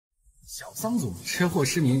小桑总车祸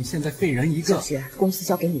失明，现在废人一个。小雪，公司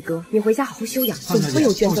交给你哥，你回家好好休养，总会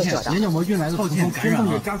有捐赠者的。眼角膜运来的痛风身份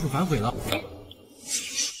给家属反悔了。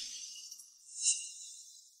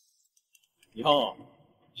以后，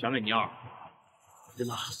小美妞，真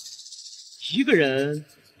的，一个人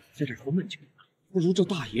在这愁闷久了，不如这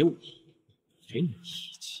大爷我陪你一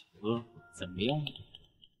起喝，怎么样？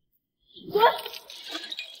滚！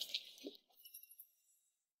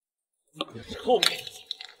要是后面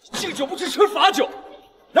敬酒不吃吃罚酒，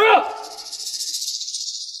来人！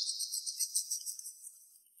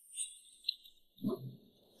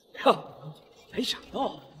哈，没想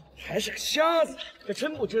到还是个瞎子，可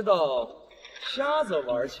真不知道瞎子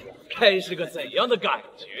玩起来该是个怎样的感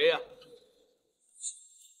觉呀！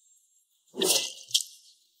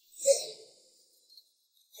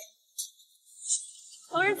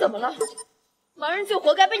盲人怎么了？盲人就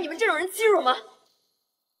活该被你们这种人欺辱吗？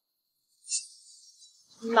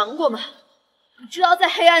你忙过吗？你知道在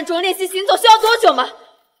黑暗中练习行走需要多久吗？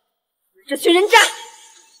这群人渣！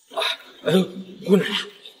姑奶奶，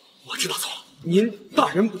我知道错了，您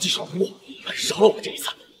大人不计小人过，饶了我这一次。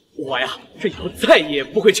我呀，这以后再也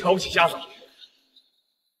不会瞧不起瞎子了。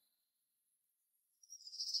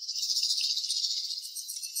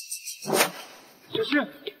小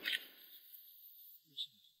诗，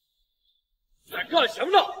在干什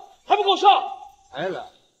么呢？还不给我上！来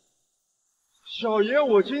了，小爷，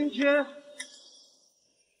我今天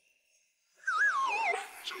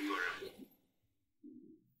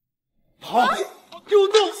跑，给我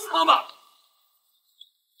弄死他们！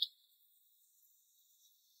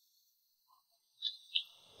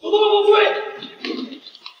都他妈给我跪！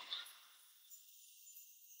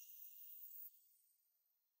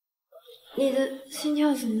你的心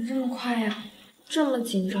跳怎么这么快呀？这么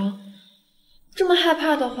紧张，这么害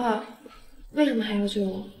怕的话，为什么还要救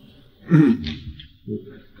我？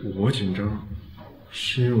我紧张，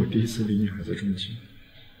是因为我第一次离女孩子这么近。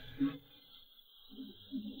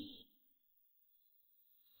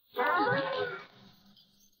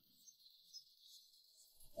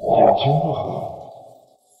眼睛不好，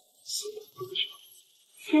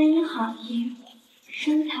声音好听，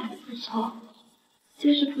身材不错，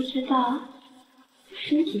就是不知道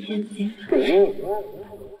身体健不健康。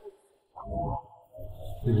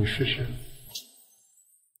你试试。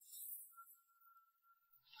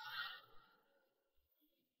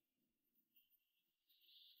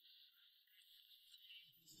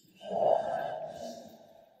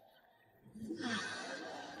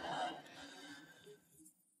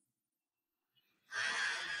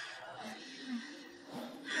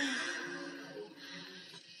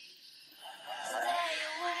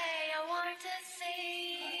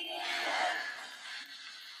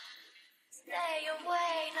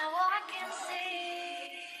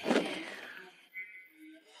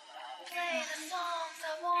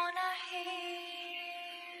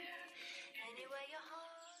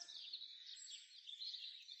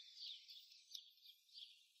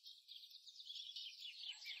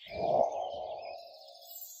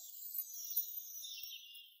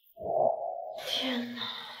天哪，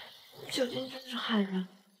酒精真是害人。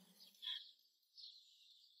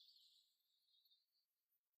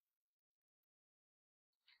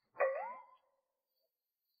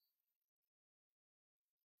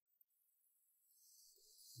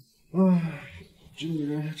唉，这女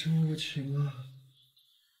人还真无情啊！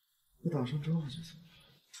我打声招呼就走了。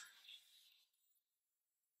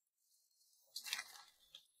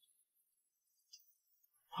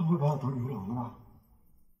他不会把我当牛郎了吧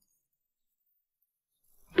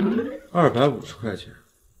？250块钱，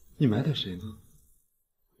你买给谁呢？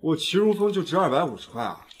我齐如风就值250块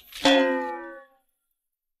啊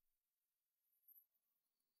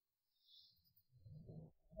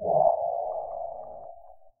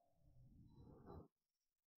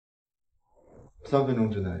！3分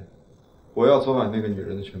钟之内，我要昨晚那个女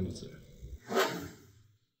人的全部资料。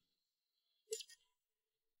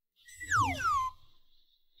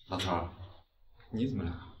老头，你怎么来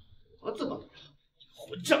了？我怎么了？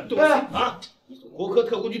混账东西啊！你从国科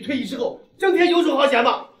特工局退役之后，挣钱游手好闲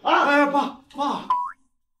吗？啊！哎，爸，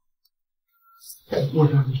我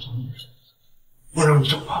让你找女人，我让你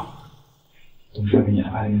找爸。董事长给你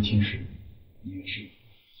安排了一个亲事，你也是。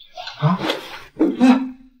啊？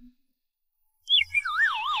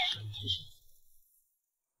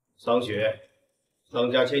桑雪，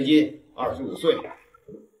桑家千金，25岁，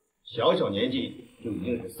小年纪就已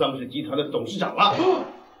经是桑氏集团的董事长了。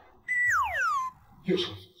又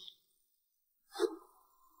说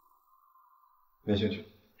没兴趣，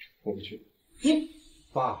我不去。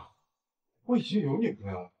爸，我已经有女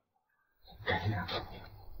朋友了。改天啊，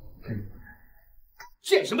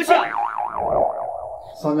见什么见？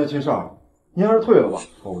桑家亲少，您还是退了吧，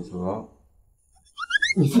否则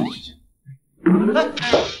你自己去见。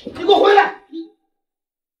你给我回来！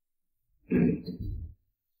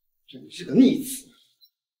真是个逆子！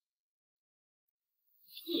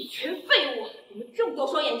一群废物！你们这么多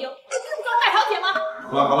双眼睛，不知道大小姐吗？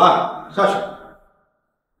好了，下去。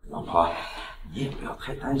老婆，你也不要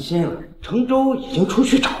太担心了，程州已经出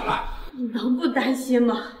去找了。你能不担心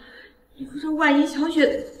吗？以后这万一小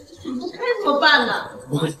雪想不开怎么办呢？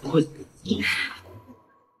不会。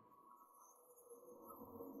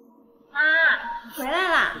妈，回来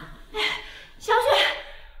啦！小雪，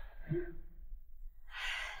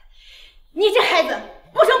你这孩子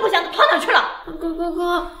不声不响的跑哪去了？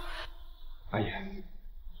哥，阿姨，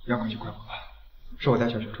不要怪就怪我吧，是我带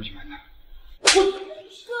小雪出去买的。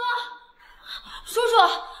叔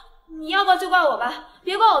叔，你要怪就怪我吧，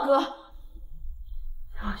别怪我哥。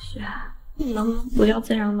小雪，你能不能不要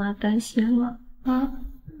再让妈担心了啊？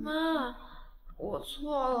妈，我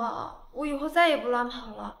错了，我以后再也不乱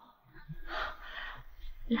跑了。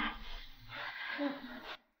来，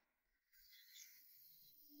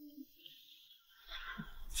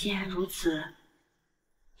既然如此，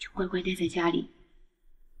就乖乖待在家里，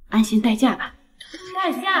安心待嫁吧。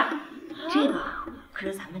待嫁？这个可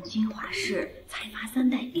是咱们金华市财阀3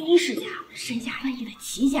代第一世家，身价1亿的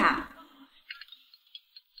奇家。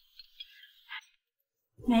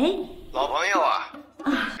喂，老朋友啊，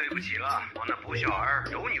对不起了，我那不孝儿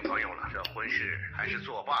有女朋友了，这婚事还是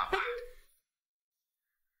作罢吧。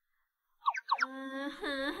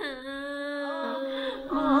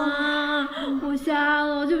我瞎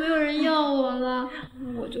了，就没有人要我了，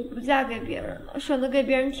我就不嫁给别人了，省得给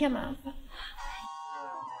别人添麻烦。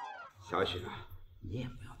小雪，你也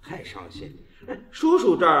不要太伤心，叔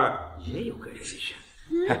叔这儿也有个人选。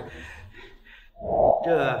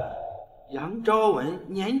这杨昭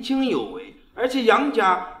文年轻有为，而且杨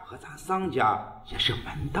家和咱桑家也是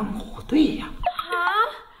门当户对呀。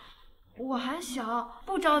我还小，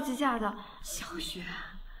不着急嫁的。小雪，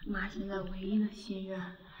妈现在唯一的心愿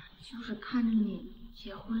就是看着你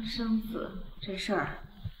结婚生子，这事儿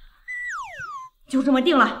就这么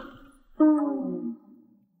定了。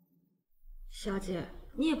小姐，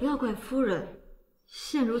你也不要怪夫人，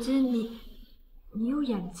现如今你有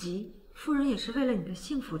眼疾，夫人也是为了你的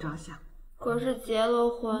幸福着想。可是结了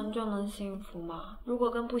婚就能幸福吗？如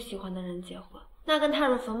果跟不喜欢的人结婚，那跟踏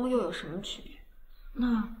入坟墓又有什么区别？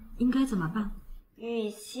那应该怎么办？与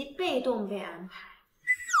其被动被安排，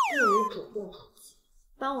不如主动出击。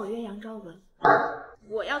帮我约杨昭文，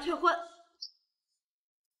我要退婚。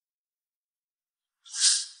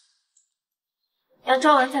杨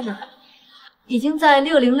昭文在哪？已经在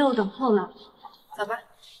606等候了。走吧。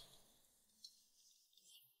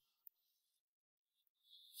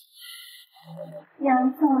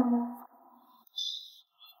杨总，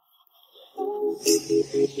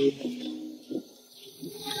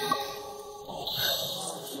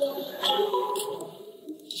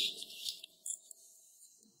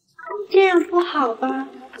这样不好吧？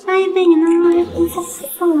万一被你妈妈婚下刺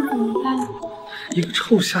痛了怎么办？一个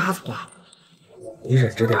臭瞎子吧，你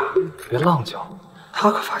忍着点，别浪叫，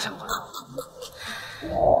他可发现不了。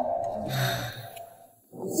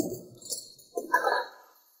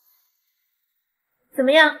怎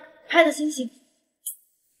么样，拍的心情？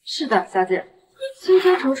是的，小姐，清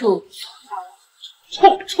清楚楚。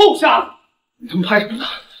臭瞎子！你他妈拍什么呢？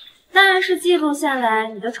当然是记录下来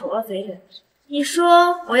你的丑恶嘴脸。你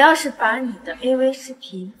说我要是把你的 AV 视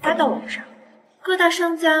频发到网上，各大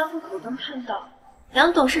商家会股东看到，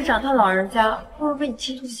杨董事长他老人家会不会被你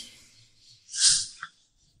气出血？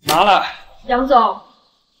拿来！杨总，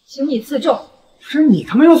请你自重。不是你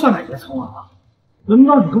他妈又算哪根葱啊？轮不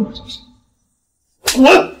到你跟我较劲。滚！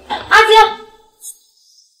阿晶，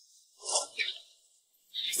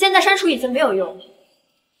现在删除已经没有用，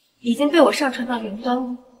已经被我上传到云端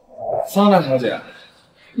了。桑大小姐，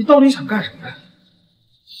你到底想干什么呀？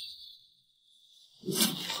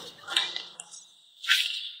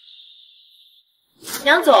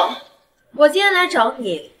杨总，我今天来找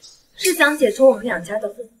你，是想解除我们两家的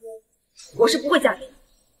婚约，我是不会嫁给你。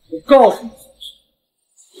我告诉你，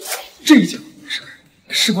这件婚事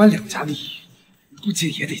事关两家利益，不结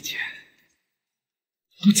也得结，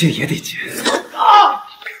不结也得结。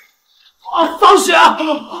桑雪，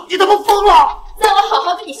你他妈疯了！在我好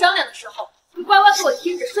好跟你商量的时候，你乖乖给我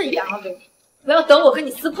听着顺一点啊，给你，不要等我跟你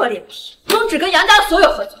撕破脸皮，终止跟杨家的所有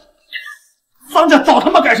合作。桑家早他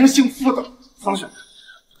妈改成姓傅的了。桑雪，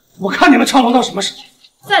我看你们昌隆到什么时候？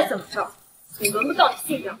再怎么着，也轮不到你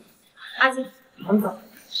姓杨。阿金，团子。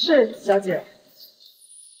是，小姐。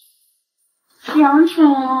杨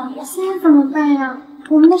总，我现在怎么办呀？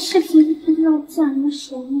我们的视频不知道嫁人了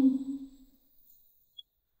谁呢？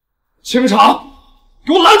清场，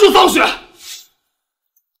给我拦住桑雪！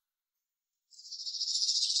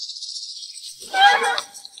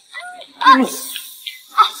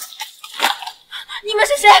你们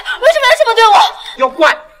是谁？为什么要这么对我？要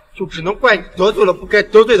怪就只能怪你得罪了不该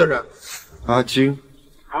得罪的人。阿金，不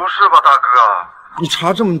是吧，大哥？你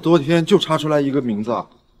查这么多天就查出来一个名字啊？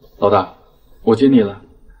老大，我接你了。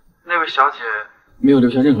那位小姐没有留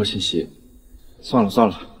下任何信息。算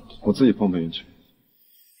了，我自己碰杯去。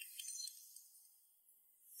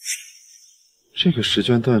这个时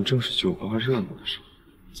间段正是酒吧热闹的时候，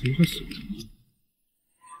怎么会锁着？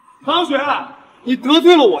唐雪，你得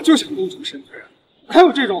罪了我就想弄成身份人，还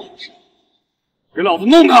有这种好事？给老子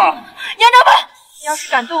弄他！杨掌本，你要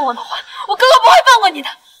是敢动我的话，我哥哥不会放过你的。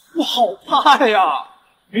我好怕呀！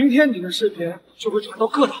明天你的视频就会传到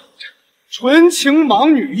各大网站，纯情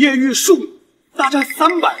盲女艳遇数女大战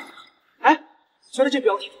300人。哎，觉得这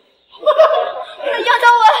标题？杨掌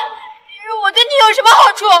本，我对你有什么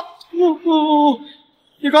好处？不，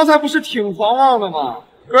你刚才不是挺狂妄的吗？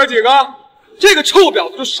哥几个，这个臭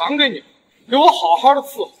婊子就赏给你，给我好好的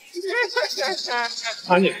伺候。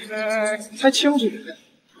喊你，猜清楚点。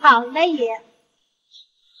好了，爷。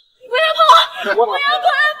不要碰我！不要过来！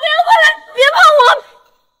别碰我！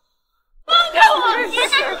放开我！别拿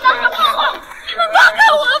着脏手碰我！你们放开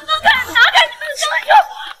我！放开！拿开你们的脏手！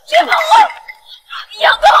别碰我！杨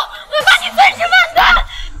哥，我要把你碎尸万段！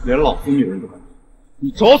连老子女人都敢动，你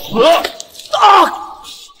找死！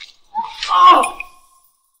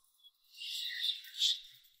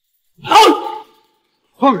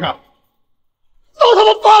放开！都他妈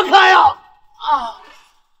放开呀！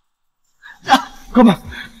哥们，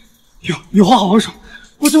有话好好说，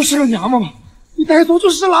不就是个娘们吗？你带走就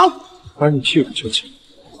是狼。把你屁股求情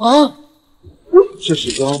啊！这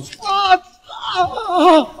是刀，这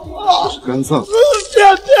是肝脏。别，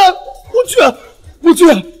不去！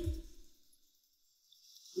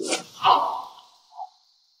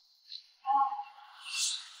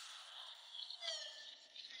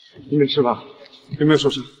你没事吧？有没有受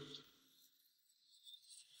伤？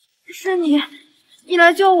是你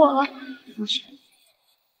来救我了。放心，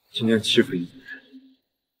今天欺负你的人，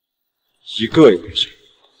一个也没少。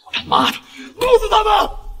他妈的，弄死他们！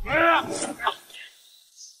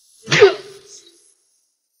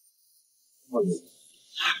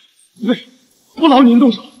不劳您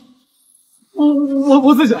动手，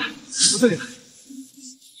我自己来，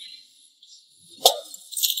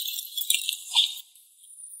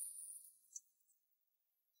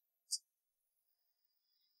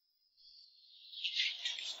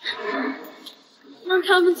那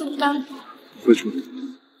他们怎么办？会处理。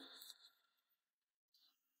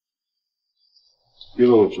因为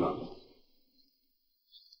我知道。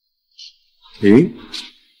咦，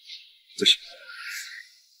这是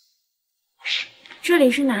这里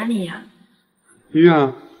是哪里呀？医院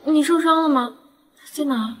啊。你受伤了吗？在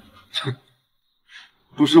哪？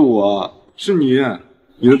不是我，是你。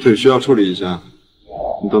你的腿需要处理一下，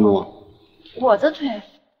你等等我。我的腿。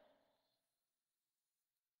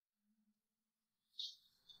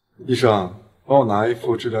医生，帮我拿一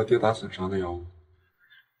副治疗跌打损伤的药物。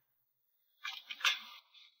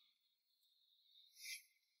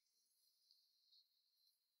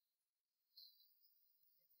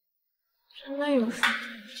真的有事？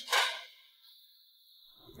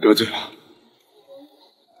得罪了。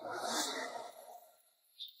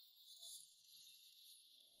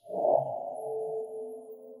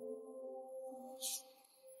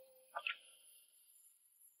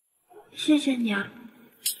谢谢你啊。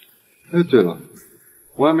哎，对了，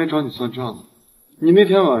我还没找你算账呢。你那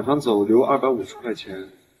天晚上走留250块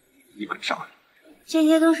钱，你个渣人！这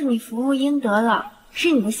些都是你服务应得的，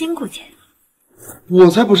是你的辛苦钱。我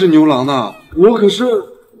才不是牛郎呢，我可是……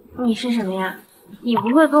你是什么呀？你不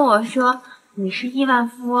会跟我说你是亿万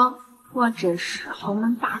富翁，或者是豪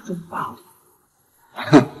门大众吧？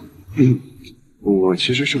我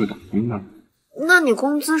其实是个打工的。那你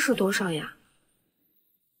工资是多少呀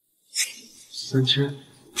？3000。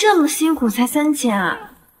这么辛苦才3000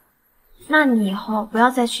啊？那你以后不要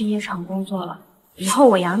再去夜场工作了，以后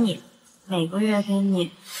我养你，每个月给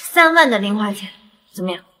你3万的零花钱，怎么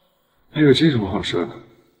样？还有这种好事？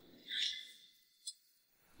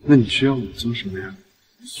那你需要我做什么呀？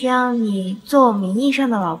需要你做我名义上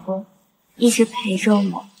的老公，一直陪着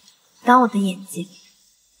我，当我的眼睛，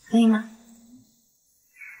可以吗？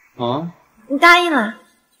好啊。你答应了？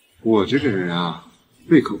我这个人啊，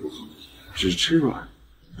胃口不好，只吃软，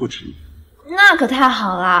不吃硬。那可太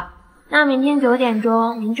好了。那明天9点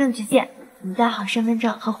钟民政局见，你带好身份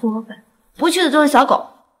证和户口本，不去的都是小狗。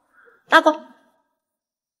大狗。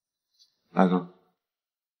大哥。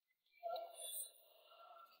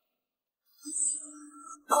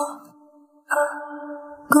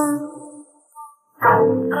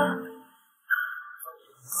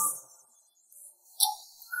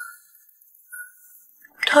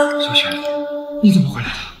小雪，你怎么回来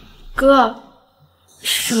了？哥，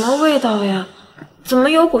什么味道呀？怎么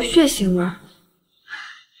有股血腥味？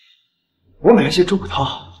我买了些猪骨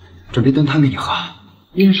汤，准备炖汤给你喝。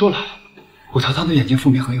医生说了，骨头汤对眼睛复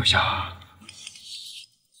明很有效。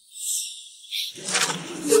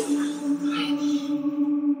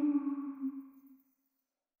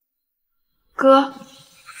哥，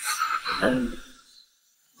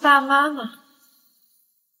爸妈呢？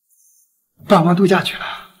爸妈度假去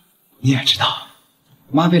了。你也知道，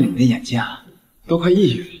妈为了你的眼睛啊，都快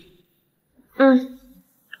抑郁了。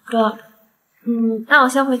哥，那我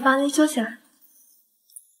先回房间休息了。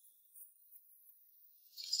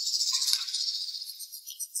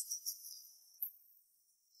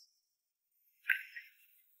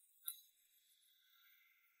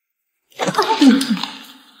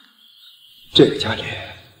这个家里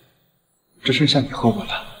只剩下你和我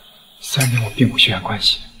了。虽然你我并无血缘关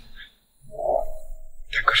系，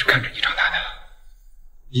但可是看着你长大的，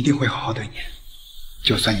一定会好好对你。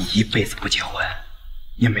就算你一辈子不结婚，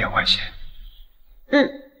也没有关系。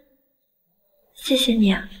谢谢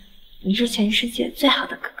你啊，你是全世界最好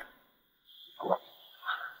的哥哥。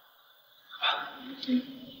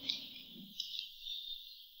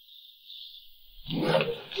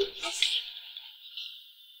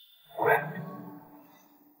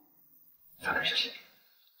早点休息。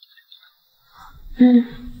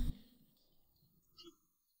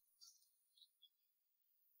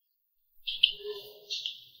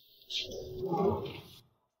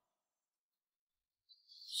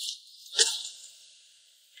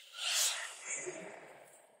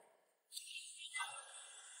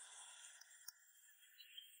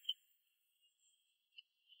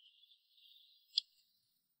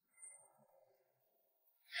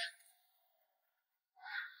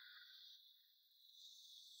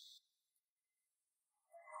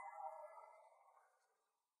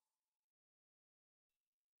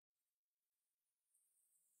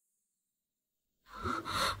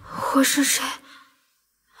我是谁？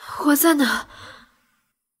我在哪？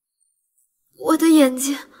我的眼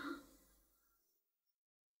睛。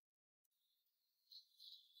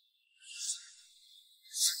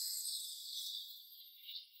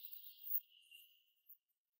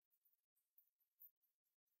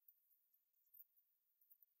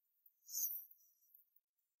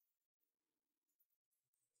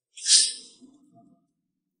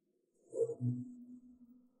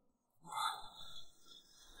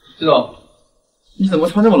季总，你怎么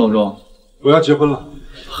穿这么隆重？我要结婚了。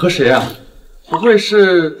和谁啊？不会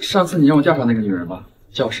是上次你让我介绍那个女人吧？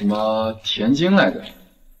叫什么田晶来着？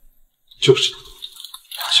就是她，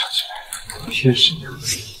我想起来了，天使娘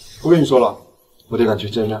子。不跟你说了，我得赶去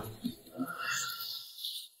见面。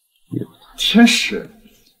天使？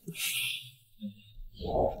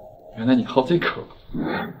原来你好这口。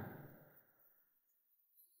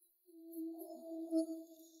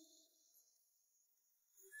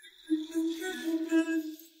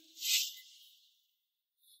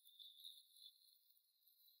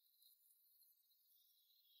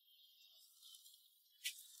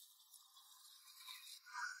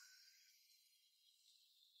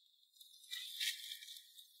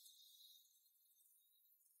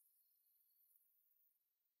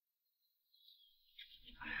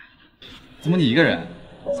怎么你一个人？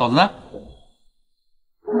嫂子呢？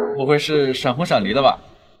不会是闪婚闪离的吧？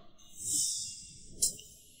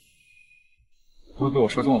不会被我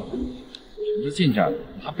说中了？什么进展？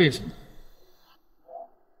他背什么？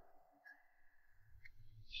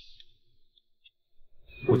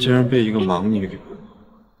我竟然被一个盲女给误。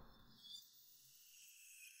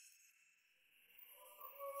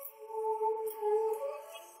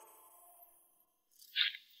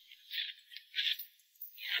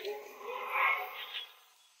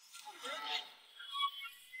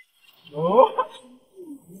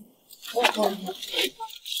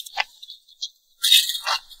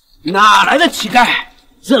哪来的乞丐？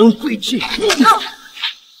真晦气！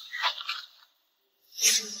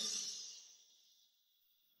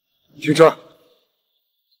停车！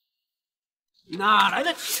哪来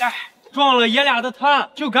的乞丐？撞了爷俩的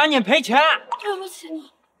汤，就赶紧赔钱。对不起，对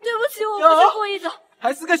不起，我不是故意的。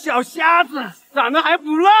还是个小瞎子，长得还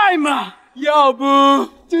不赖嘛。要不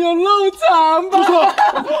就要露场吧。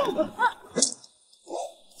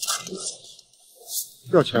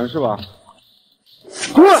要钱是吧？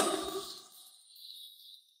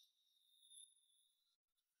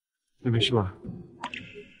你没事吧？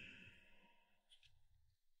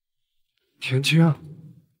田青，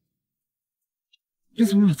你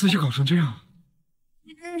怎么把自己搞成这样？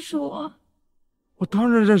你认识我？我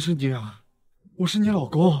当然认识你啊，我是你老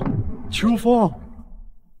公，秋风。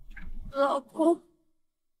老公。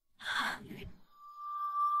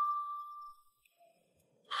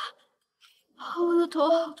我的头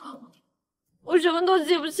好痛，我什么都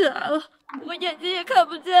记不起来了，我眼睛也看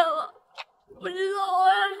不见了，不知道我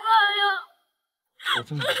要啥呀？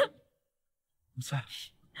我在。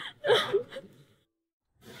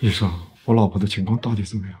医生，我老婆的情况到底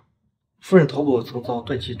怎么样？夫人头部曾遭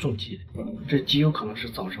断气重击，这极有可能是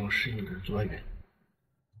造成失忆的主要原因。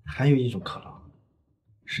还有一种可能，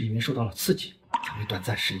是因为受到了刺激才会短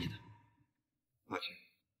暂失忆的。阿青，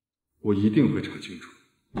我一定会查清楚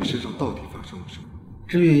你身上到底发生了什么。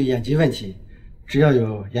至于眼疾问题，只要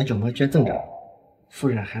有眼角膜捐赠者，夫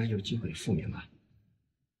人还是有机会复明的。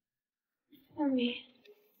复明，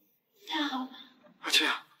太好了！阿青，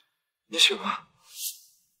你醒了？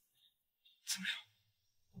怎么样？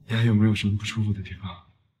你还有没有什么不舒服的地方？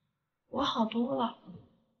我好多了。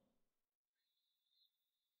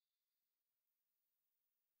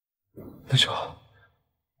那就好，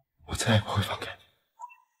我再也不会放开你。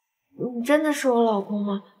你真的是我老公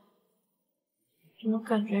吗？怎么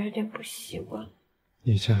感觉有点不习惯？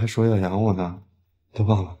你以前还说要养我呢，都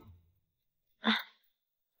忘了？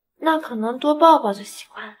那可能多抱抱就习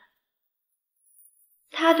惯了。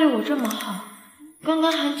他对我这么好，刚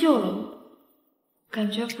刚还救了我，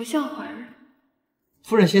感觉不像坏人。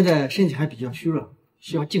夫人现在身体还比较虚弱，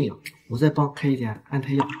需要静养，我再帮开一点安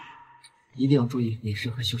胎药，一定要注意饮食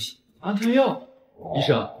和休息。安胎药？医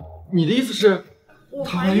生，你的意思是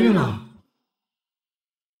她怀孕了？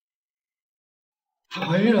她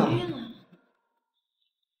怀孕了？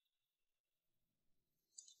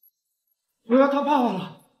我要当爸爸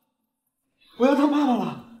了！我要当爸爸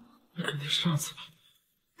了！那肯定是上次吧？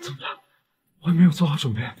怎么了？我还没有做好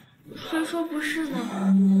准备。谁说不是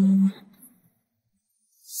呢？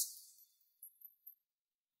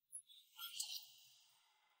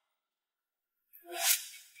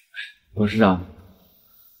董事长，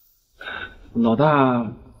老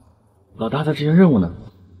大在执行任务呢。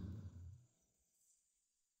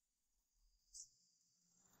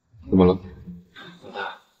怎么了？老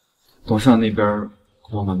大，董事长那边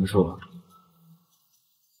工作蛮不错了。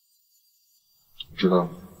知道。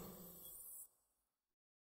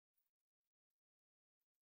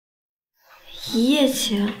一夜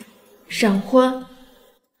情，闪婚，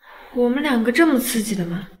我们两个这么刺激的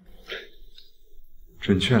吗？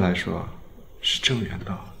准确来说是正缘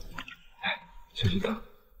到了。来，小心汤。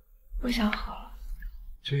不想喝了。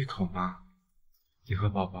就一口嘛，你和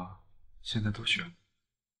宝宝现在都需要。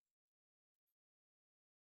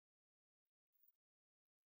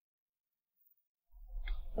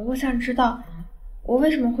我想知道，我为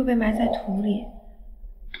什么会被埋在土里？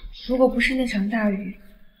如果不是那场大雨，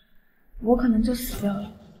我可能就死掉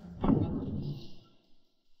了。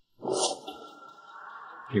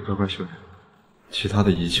你乖乖休养，其他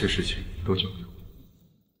的一切事情都交给我。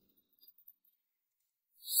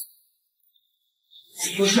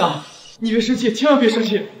董事长，你别生气，千万别生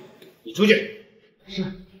气。你出去。是。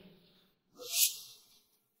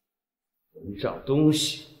混账东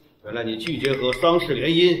西！原来你拒绝和丧事联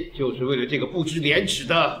姻，就是为了这个不知廉耻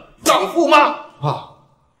的荡妇吗？爸，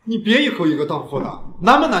你别一口一个荡妇的，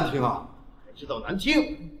难不难听啊？还知道难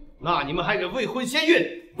听？那你们还忍未婚先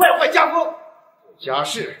孕，败坏家风。论家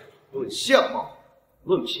世，论相貌，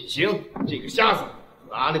论品行，这个瞎子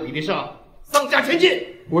哪里比得上丧家千金？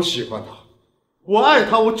我喜欢他，我爱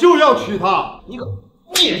他，我就要娶她。你个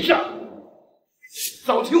孽障！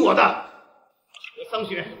早听我的，和桑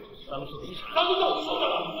雪的遗产当到你手上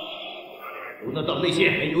了，不能当那些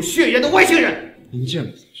没有血缘的外星人。您见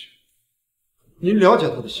过桑雪？您了解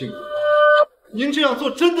他的性格？您这样做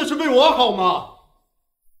真的是为我好吗？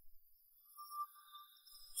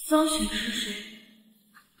桑雪是谁？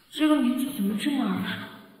这个名字怎么这么耳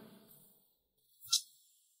熟？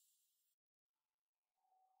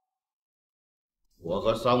我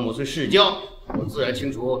和桑木是世交，我自然清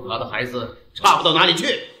楚他的孩子差不到哪里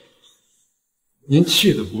去。您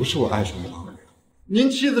气的不是我爱上了旁人，您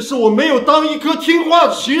气的是我没有当一颗听话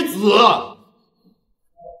的棋子。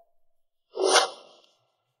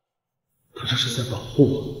他这是在保护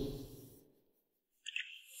我。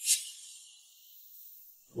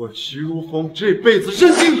我徐如风这辈子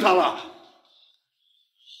认定他了。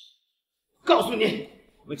告诉你，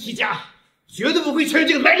我们齐家绝对不会承认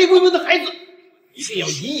这个来历未明的孩子，一定要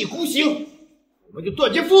一意孤行，我们就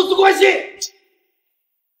断绝父子关系。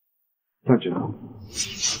大姐，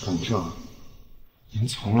反正您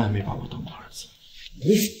从来没把我当过儿子。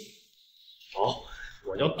好，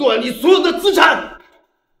我要断你所有的资产。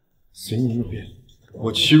随你有便，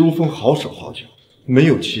我齐如风好手好脚，没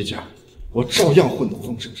有妻家，我照样混得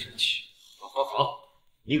风生水起。好，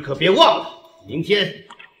你可别忘了，明天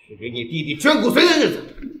是给你弟弟捐骨髓的日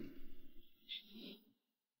子。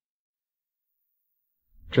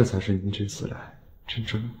这才是您这次来真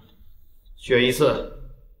正的目的。捐一次，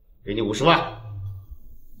给你50万。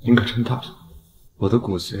您可真大方，我的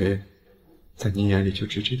骨髓在您眼里就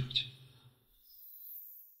值这点钱。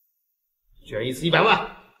捐一次100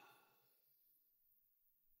万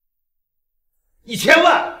，1000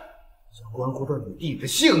万，这关乎到你弟弟的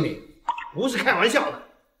性命，不是开玩笑的。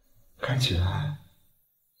看起来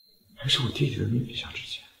还是我弟弟的命比较值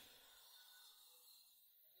钱。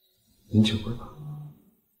您请回吧。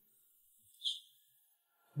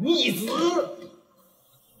逆子！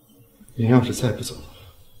您要是再不走，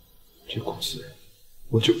这骨髓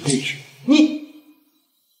我就不捐。你，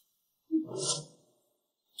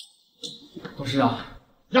董事长，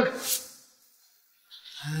让开！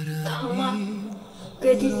疼吗？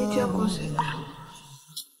给弟弟捐骨髓。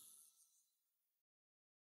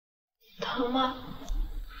疼吗？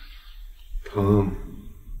疼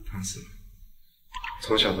死了。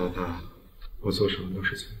从小到大，我做什么都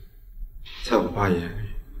是错。在我爸眼里，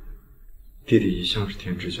弟弟一向是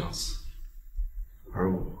天之骄子，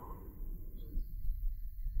而我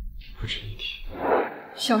不值一提。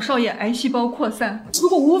小少爷癌细胞扩散，如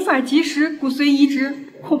果无法及时骨髓移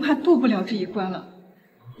植，恐怕渡不了这一关了。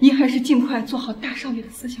您还是尽快做好大少爷的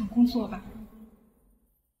思想工作吧。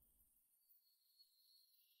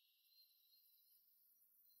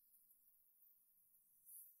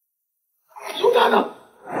熊大呢？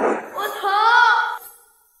我疼。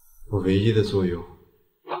我唯一的作用，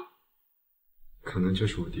可能就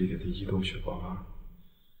是我弟弟的移动血包了。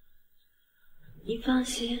你放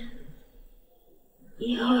心，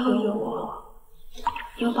以后有我，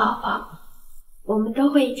有宝宝，我们都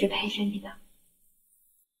会一直陪着你的。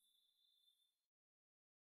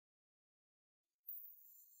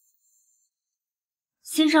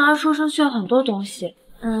新生儿出生需要很多东西，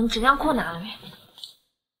纸尿裤拿了没？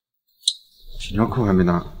纸尿裤还没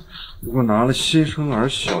拿，不过拿了新生儿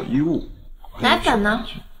小衣物。奶粉呢？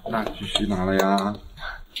那必须拿了呀。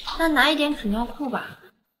那拿一点纸尿裤吧。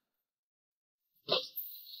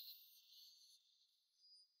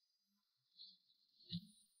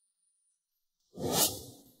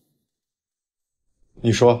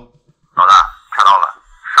你说，老大，查到了，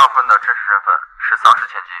上芬的真实身份是丧尸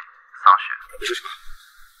千金丧雪。是什么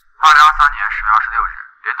？2023年10月26日，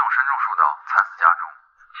连动身中数刀，惨死家中，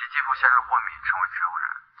其继父陷入昏迷，成为植物人。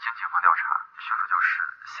经警方调查，凶手就是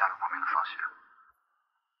下落不明的丧雪。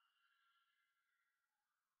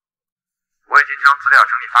我已经将资料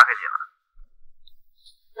整理发给你了。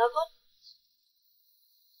老公。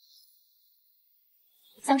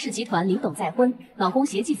丧氏集团林董再婚，老公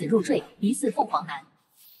携继子入赘，疑似凤凰男。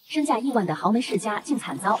身价亿万的豪门世家竟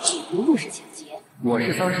惨遭以毒入室抢劫。我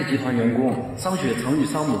是丧氏集团员工，桑雪曾与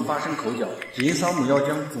桑母发生口角，只因桑母要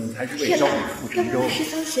将总裁之位交给傅平州。是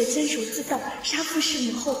桑雪监守自盗，杀父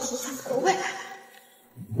弑母后逃窜国外。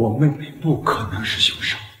我妹妹不可能是凶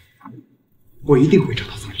手，我一定会找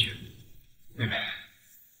到桑雪。妹妹，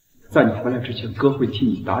在你回来之前，哥会替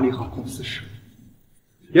你打理好公司事务，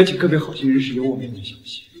也请各位好心人士有我妹妹消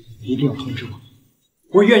息，一定要通知我，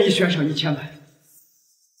我愿意悬赏1000万。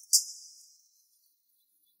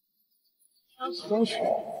桑雪，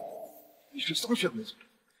你是桑雪没错。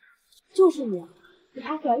就是你，你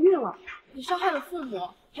还怀孕了，你伤害了父母，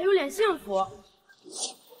还有脸幸福？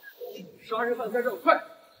杀人犯在这，快，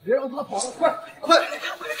别让他跑了，快，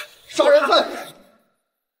杀人犯！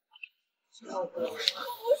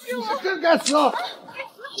你是真该死啊！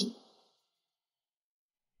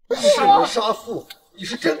你是我杀父，你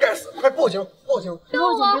是真该死！快报警！别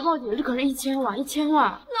报警！这可是1000万，1000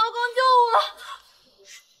万！老公救我！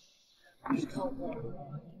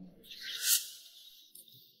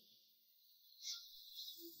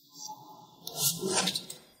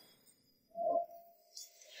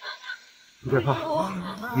你别怕，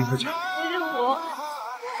你回去。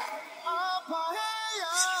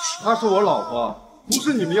她是我老婆，不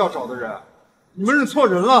是你们要找的人，你们认错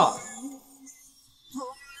人了。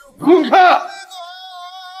滚开！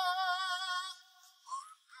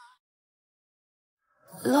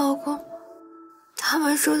老公，他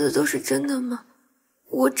们说的都是真的吗？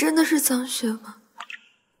我真的是桑雪吗？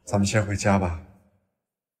咱们先回家吧。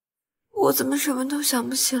我怎么什么都想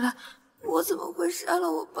不起来？我怎么会杀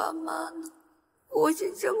了我爸妈呢？我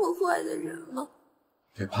是这么坏的人吗？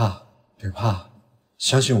别怕，别怕，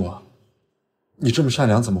相信我，你这么善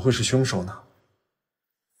良，怎么会是凶手呢？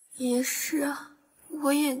也是啊，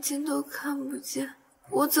我眼睛都看不见。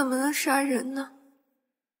我怎么能杀人呢？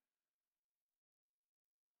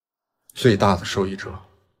最大的受益者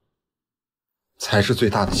才是最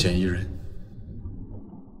大的嫌疑人。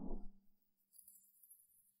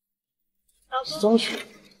桑雪，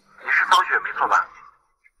你是桑雪没错吧？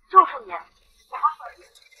就是你，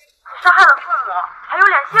伤害了父母，还有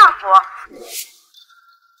脸幸福。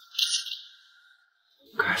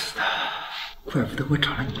该死的，怪不得我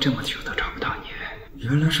找了你这么久都找不到你，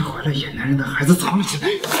原来是怀了野男人的孩子藏了起来。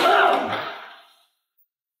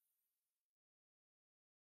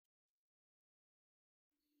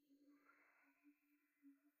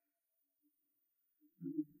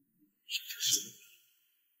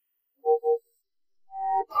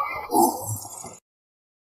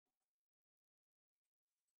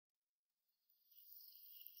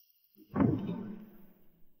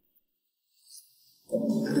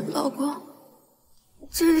老公，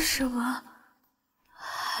这是什么？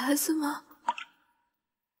孩子吗？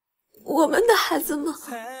我们的孩子吗？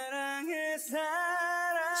桑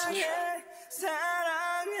雪，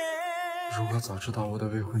如果早知道我的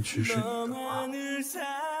未婚妻是你的话，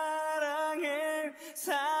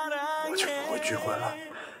我就不会拒婚了。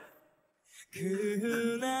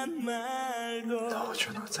但我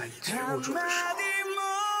却能在你最无助的时候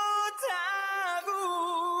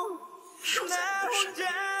守在你的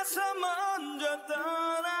身边。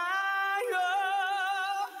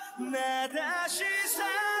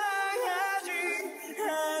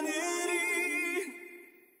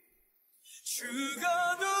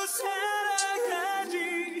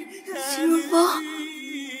心如风，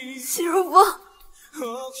心如风，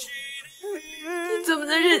你怎么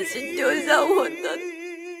能忍心丢下我呢？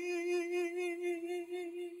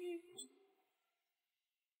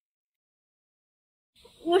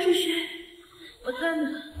我是谁？我在哪？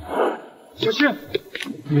小心，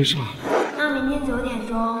没事吧？那明天9点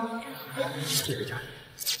钟。这个家里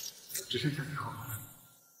只剩下你和我了。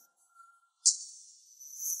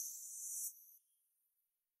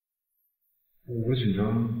我紧张，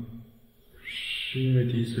是因为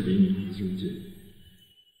第一次离你这么近。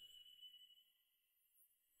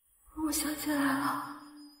我想起来了，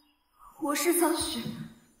我是桑雪。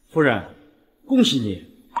夫人，恭喜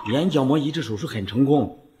你，眼角膜移植手术很成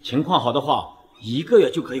功，情况好的话，1个月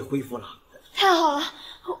就可以恢复了。太好了，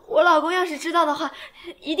我老公要是知道的话，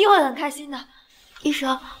一定会很开心的。医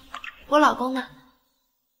生，我老公呢？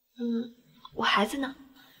我孩子呢？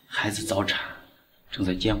孩子早产，正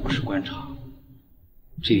在监护室观察。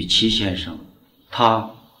至于齐先生，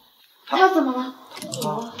他怎么了？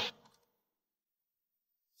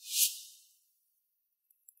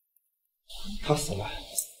他死了，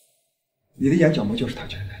你的眼角膜就是他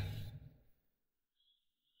捐的。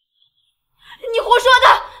你胡说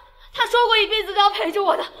的！他说过一辈子都要陪着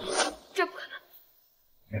我的，这不可能。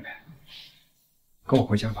妹妹，跟我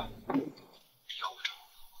回家吧。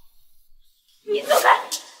你走开！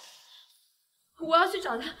我要去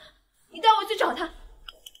找他，你带我去找他。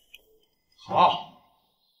好，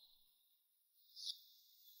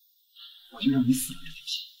我就让你死了这条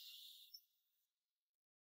心。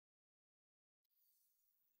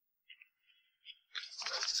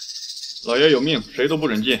老爷有命，谁都不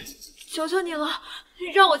准进。求求你了，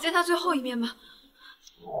让我见他最后一面吧。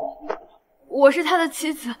我是他的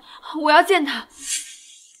妻子，我要见他。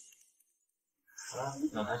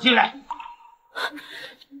让他进来。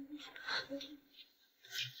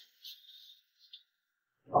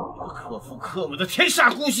克父克母的天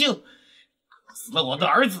煞孤星，死了我的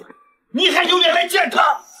儿子，你还有脸来见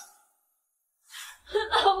他？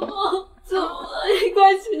老公，怎么了？你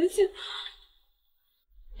快醒醒！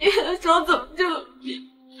你的手怎么这么冰？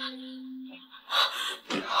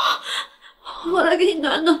我来给你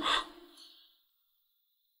暖暖。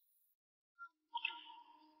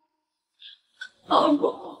老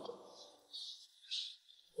公，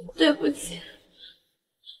对不起，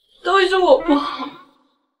都是我不好。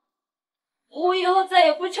我以后再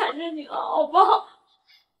也不缠着你了，好不好？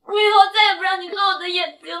我以后再也不让你看我的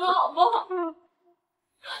眼睛了，好不好？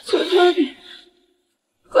求求你，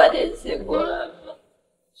快点醒过来吧！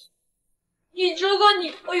你说过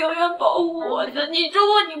你会永远保护我的，你说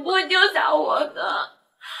过你不会丢下我的。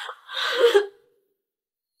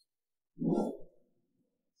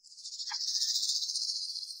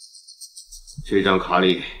这张卡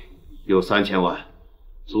里有3000万，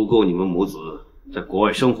足够你们母子在国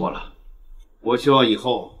外生活了。我希望以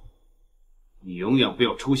后你永远不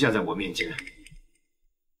要出现在我面前，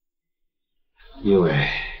因为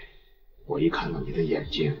我一看到你的眼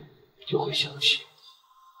睛就会想起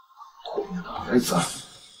我们的儿子。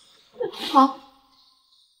好，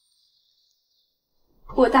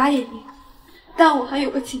我答应你，但我还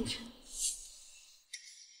有个请求。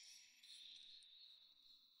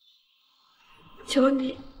求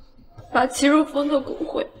你把齐如风的骨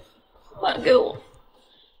灰还给我。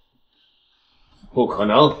不可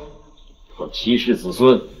能，我齐氏子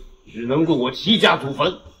孙只能入我齐家祖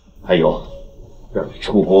坟。还有，让你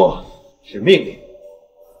出国是命令，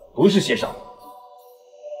不是协商。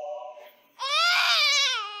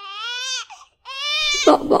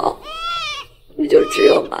宝宝，你就只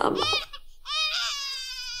有妈妈。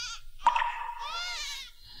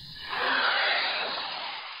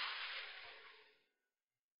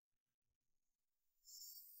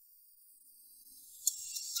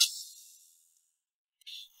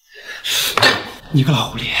你个老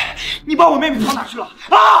狐狸，你把我妹妹跑哪去了？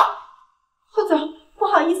啊！霍总，不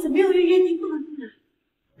好意思，没有预约，您不能进来。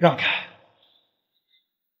让开！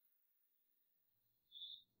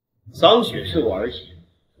桑雪是我儿媳，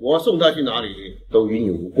我送她去哪里都与你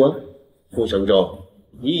无关。傅成舟，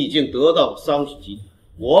你已经得到桑氏集团，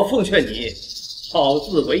我奉劝你好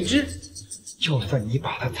自为之。就算你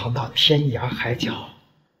把她藏到天涯海角，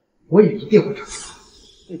我也一定会找她。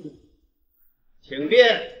请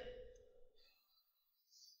便。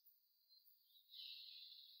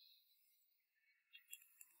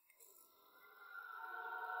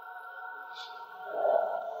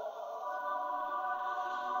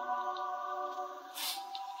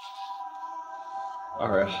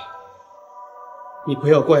儿啊，你不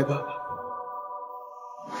要怪爸爸。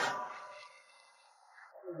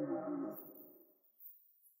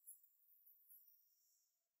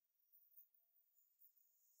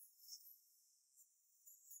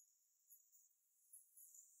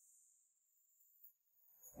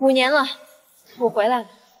5年了，我回来了。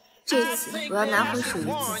这次我要拿回属于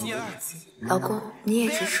自己的日子。老公，你也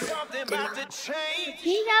支持我，对吗？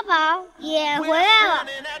秦小宝也回来了，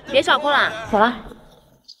别找哭了，走了。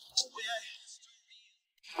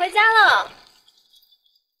回家了。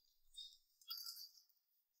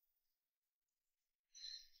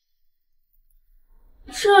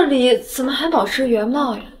这里怎么还保持原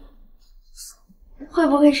貌呀？会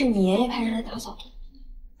不会是你爷爷派人来打扫？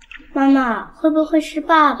妈妈，会不会是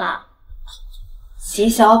爸爸？齐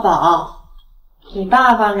小宝，你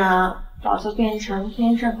爸爸呢？早就变成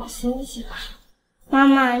天上的星星了。妈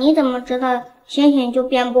妈，你怎么知道星星就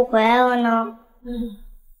变不回来了呢？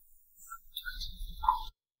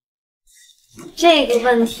这个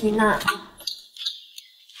问题呢，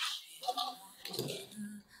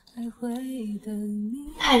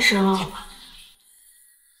太深奥了。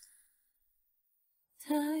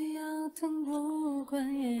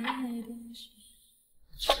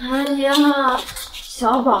哎呀，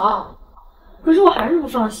小宝，可是我还是不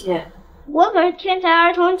放心。我可是天才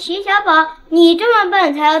儿童齐小宝，你这么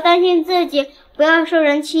笨，才要担心自己不要受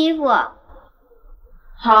人欺负。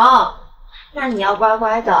好，那你要乖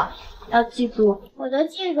乖的，要记住。我都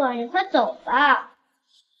记住了，你快走吧。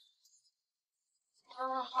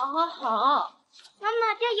好，妈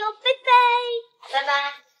妈加油，拜拜，拜拜。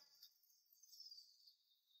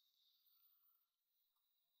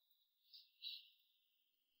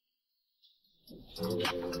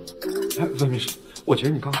哎，温秘书，我觉得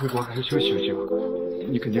你刚回国还是休息休息吧，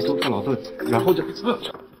你肯定多出劳顿，然后再……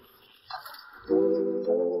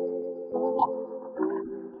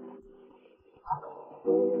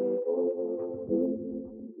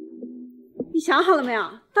你想好了没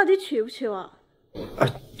有？到底娶不娶我？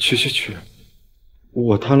哎，娶！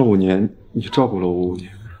我贪了5年，你照顾了我5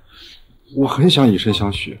年，我很想以身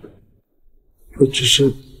相许，只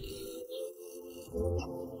是……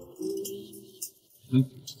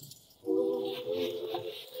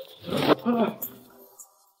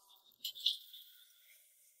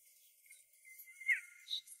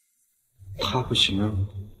他不行，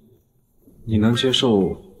你能接受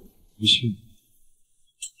不幸？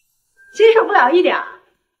接受不了一点儿。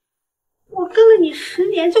我跟了你10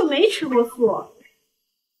年就没吃过素，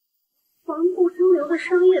防不生流的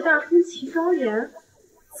商业大亨齐昭言，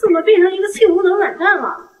怎么变成一个性无能懒蛋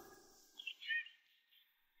了？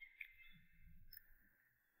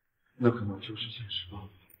那可能就是现实吧。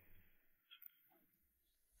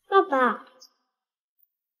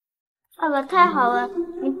爸爸太好了，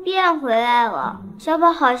你变回来了。小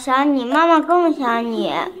宝好想你，妈妈更想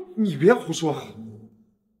你。你别胡说，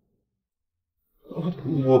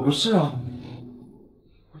我不是啊。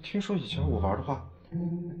我听说以前我玩的话，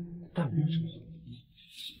但没什么。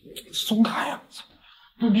松开呀！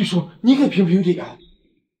温秘书，你给评评理啊！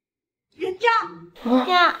人家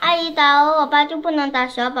这样阿姨打我，我爸就不能打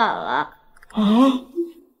小宝了。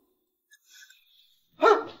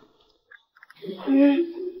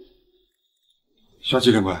小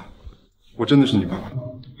机灵怪，我真的是你爸爸吗？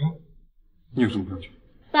你有什么证据？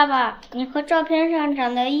爸爸，你和照片上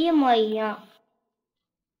长得一模一样。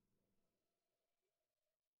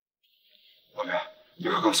宝贝，你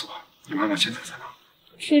快告诉我，你妈妈现在在哪？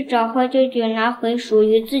去找坏舅舅拿回属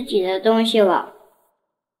于自己的东西了。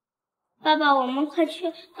爸爸，我们快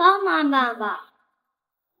去帮妈妈吧。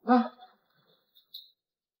啊。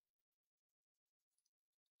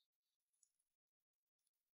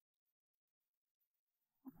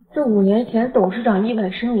这5年前，董事长意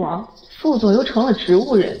外身亡，副总又成了植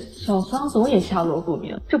物人，小桑总也下落不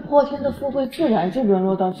明，这破天的富贵自然就沦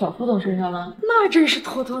落到小副总身上了。那真是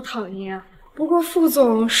头头讨厌啊！不过副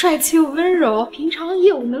总帅气又温柔，平常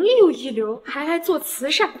业务能力又一流，还爱做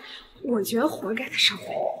慈善，我觉得活该他上位。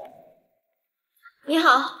你好，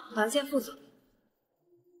我要见副总。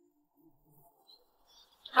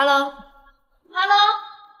Hello，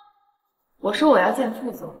 我说我要见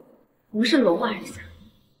副总，不是龙晚上。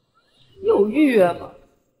有预约吗？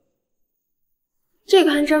这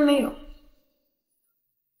个还真没有。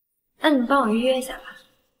那你们帮我预约一下吧。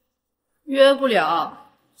约不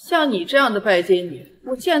了，像你这样的拜金女，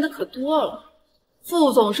我见的可多了。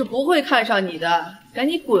副总是不会看上你的，赶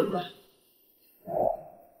紧滚吧。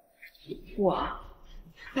我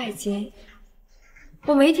拜金，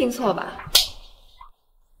我没听错吧？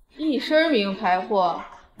一身名牌货，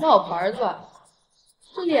冒牌的吧？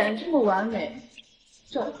这脸这么完美，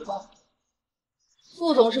整吧。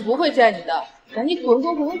副总是不会见你的，赶紧滚！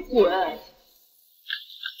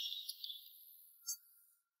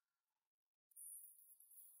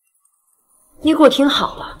你给我听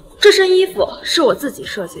好了，这身衣服是我自己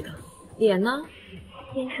设计的，脸呢，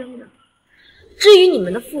天生的。至于你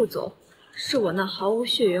们的副总，是我那毫无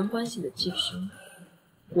血缘关系的继兄，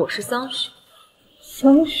我是桑雪。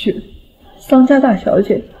桑雪，桑家大小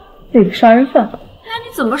姐，那个杀人犯。哎，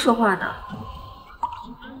你怎么说话的？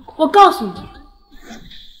我告诉你。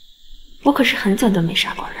我可是很久都没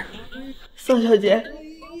杀过人了，桑小姐，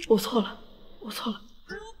我错了。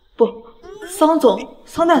不，桑总，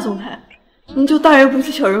桑大总裁，您就大人不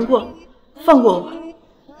计小人过，放过我。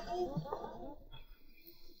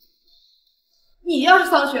你要是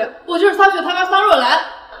桑雪，我就是桑雪他妈桑若兰。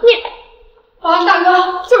啊，大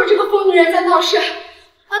哥，就是这个疯女人在闹事。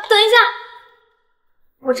啊，等一下，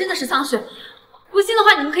我真的是桑雪，不信的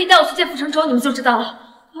话，你们可以带我去见傅成舟，你们就知道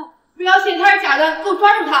了。不要信，他是假的，给我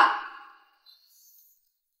抓住他！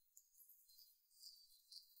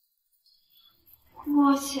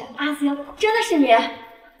我去，阿星，真的是你，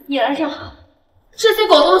你来正好。这些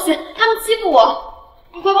狗东西，他们欺负我，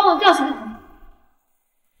你快帮我吊起来。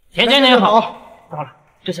田经理好，糟了，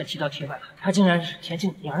这下踢到铁板了，他竟然是田经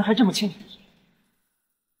理，两人还这么亲密。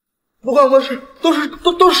不关我的事，都是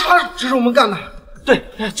他指使我们干的。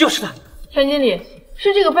对，就是他。田经理，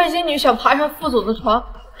是这个拜金女想爬上副总的床，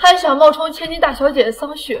还想冒充千金大小姐的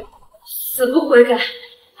桑雪，死不悔改。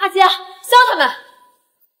阿杰，削他们！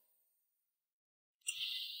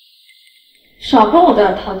少跟我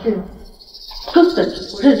在这套近乎，根本就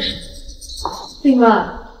不认识你。另外，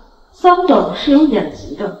桑总是有演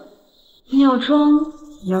技的，你要装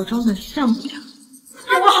也要装的像不像？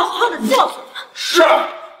让我好好的教训他。是。阿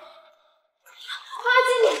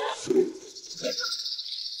金，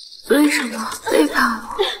你为什么背叛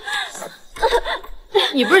我？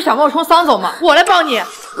你不是想冒充桑总吗？我来帮你。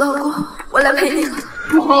老公，我来陪你。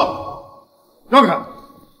不好，让开！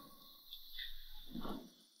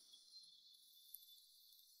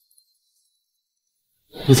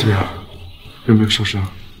你怎么样？有没有受伤？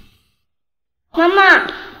妈妈，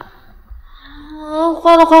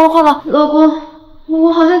坏了，老公，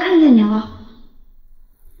我好像看见你了。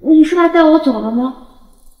你是来带我走的吗？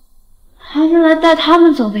还是来带他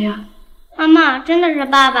们走的呀？妈妈，真的是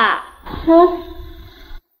爸爸。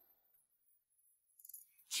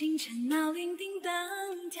清晨闹铃叮当，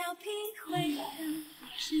调皮回荡，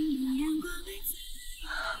是你阳光的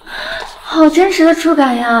好真实的触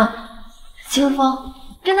感呀！清风，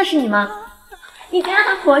真的是你吗？你竟然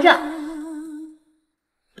还活着？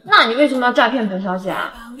那你为什么要诈骗本小姐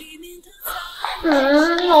啊？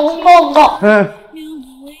老公抱抱。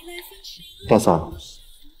大嫂，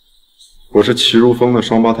我是齐如风的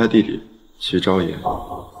双胞胎弟弟齐昭言。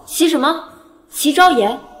齐什么？齐昭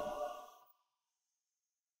言？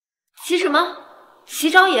齐什么？齐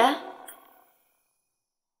昭言？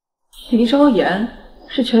齐昭言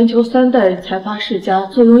是全球3代财阀世家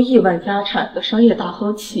坐拥亿万家产的商业大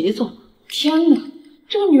亨齐总。天哪，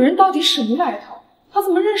这个女人到底什么来头？她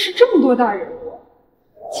怎么认识这么多大人物？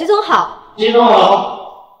齐总好。齐总好。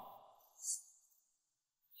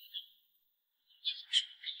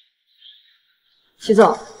齐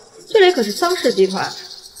总，这里可是桑氏集团，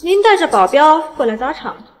您带着保镖过来砸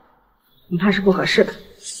场，恐怕是不合适吧？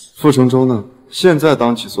傅成舟呢？现在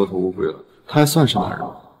当起缩头乌龟了，他还算是男人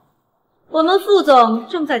吗？我们副总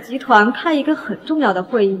正在集团开一个很重要的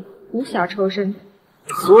会议，无暇抽身。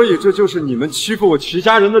所以这就是你们欺负我齐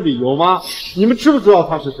家人的理由吗？你们知不知道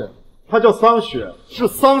他是谁？他叫桑雪，是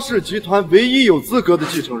桑氏集团唯一有资格的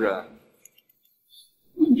继承人。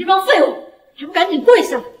你们这帮废物，还不赶紧跪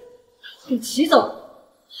下，给齐总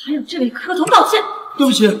还有这位磕头道歉！对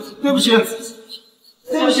不起，对不起，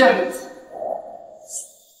对不起。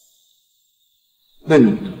那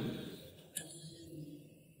你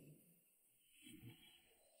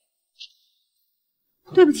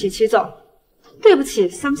对不起，齐总，对不起，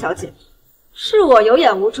桑小姐，是我有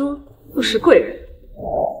眼无珠，不识贵人。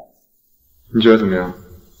你觉得怎么样？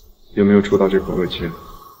有没有出到这口恶气？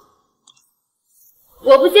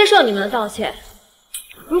我不接受你们的道歉。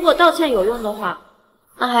如果道歉有用的话，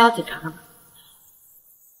那还要警察干嘛？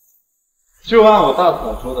就按我大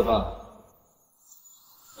嫂说的办。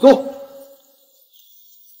走。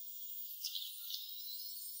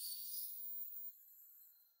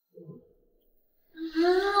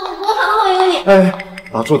我很好有你。哎，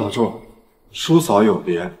打住打住，叔嫂有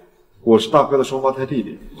别，我是大哥的双胞胎弟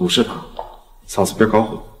弟，不是他。嫂子别搞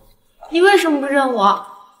混。你为什么不认我？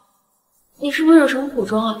你是不是有什么苦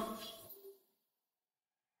衷啊？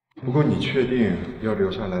不过你确定要留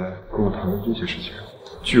下来跟我谈论这些事情？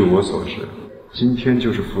据我所知，今天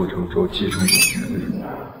就是傅成州继承总权的日子。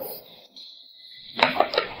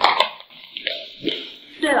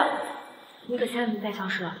对了，你可千万别再消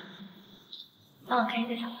失了，帮我看一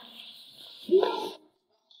下小孩。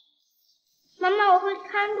妈妈，我会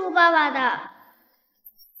看住爸爸的。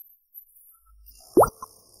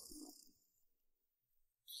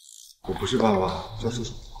我不是爸爸，叫叔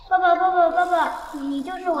叔。爸爸，你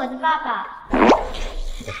就是我的爸爸。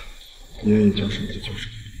你愿意叫什么就叫什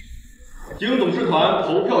么。经董事团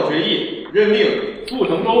投票决议，任命傅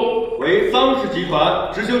成州为桑氏集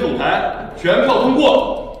团执行总裁，全票通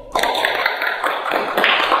过。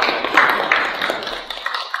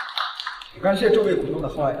感谢诸位股东的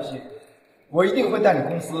厚爱心，我一定会带领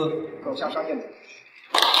公司走向商业的。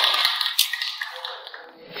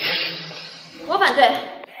我反对。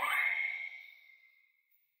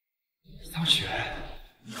桑雪，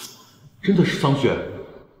真的是桑雪，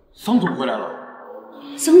桑总回来了。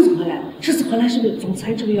桑总回来了，这次回来是为了总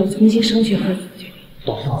裁这位要重新商榷儿子的决定。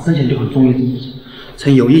董事长之前就很中意自己，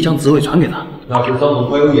曾有意将职位传给他。那是桑总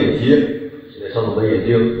怀有眼疾，现在桑总的眼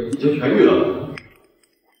睛已经痊愈了。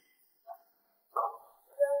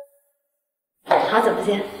好久不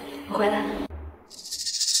见，我回来了。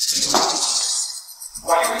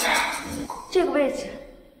欢迎回家。这个位置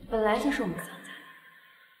本来就是我们桑家的，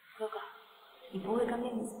哥哥，你不会跟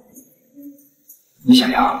妹妹走？你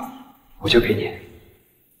想要，我就给你，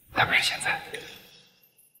但不是现在。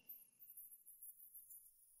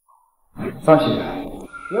桑雪，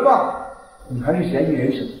别忘了，你还是嫌疑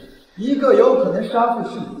人时，一个有可能杀父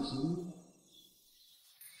弑母之一。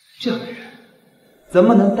这样的人，怎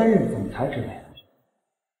么能担任总裁之位呢？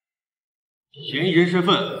嫌疑人身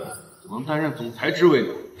份怎么能担任总裁之位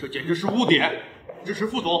呢？这简直是污点！支持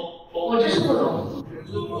副总。我支持副总。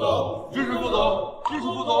支持副总。支持副总。支持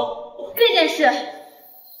副总。这件事，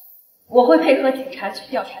我会配合警察去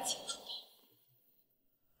调查清楚的。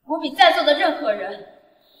我比在座的任何人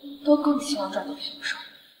都更希望抓到凶手，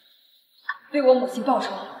为我母亲报仇。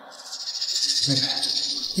妹妹，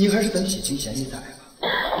你还是等洗清嫌疑再来吧。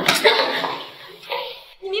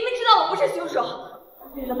你明明知道我不是凶手，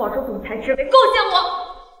为了保住总裁之位，构陷我。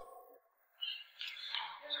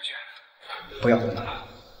不要胡闹了，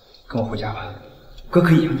跟我回家吧，哥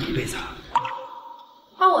可以养你一辈子。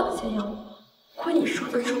花我的钱养我，亏你说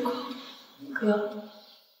得出口。哥，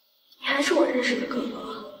你还是我认识的哥哥，你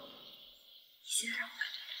现在让我感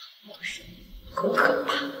觉很陌生，够可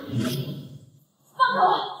怕。放开我！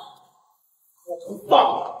我不放！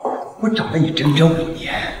我找了你整整5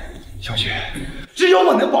年，小雪，只有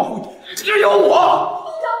我能保护你，只有我。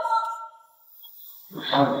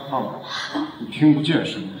阿伟，阿伟，你听不见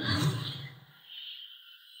是吗？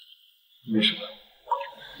没什么。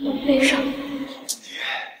我悲伤。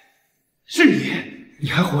是你，你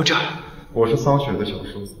还活着？我是桑雪的小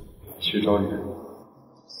叔子，徐昭言。徐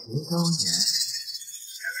昭言，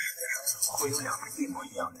这个世界上怎么会有2个一模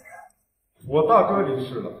一样的人？我大哥离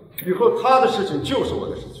世了，以后他的事情就是我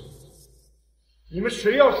的事情。你们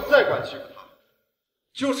谁要是再敢欺负他，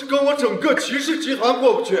就是跟我整个齐氏集团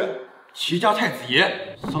过不去。齐家太子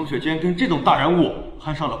爷桑雪间跟这种大人物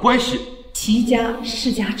攀上了关系。齐家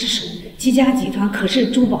世家之首，齐家集团可是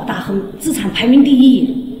珠宝大亨，资产排名第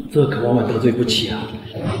1。这可万万得罪不起啊！我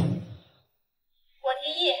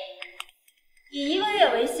提议，以1个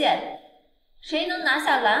月为限，谁能拿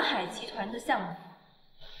下蓝海集团的项目，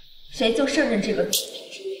谁就胜任这个总裁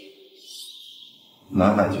之位。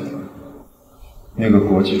蓝海集团，那个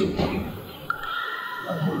国际主播。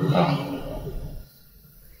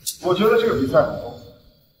我觉得这个比赛很丰富，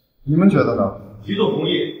你们觉得呢？于总同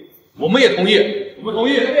意，我们也同意，我们同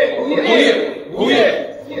意，同意，同意。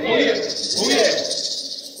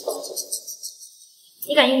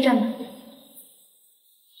你敢应战吗？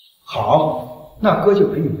好，那哥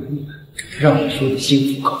就给你玩一玩，让你输的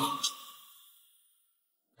心服口服。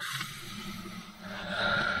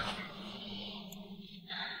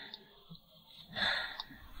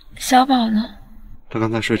小宝呢？他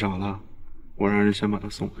刚才睡着了，我让人先把他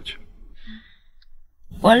送回去。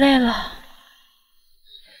我累了，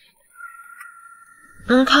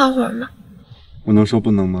能看会儿吗？我能说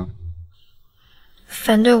不能吗？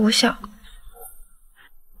反对无效。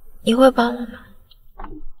你会帮我吗？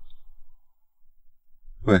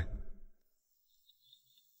会。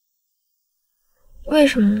为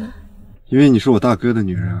什么呢？因为你是我大哥的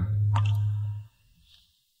女人啊。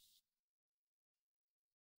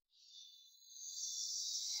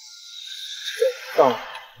到了，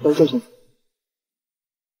都休息。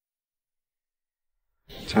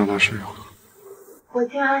想他室友。我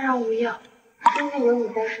竟安然无恙，真的有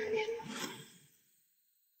你在身边。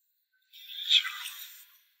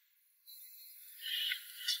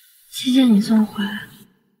谢谢你送我回来。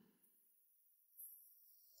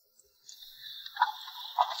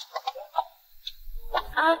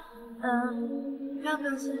要不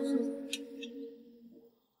要先说？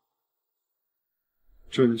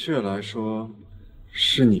准确来说，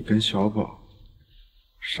是你跟小宝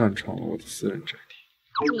擅闯了我的私人宅邸。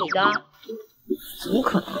你的？怎么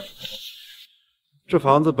可能？这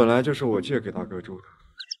房子本来就是我借给大哥住的，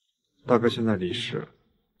大哥现在离世了，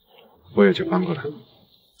我也就搬过来了。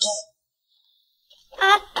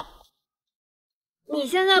哎，你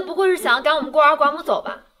现在不会是想要赶我们孤儿寡母走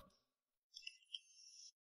吧？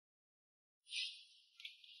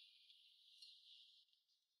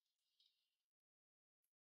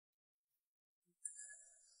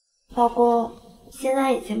老公，现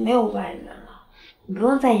在已经没有外人了，你不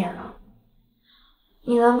用再演了。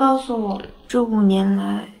你能告诉我这5年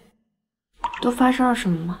来都发生了什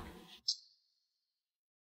么吗？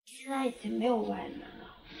现在已经没有外人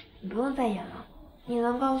了，你不用再演了。你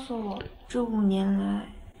能告诉我这5年来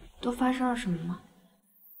都发生了什么吗？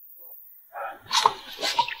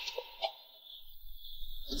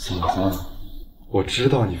嫂子，我知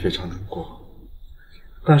道你非常难过。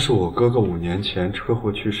但是我哥哥5年前车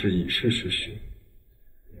祸去世已是事实，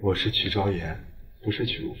我是齐昭言，不是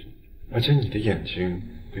齐如风，而且你的眼睛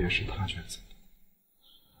不也是他捐赠的？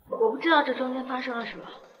我不知道这中间发生了什么，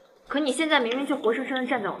可你现在明明就活生生的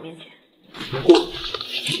站在我面前，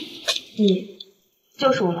你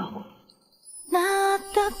就是我老公。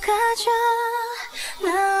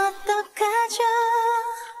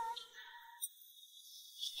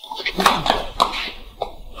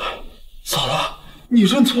嫂子，你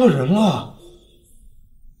认错人了，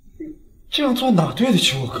这样做哪对得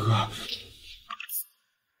起我哥？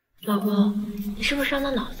老公，你是不是伤到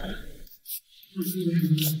脑子了？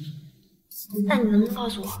那你能不能告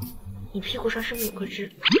诉我，你屁股上是不是有颗痣？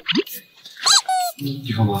你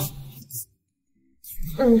干嘛？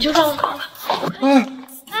你就让我看看。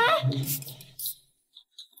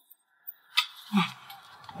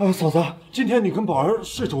嫂子，今天你跟宝儿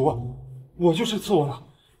睡着我就是伺候了，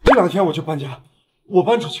这2天我就搬家，我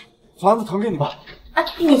搬出去，房子腾给你吧。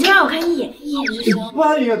你就让我看一眼就行。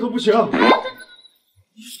半眼都不行。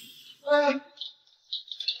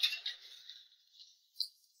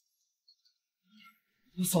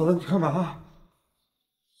嫂子，你干嘛？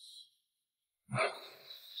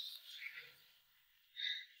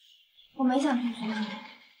我没想去阻止你，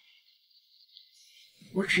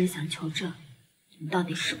我只是想求证你到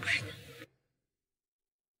底是不是他。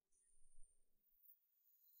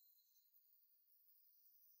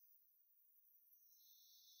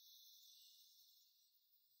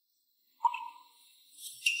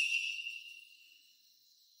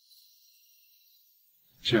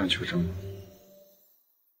这样求证吗？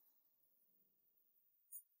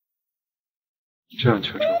这样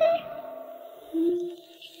求证吗？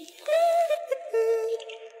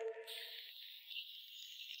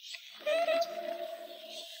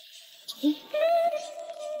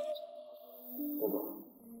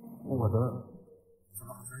我的怎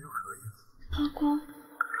么好像又可以了？老公，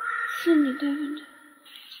是你对不对？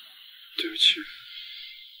对不起，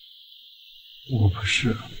我不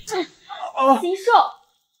是。禽兽！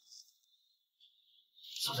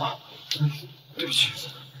嫂子，对不起。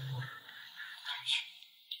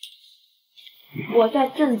我再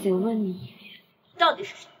正经问你一遍，到底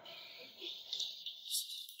是谁？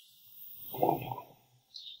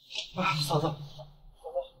嫂子，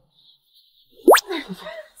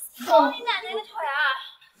你奶奶个腿啊！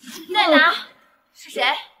在哪？是谁？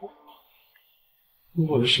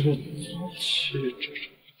我是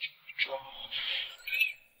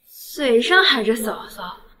嘴上喊着嫂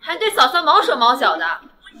嫂，还对嫂嫂毛手毛脚的，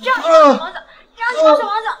让你毛手毛脚，让你毛手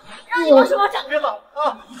毛脚，让你毛手毛脚！别打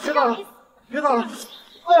啊！别打了！别打了！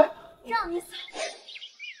哎，让你死！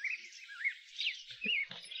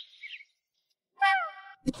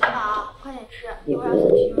小宝，快点吃，一会儿要送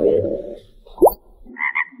去幼儿园。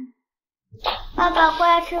爸爸过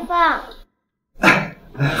来吃饭。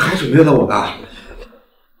还准备了我呢。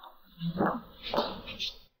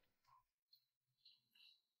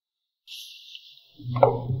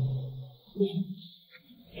好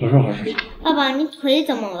事。爸爸，你腿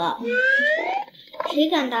怎么了？谁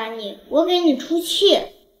敢打你？我给你出气。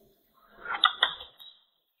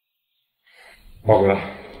宝哥，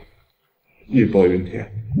义薄云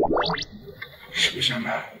天，实不相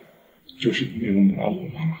瞒，就是因为我们老虎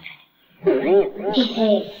妈妈嘿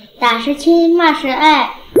嘿，打是亲，骂是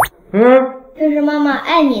爱。这是妈妈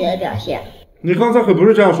爱你的表现。你刚才可不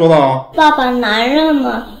是这样说的啊！爸爸，男人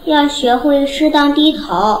嘛，要学会适当低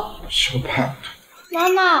头。小叛徒。妈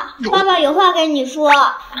妈，爸爸有话跟你说。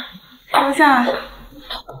说啥？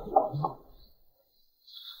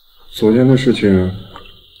昨天的事情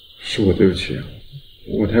是我对不起，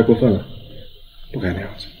我太过分了，不该那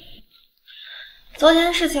样子。昨天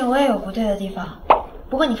的事情我也有不对的地方，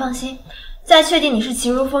不过你放心，在确定你是齐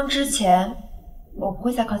如风之前，我不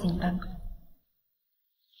会再靠近你半步。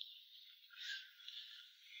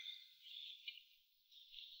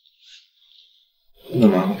那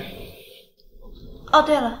么，哦，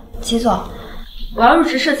对了，齐总，我要入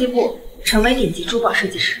职设计部，成为顶级珠宝设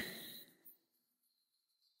计师。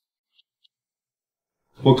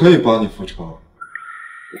我可以帮你复仇，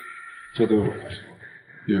这对我来说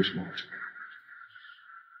也有什么好处？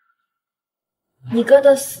你哥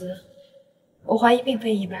的死，我怀疑并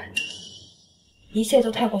非意外，一切都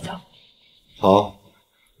太过巧合。好，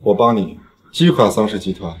我帮你击垮桑氏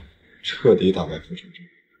集团，彻底打败复仇者。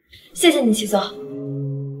谢谢你，齐总。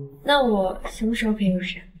那我什么时候可以入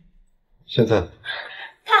职？现在。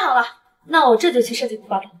太好了，那我这就去设计部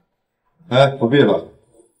报道。哎，不必了，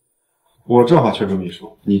我正好缺个秘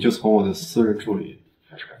书，你就从我的私人助理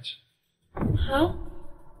开始干起。好。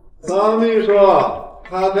桑秘书，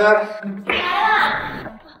咖啡。来了。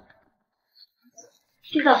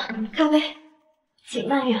齐总，咖啡，请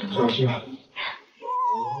慢用。小心。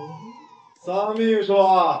桑秘书。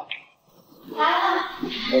来了。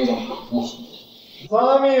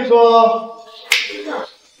桑秘书。齐总，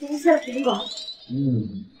您是苹果。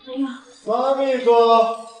哎呀。桑秘书。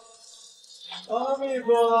桑秘书。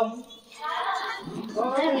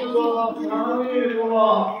桑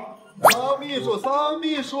秘书。桑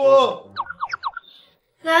秘书。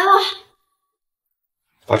来了。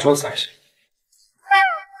把妆撒一下。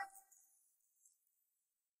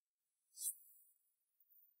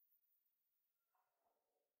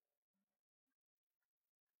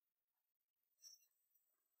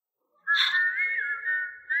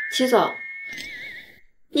齐总，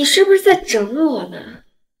你是不是在整我呢？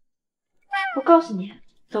我告诉你，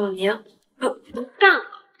老娘不干了。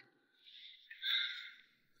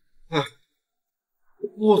哎，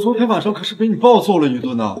我昨天晚上可是被你暴揍了一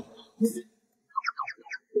顿呢。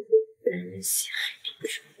人心海底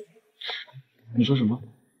针。你说什么？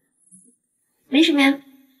没什么呀。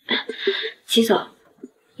齐总，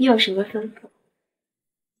你有什么吩咐？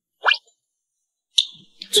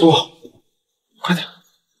坐，快点。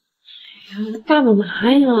干嘛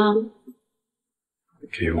呀？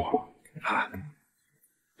给我啊！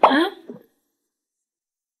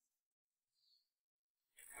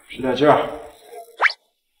使点劲儿。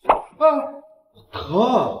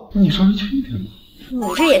疼，你稍微轻一点吧。你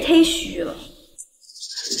这也忒虚了。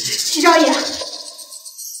齐少爷，你今日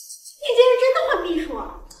真的换秘书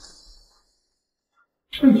啊？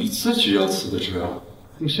是你自己要辞的职啊！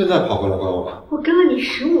你现在跑过来怪我？我跟了你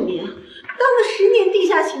15年，当了10年地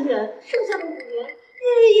下情人，剩下的5年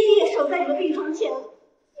日日夜夜守在你的病床前，没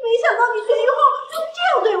想到你绝育后就是这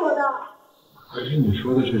样对我的。可是你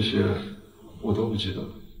说的这些，我都不记得了。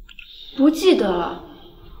不记得了，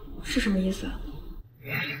是什么意思？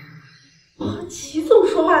齐总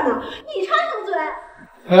说话呢，你插什么嘴？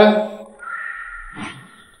哎，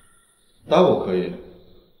打我可以，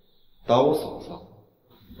打我嫂子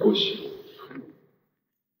不行。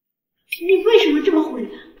你为什么这么护人？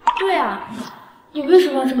对啊，你为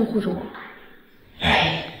什么要这么护着我？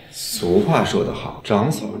哎，俗话说得好，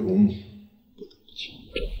长嫂如母。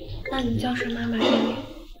那你叫声妈妈认领。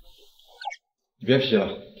你别皮了，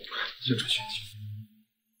先出去。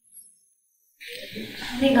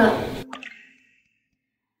那个，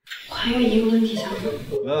还有一个问题想问。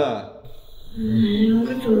问。我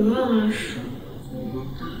给主任问了是。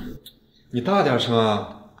你大点声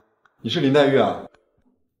啊！你是林黛玉啊？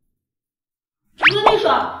主任秘书，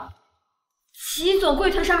齐总柜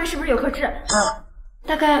台上面是不是有颗痣？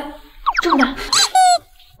大概这么大。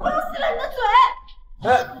我要撕了你的嘴！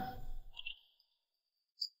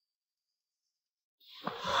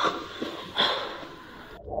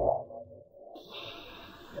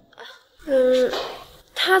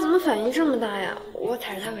他怎么反应这么大呀？我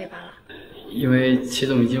踩着他尾巴了。因为齐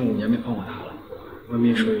总已经5年没碰过他了，温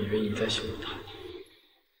秘书以为你在羞辱他。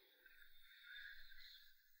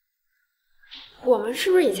我们是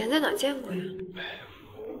不是以前在哪见过呀？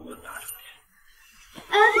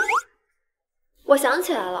哎，我想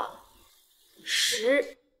起来了，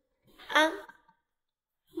石安。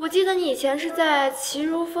我记得你以前是在齐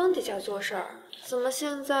如风底下做事儿，怎么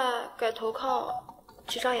现在改投靠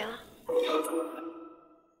齐昭妍了？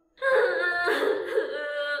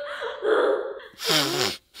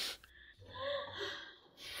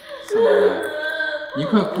三宝贝，你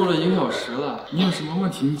快哭了1个小时了，你有什么问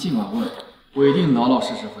题你尽管问，我一定老老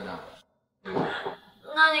实实回答。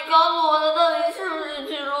那你告诉我，他到底是不是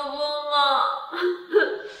齐如风啊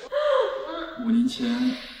？5年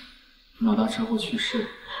前脑大车祸去世，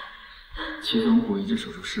齐总骨移植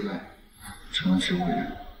手术失败，成了植物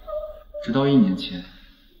人。直到1年前，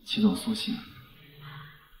齐总苏醒，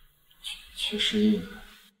却失忆了。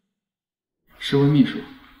是温秘书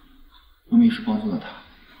帮助了他，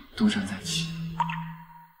东山再起。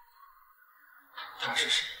他是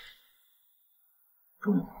谁？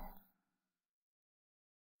重要吗？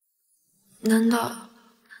难道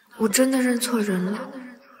我真的认错人了？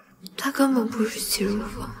他根本不是齐如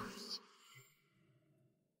风。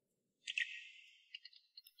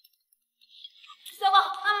小宝，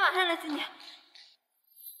妈妈马上来接你。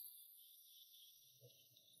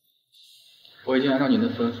我已经按照您的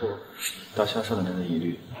吩咐打消少年的疑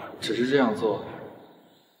虑，只是这样做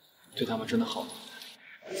对他们真的好吗？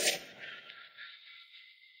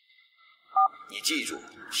你记住，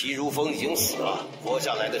齐如风已经死了，活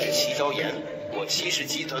下来的是齐昭妍，我齐氏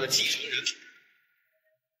集团的继承人。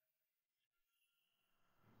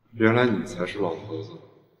原来你才是老头子，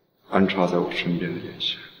安插在我身边的眼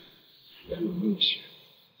线，还有那些。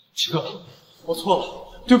齐哥，我错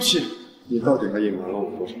了，对不起。你到底还隐瞒了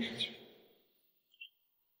我多少事情？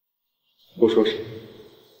不说什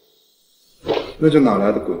么，那就哪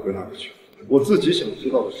来的滚回哪儿去。我自己想知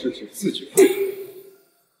道的事情自己负责。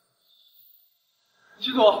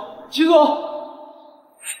齐总，齐总，我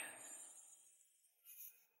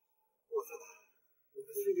在哪？我的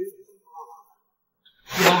心里怎么这么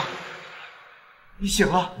乱了？妈，你醒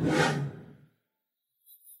了？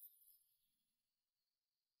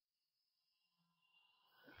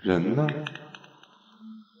人呢？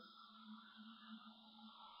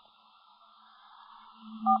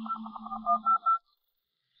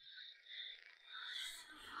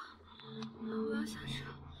我要下车。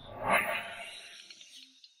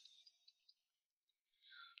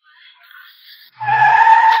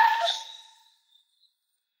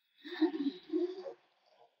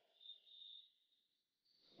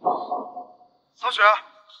小雪，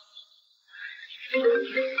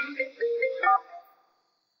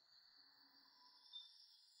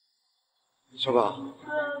小宝，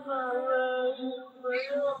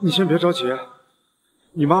你先别着急，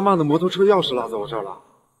你妈妈的摩托车钥匙落在我这儿了，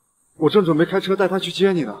我正准备开车带她去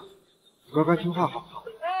接你呢，乖乖听话好不好？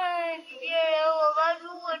别人我妈出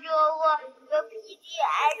过车祸，有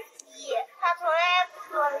PTSD， 她从来不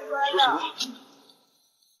说歌的。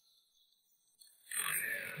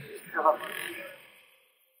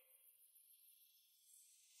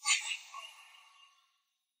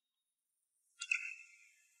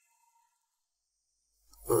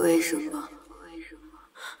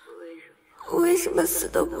为什么死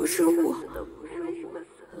的不是我？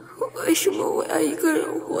为什么我要一个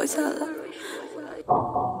人活下来？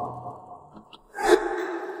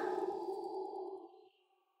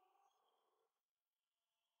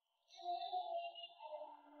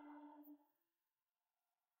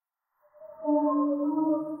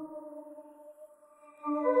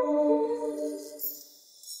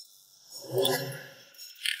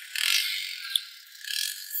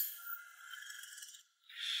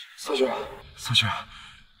小雪，小雪，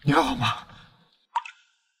你还好吗？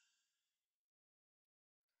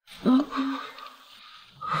老公，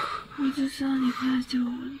我就知道你会来救我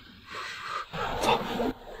的。走，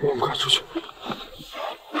我们快出去。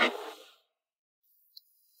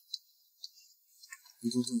你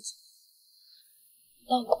坐这里。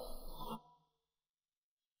老公。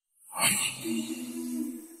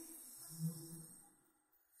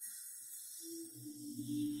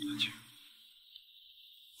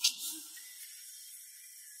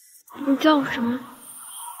叫我什么？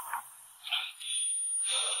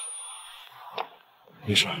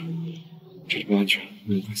没事，这里不安全，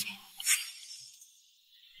我们快走。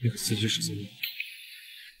那个司机是谁？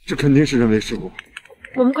这肯定是人为事故。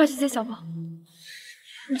我们快去接小宝。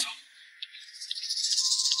走。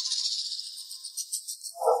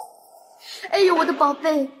哎呦，我的宝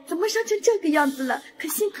贝，怎么伤成这个样子了？可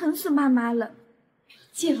心疼死妈妈了。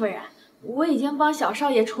季夫人，我已经帮小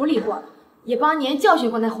少爷处理过了，也帮您教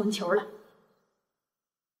训过那混球了。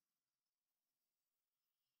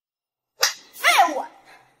废物！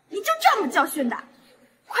你就这么教训的？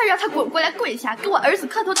快让他滚过来跪下，给我儿子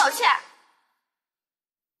磕头道歉！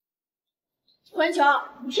混球，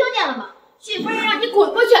你听见了吗？季夫人让你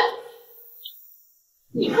滚过去！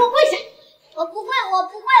你给我跪下！我不会，我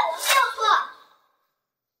不会，我没有错。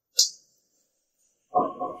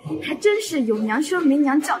还真是有娘生没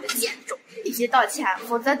娘教的贱种，立即道歉，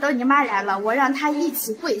否则等你妈来了，我让她一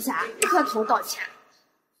起跪下磕头道歉。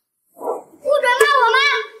不准骂我妈！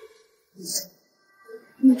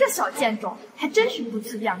你这小贱种，还真是不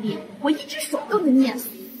自量力，我一只手都能捏死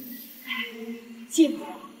你。季夫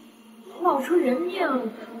人，闹出人命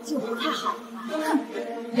就不太好了吧？哼，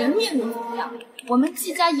人命又怎么样？我们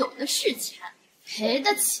季家有的是钱，赔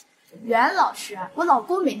得起。袁老师，我老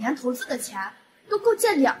公每年投资的钱都够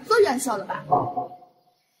建2个院校了吧？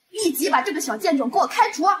立即把这个小贱种给我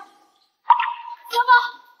开除！小宝，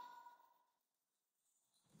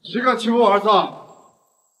谁敢欺负我儿子？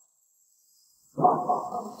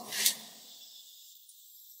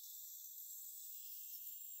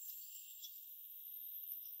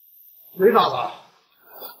谁打的？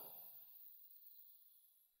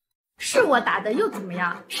是我打的又怎么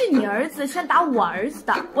样？是你儿子先打我儿子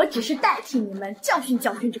的，我只是代替你们教训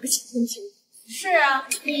教训这个小混球。是啊，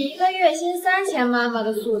你一个月薪3000妈妈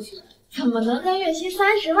的素质，怎么能跟月薪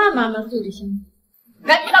30万妈妈素质相比？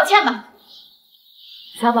赶紧道歉吧！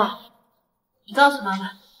小宝，你告诉妈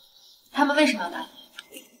妈，他们为什么要打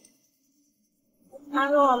你？他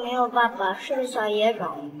说我没有爸爸，是个小野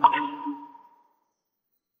种。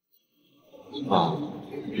爸，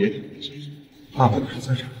别，爸爸不是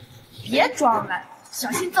在这儿。别装了，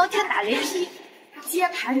小心遭天打雷劈！接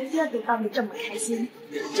盘爹都当你这么开心，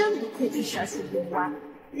真不愧是蛇鼠幽蛙。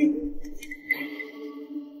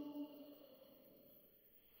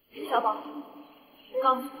小宝，我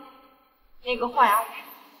告诉你，那个画牙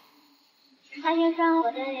他先伤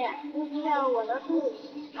我的脸，又踢到我的肚子。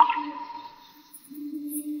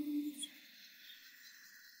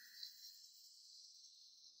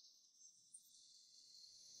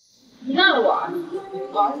你闹了我儿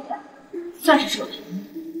子，算是扯平。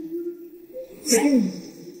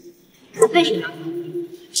为什么？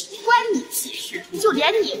关你屁事！就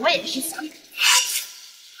连你我也是想。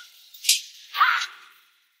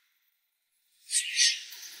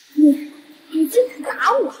你竟敢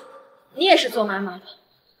打我！你也是做妈妈的，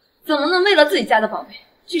怎么能为了自己家的宝贝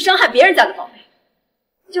去伤害别人家的宝贝？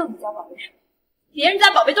就你家宝贝什么？别人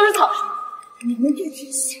家宝贝都是草绳。你们这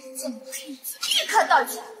群下贱的胚子，立刻道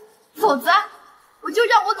歉，否则我就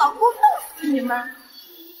让我老公弄死你们！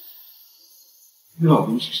你老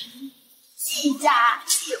公是谁？季家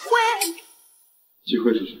季辉。季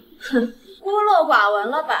辉是谁？哼，孤陋寡闻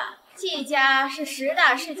了吧？季家是10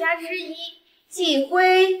大世家之一，季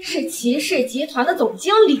辉是齐氏集团的总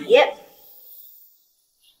经理。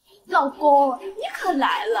老公，你可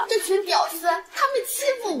来了！这群屌丝，他们欺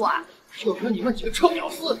负我。就凭你们几个臭屌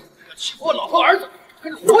丝，欺负我老婆儿子，可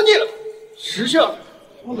是活腻了！识相点，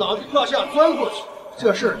从脑袋胯下钻过去，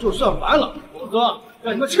这事儿就算完了，否则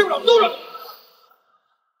让你们吃不了兜着走。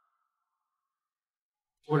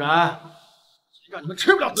不然，让你们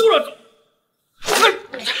吃不了兜着走。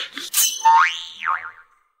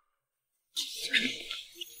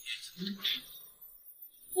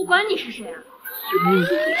不管你是谁啊！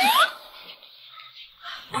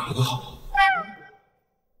打得好！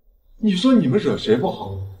你说你们惹谁不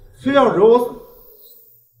好，非要惹我死？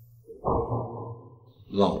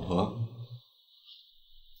老婆，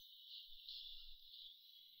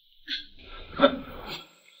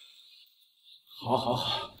好，好，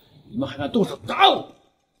好，你们还敢动手打我，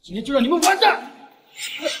今天就让你们完蛋！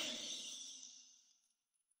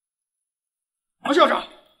王校长，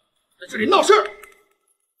在这里闹事儿！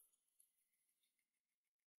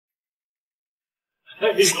哎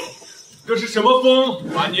呦，这是什么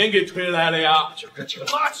风把您给吹来了呀？就这几个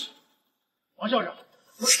垃圾！王校长，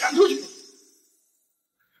给我赶出去！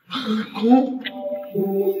公，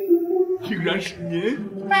竟然是您！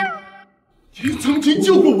您曾经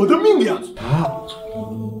救过我的命呀！啊，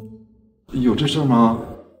有这事吗？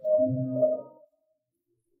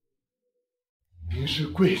您是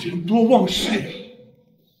贵人多忘事，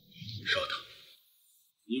说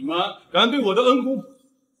你们敢对我的恩公不敬，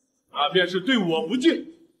那便是对我不敬。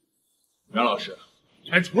袁老师，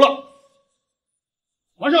开除了。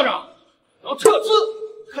王校长，要撤资，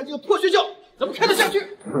看这个破学校怎么开得下去。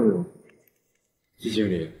哎呦，季经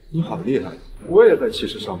理，你好厉害！我也在骑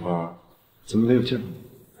士上班，怎么没有见过你？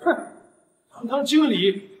哼，当经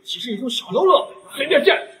理岂是一种小喽啰随便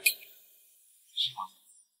见。是吧？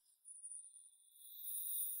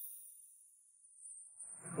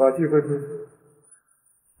把聚会推迟，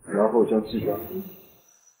然后将计划。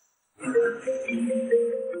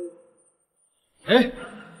哎，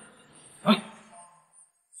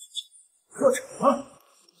破产了！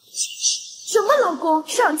什么老公，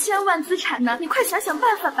上千万资产呢？你快想想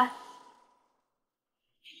办法吧。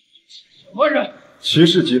什么人？骑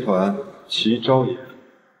士集团齐昭也。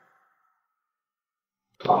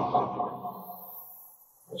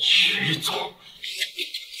齐总，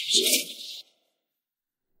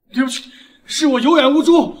对不起，是我有眼无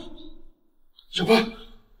珠。小宝，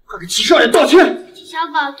快给齐少爷道歉。小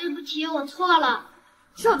宝，对不起，我错了。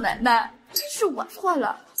少奶奶，是我错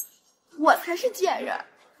了，我才是贱人，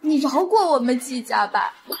你饶过我们季家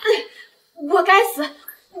吧。我该死，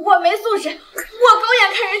我没素质，我狗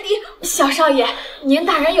眼看人低。小少爷，您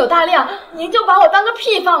大人有大量，您就把我当个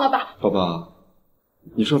屁放了吧。爸爸，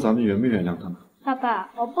你说咱们原不原谅他们？爸爸，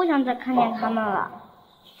我不想再看见他们了。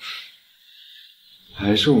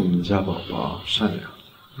还是我们家宝宝善良。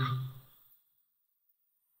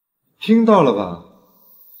听到了吧？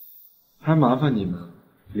还麻烦你们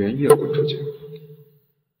连夜滚出去。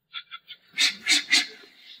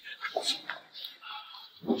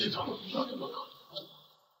齐总，要怎么搞？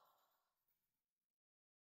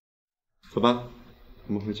走吧，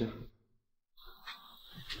我们回家。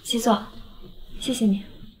齐总，谢谢你。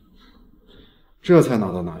这才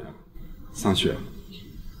哪到哪呀？桑雪，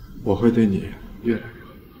我会对你越来越好，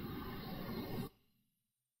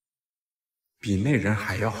比那人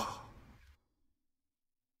还要好。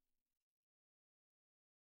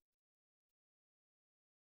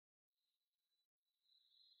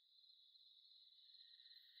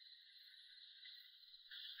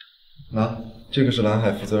那这个是蓝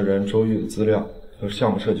海负责人周玉的资料和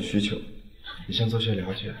项目设计需求，你先做些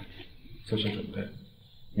了解，做些准备。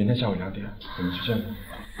明天下午2点，我们去见面。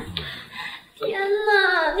天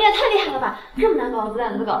哪，你也太厉害了吧！这么难搞的资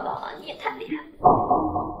料你都搞到了，你也太厉害了。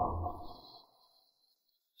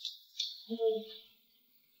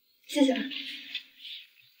谢谢。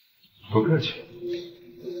不客气。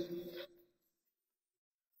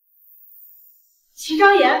齐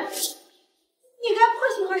昭言，你该颇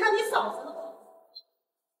喜欢上你嫂子了吧？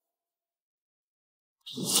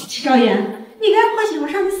齐昭言，你该颇喜欢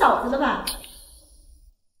上你嫂子了吧？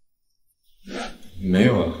没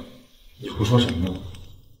有啊，你胡说什么呢？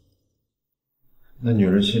那女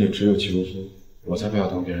人心里只有齐如夫，我才不要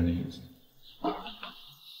当别人的影子。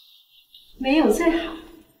没有最好。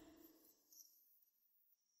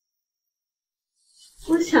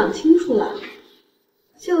我想清楚了，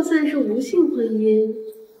就算是无性婚姻，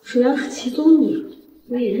主要是齐总你，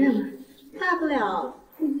我也认了，大不了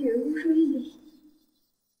对一人公受益就行。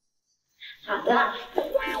好的。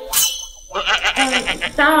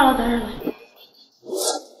打扰了，打扰了。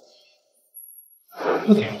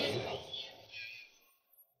不打扰。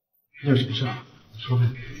你有什么事？说呗。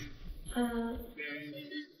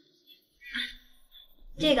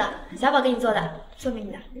这个小宝给你做的，送给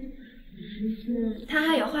你的。他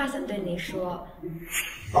还有话想对你说。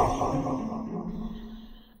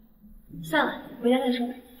算了，回家再说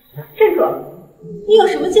吧。站住！你有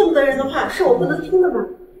什么见不得人的话是我不能听的吗？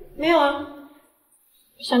没有啊，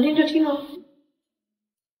想听就听啊。我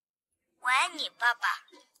爱你，爸爸。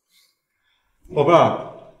宝贝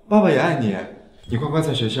儿，爸爸也爱你，你乖乖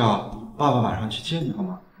在学校，爸爸马上去接你好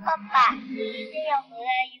吗？爸爸，你一定要回来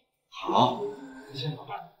哟。好，再见，宝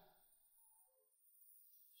贝儿。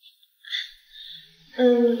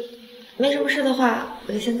没什么事的话，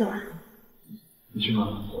我就先走了。你去哪？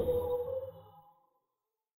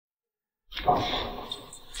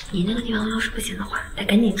你那个地方要是不行的话，得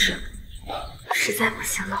赶紧吃。实在不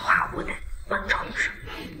行的话，我得帮你找医生。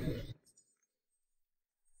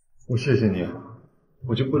我谢谢你，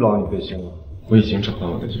我就不劳你费心了，我已经找到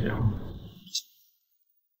我的解药。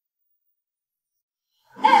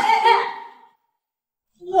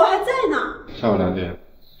我还在呢。下午2点，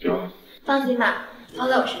别忘了。放心吧，放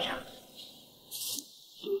在我身上。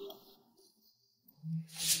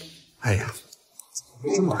哎呀，怎么会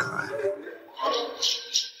这么可爱？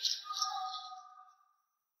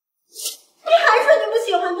你还说你不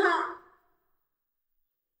喜欢他？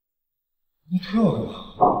你推我干嘛？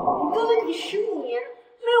我跟了你15年，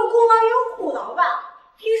没有功劳也有苦劳吧？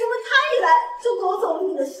凭什么他一来就夺走了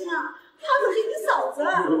你的心啊，她可是你嫂子。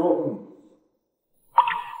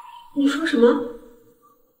你说什么？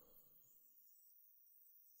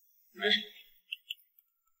没什么。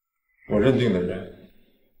我认定的人，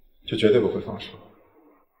就绝对不会放手。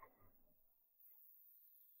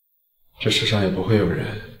这世上也不会有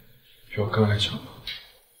人比我更爱小萌。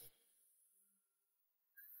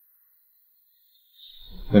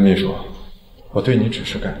温秘书，我对你只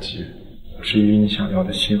是感激，至于你想要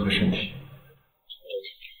的心和身体，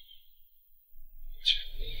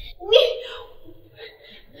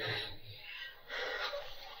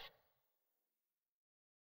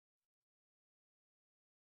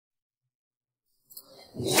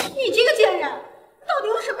你这个贱人，到底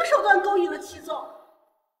用什么手段勾引了齐总？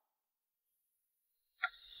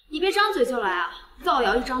你别张嘴就来啊！造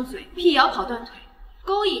谣一张嘴，辟谣跑断腿，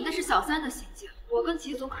勾引那是小三的行径。我跟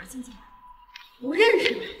齐总可是亲戚，不认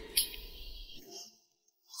识。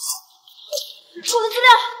我的资料，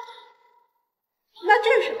那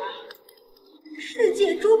这是什么？世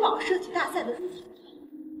界珠宝设计大赛的入选团，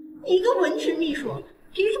你一个文职秘书，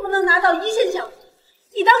凭什么能拿到一线项目？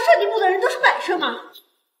你当设计部的人都是摆设吗？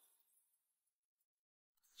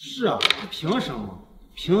是啊，他凭什么？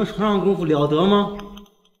凭床上功夫了得吗？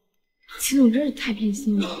齐总真是太偏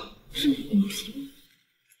心了，真不公平。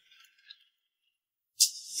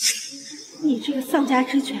你这个丧家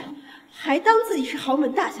之犬，还当自己是豪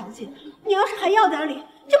门大小姐？你要是还要点脸，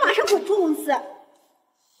就马上滚出公司！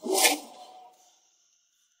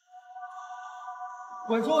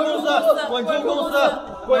滚出公司！滚出公司！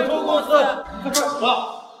滚出公司！快站好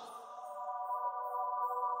了！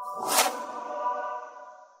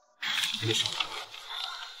没事，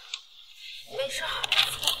没事。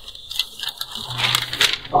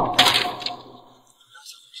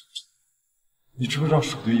你知不知道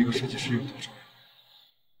手对一个设计师有多重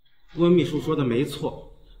要？温秘书说的没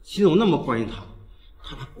错，齐总那么关心他，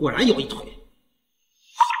他果然有一腿。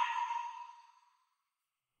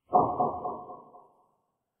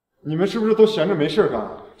你们是不是都闲着没事干？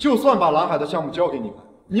就算把蓝海的项目交给你们，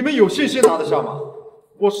你们有信心拿得下吗？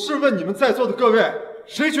我试问你们在座的各位，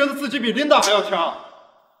谁觉得自己比琳达还要强？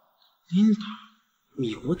琳达，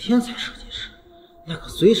米国天才设计师，那个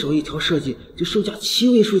随手一条设计就售价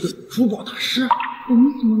7位数的珠宝大师。我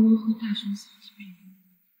们怎么能和大雄相提并论？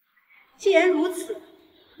既然如此，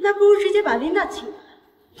那不如直接把琳达请来。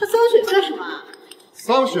她桑雪算什么啊？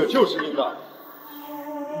桑雪就是琳达。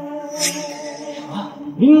啊，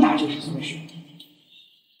琳达就是桑雪？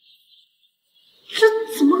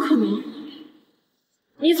这怎么可能？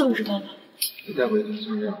你怎么知道的？这待会的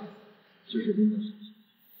香料就是琳达设计，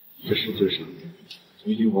这世界上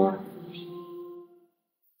独一无二的。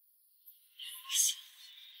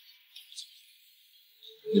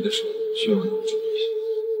你的手需要很注意。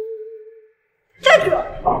站住！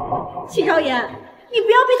齐昭言，你不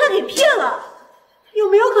要被他给骗了，有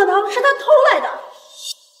没有可能是他偷来的？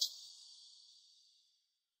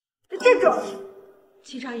站住！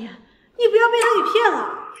齐昭言，你不要被他给骗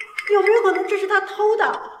了，有没有可能这是他偷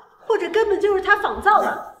的，或者根本就是他仿造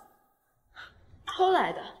的？偷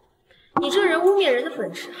来的？你这人污蔑人的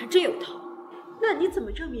本事还真有一套。那你怎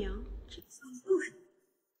么证明这个项目就是？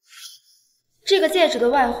这个戒指的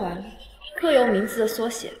外环刻有名字的缩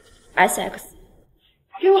写 SX。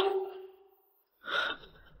给我！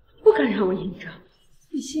不敢让我印证，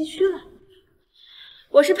你心虚了。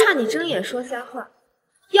我是怕你睁眼说瞎话，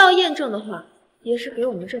要验证的话，也是给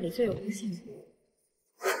我们这里最有威信的。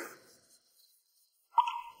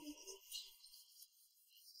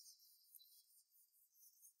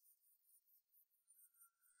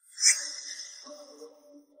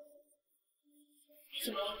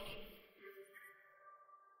怎么了？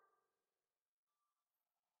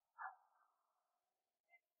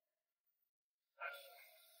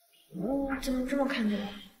怎么这么看着我？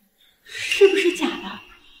是不是假的？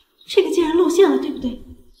这个竟然露馅了，对不对？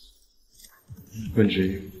温之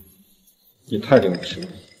玉，你太令我失望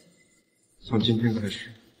了。从今天开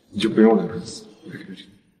始，你就不用来公司，我开除你。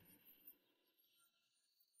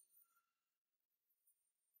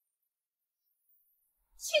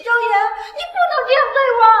齐昭言，你不能这样对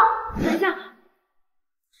我！等一下，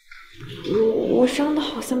我伤的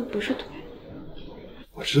好像不是腿。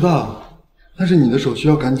我知道，但是你的手需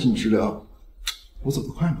要赶紧治疗，我走得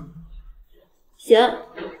快吗？行，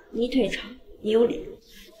你腿长，你有理。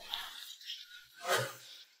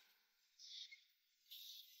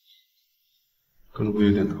可能会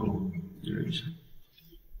有点疼，你忍一下。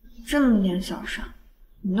这么点小伤，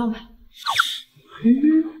你弄吧。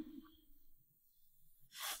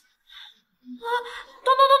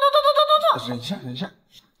忍一下，忍一下。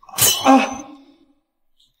啊！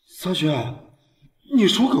桑雪，你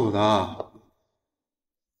属狗的。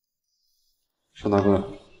邵大哥，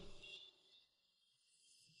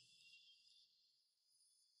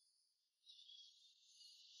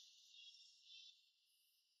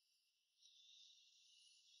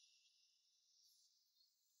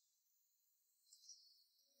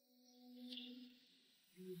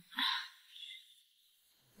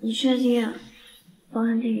你确定包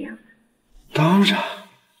成这个样子？当然，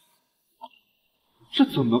这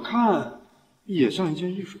怎么看也像一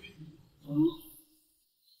件艺术品。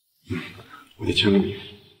我得签个名。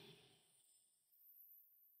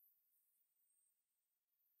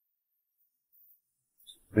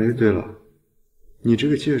哎，对了，你这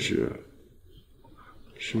个戒指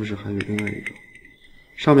是不是还有另外一个？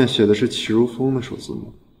上面写的是齐如风的首字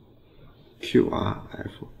母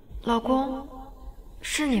QRF。老公，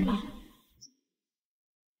是你吗？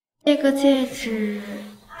这个戒指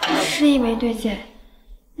是一枚对戒，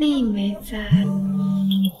另一枚在。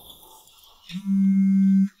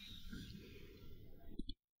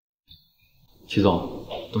齐总，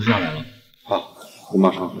董事长来了。好，我马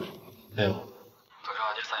上回。哎呦，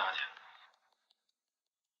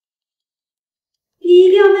你一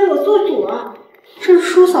定要为我做主啊！这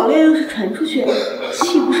叔嫂恋要是传出去，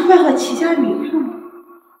岂不是败坏齐家名声吗？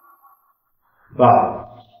爸，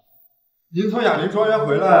您从雅林庄园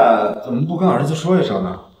回来，怎么不跟儿子说一声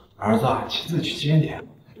呢？儿子亲自去接你。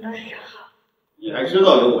董事长好。你还知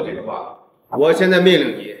道有我这个爸？我现在命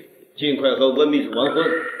令你，尽快和温秘书完婚，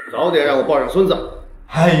早点让我抱上孙子。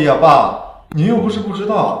哎呀，爸，您又不是不知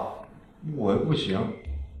道，我又不行，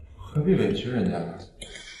何必委屈人家呢？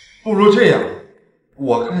不如这样，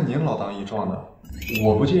我看您老当益壮的，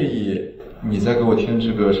我不介意你再给我添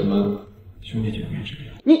置个什么兄弟姐妹之类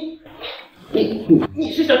的。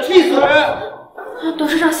你是想气死人？董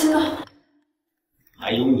事长息怒。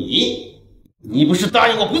还有你不是答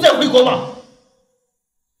应我不再回国吗？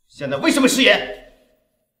现在为什么食言？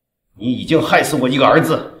你已经害死我一个儿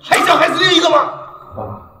子，还想害死另一个吗？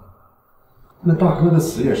爸，那大哥的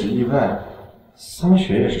死也是意外，桑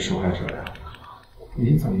雪也是受害者呀，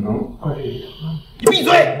你怎么能怪罪于他呢？你闭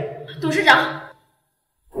嘴！董事长，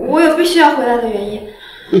我有必须要回来的原因。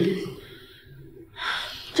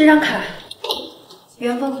这张卡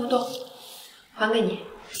原封不动还给你。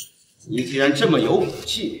你既然这么有骨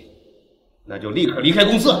气，那就立刻离开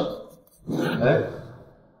公司。哎，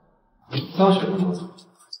桑雪不能走，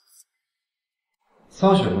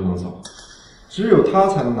桑雪不能走，只有他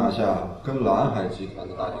才能拿下跟蓝海集团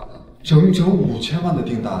的大订单，整整5000万的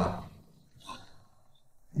订单。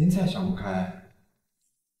您再想不开，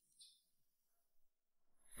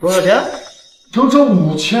多少钱？整整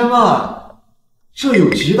5000万，这有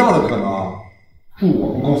极大的可能助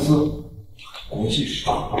我们公司国际市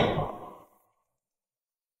场。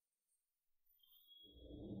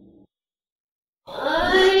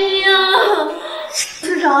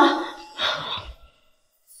市长，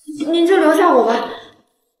您就留下我吧。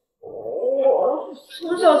我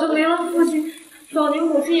从小就没了父亲，早年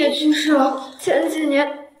母亲也去世了，前几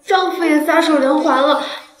年丈夫也撒手人寰了，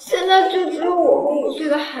现在就只有我和5岁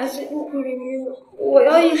的孩子孤苦伶仃的。我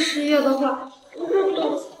要一失业的话，不是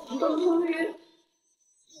等同于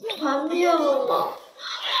团灭了吗？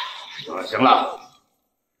行了行了，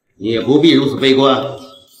你也不必如此悲观，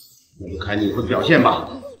那就看你以后的表现吧。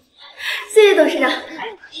谢谢董事长。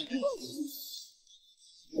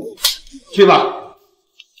去吧。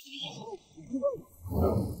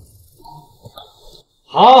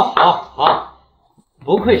好，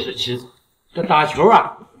不愧是齐总，这打球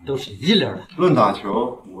啊都是一流的。论打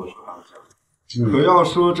球，我是二将，可要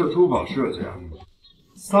说这珠宝世家，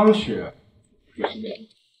桑雪也是没。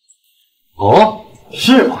哦，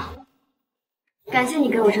是吗？感谢你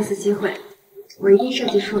给我这次机会，我一定设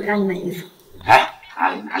计出让你满意的。哪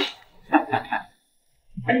里。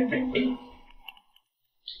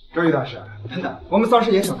周瑜大师，等等，我们桑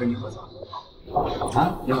氏也想跟你合作。啊，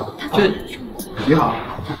你好，你好，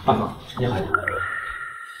你好。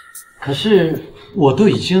可是我都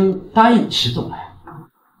已经答应齐总了呀。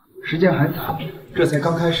时间还早，这才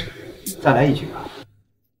刚开始，再来一局吧。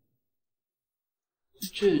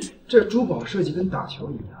这珠宝设计跟打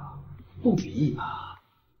球一样，不比一码，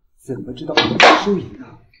怎么知道输赢呢？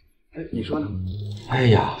哎，你说呢？哎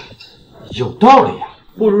呀，有道理呀。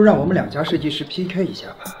不如让我们2家设计师 PK 一下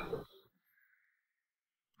吧。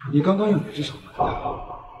你刚刚用哪只手摸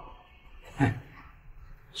的？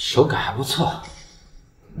手感还不错。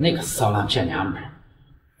那个骚浪这娘们儿，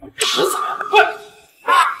我迟早要我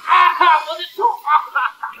的手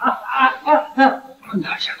碰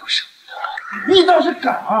哪下都舍不得。你倒是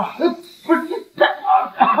敢啊！不是你敢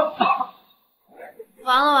啊！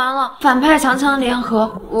完了，反派强强联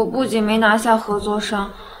合，我不仅没拿下合作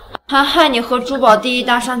商，还害你和珠宝第一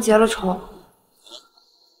大商结了仇。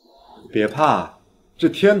别怕，这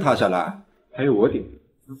天塌下来还有我顶。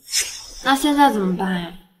那现在怎么办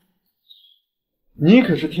呀？你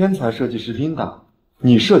可是天才设计视频的，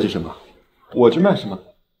你设计什么，我就卖什么。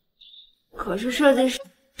可是设计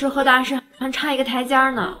师和大师还差一个台阶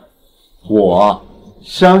呢。我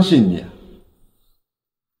相信你。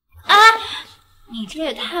哎，你这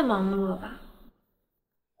也太盲目了吧！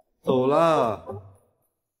走了。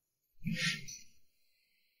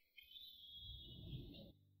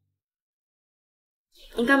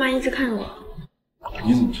你干嘛一直看着我？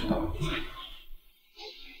你怎么知道？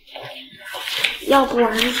要不我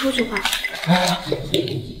还是出去吧。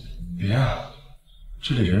别啊，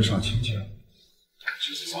这里人少清静。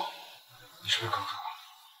橘子走，你是不是哥哥？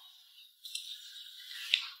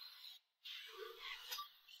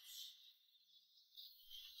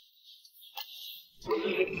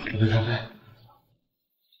一杯咖啡。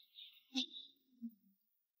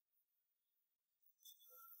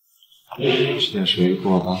吃点水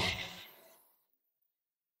果吧。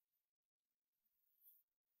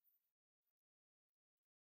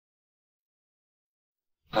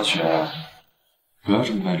大雪，不要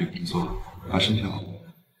这么卖力工作，把身体好。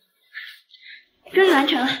终于完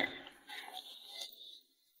成了。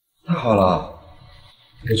太好了，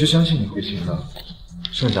我就相信你会行的，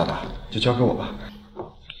剩下的就交给我吧。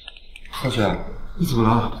大雪，你怎么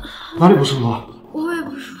了？哪里不舒服？我也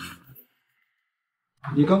不舒服。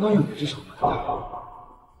你刚刚用哪只手拿的？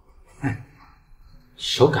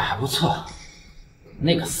手感还不错，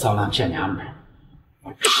那个骚浪贱娘们儿，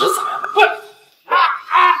我迟早要不是！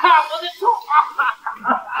我的手！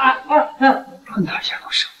碰他一下都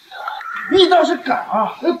舍不得，你倒是敢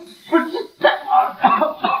啊！不是你敢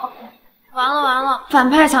啊！完了完了，反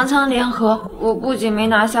派强强联合，我不仅没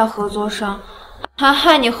拿下合作商，还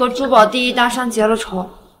害你和珠宝第一大商结了仇。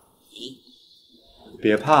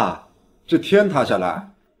别怕，这天塌下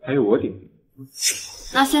来还有我顶。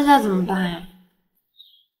那现在怎么办呀？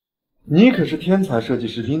你可是天才设计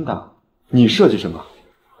视频的，你设计什么，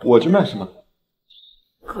我就卖什么。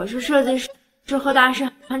可是设计师和大师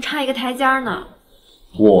还差一个台阶呢。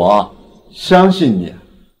我相信你。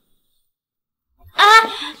哎，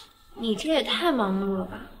你这也太盲目了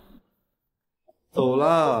吧！走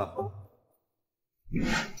了。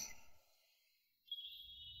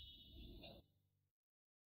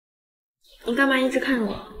你干嘛一直看着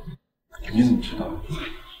我？你怎么知道？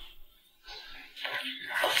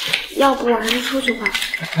要不我还是出去吧。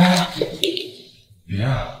别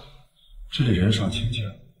啊，这里人少清静。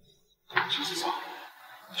橘子走，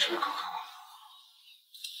你是不是哥哥？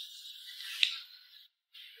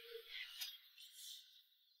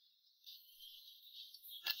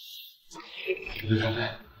一杯咖啡。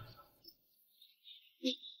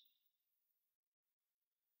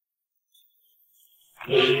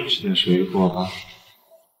吃点水果吧。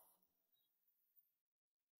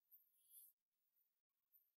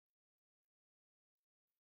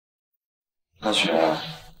大雪，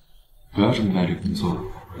不要这么卖力工作，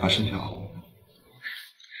把身体好。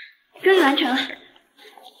终于完成了。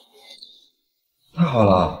太好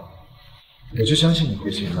了，我就相信你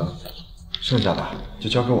会行的，剩下的就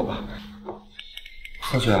交给我吧。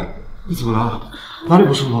大雪，你怎么了？哪里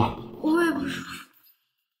不舒服？我也不舒服。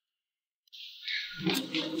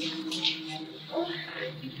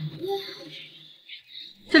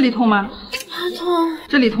这里痛吗？痛。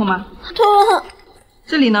这里痛吗？痛。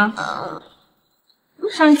这里呢？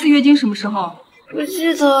上一次月经什么时候？不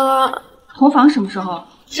记得了。同房什么时候？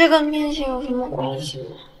这跟面前有什么关系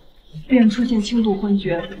吗？病人出现轻度昏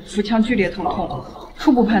厥，腹腔剧烈疼痛，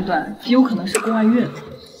初步判断极有可能是宫外孕。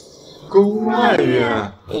宫外孕？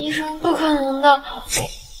医生，不可能的，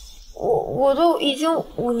我都已经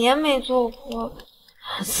5年没做过，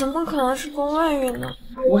怎么可能是宫外孕呢？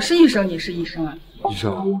我是医生，你是医生啊？医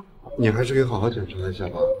生，你还是给好好检查一下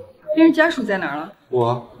吧。病人家属在哪儿了？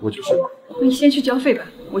我就是。你先去交费吧，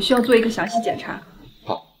我需要做一个详细检查。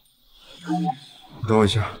好，你等我一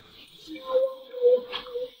下。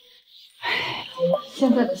现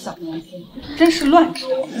在的小年轻真是乱治。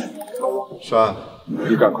珊，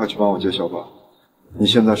你赶快去帮我接小宝，你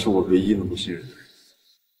现在是我唯一能够信任的人。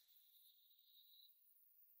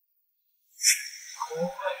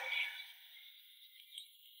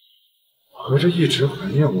合着一直怀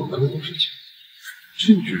念我哥都是假的，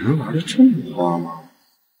这女人玩的这么花吗？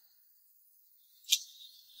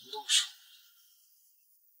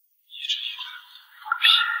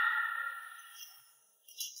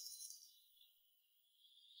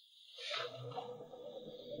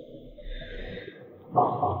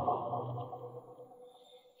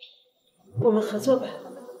我们合作吧。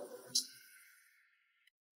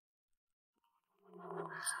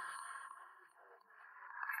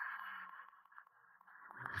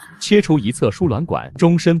切除一侧输卵管，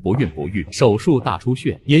终身不孕不育，手术大出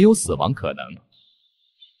血，也有死亡可能。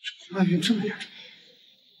外孕这么严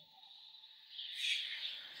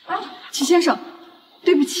重？齐先生，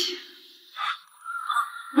对不起。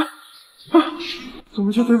怎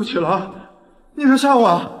么就对不起了？你这吓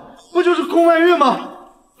我，不就是宫外孕吗？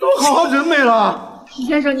都好好人没了。齐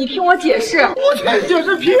先生，你听我解释。我听解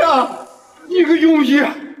释屁啊！你个庸医，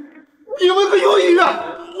你们个庸医，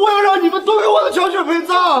我要让你们都给我的小雪陪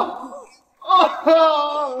葬！我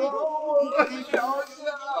的小雪，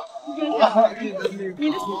你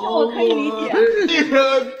的心情我可以理解。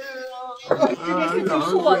这件事情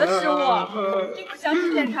是我的失误。经过详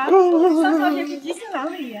细检查，桑小姐是急性阑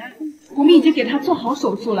尾炎，我们已经给她做好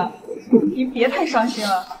手术了，您别太伤心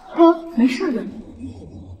了。没事的。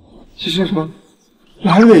齐先生，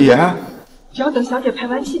阑尾炎，只要等小姐排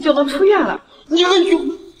完气就能出院了。你个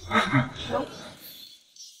庸，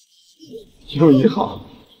庸医好，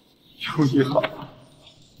庸医好，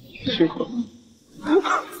辛苦了，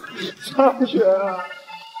张雪。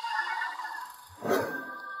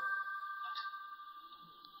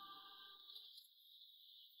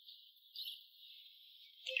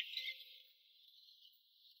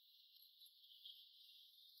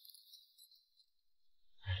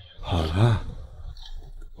好了，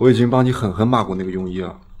我已经帮你狠狠骂过那个庸医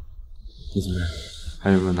了。你怎么样？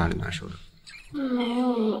还有没有哪里难受的？没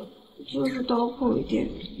有了，就是刀口一点。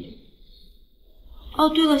哦，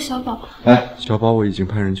对了，小宝。哎，小宝我已经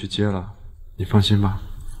派人去接了，你放心吧，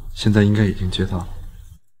现在应该已经接到了。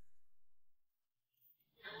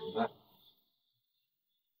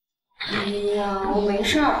哎呀，我没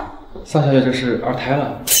事儿。桑小姐这是二胎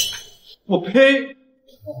了。我呸！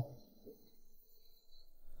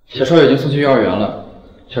小少爷已经送去幼儿园了。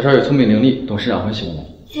小少爷聪明伶俐，董事长很喜欢他。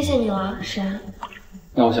谢谢你了，沈。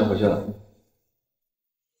那我先回去了。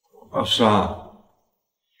是啊。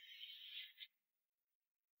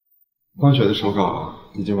方雪的手稿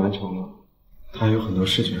已经完成了，她还有很多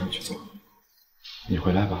事情要去做。你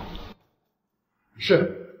回来吧。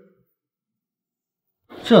是。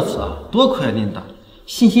这次啊，多亏琳达，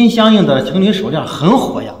心心相印的情侣手链很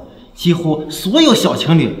火呀，几乎所有小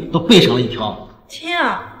情侣都备上了一条。天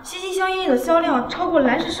啊，心心相印的销量超过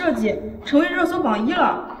蓝氏设计，成为热搜榜1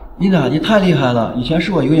了。琳达，你太厉害了！以前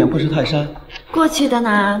是我永远不识泰山。过去的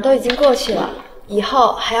呢，都已经过去了，以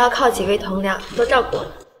后还要靠几位同僚多照顾我。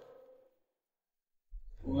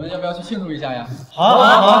我们要不要去庆祝一下呀？好，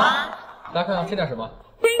大家看看吃点什么？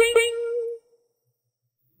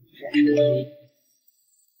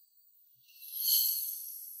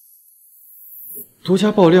独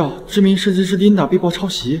家爆料，知名设计师琳达被曝抄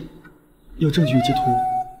袭，有证据截图。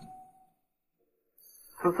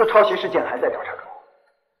此次抄袭事件还在调查中，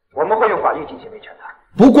我们会用法律进行维权的。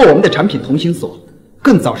不过我们的产品同心锁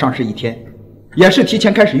更早上市1天，也是提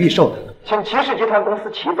前开始预售的。请骑士集团公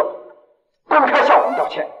司齐总公开向我们道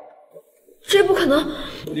歉。这不可能！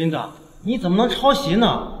琳达，你怎么能抄袭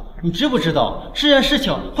呢？你知不知道这件事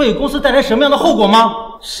情会给公司带来什么样的后果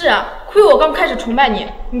吗？是啊，亏我刚开始崇拜你，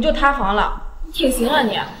你就塌房了。挺行啊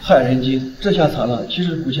你！害人精，这下惨了，即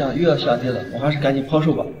使股价又要下跌了，我还是赶紧抛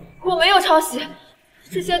售吧。我没有抄袭，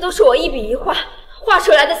这些都是我一笔一画画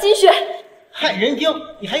出来的心血。害人精，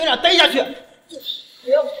你还有脸待下去？不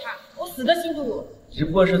用怕，我死的心不如。只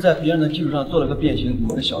不过是在别人的基础上做了个变形，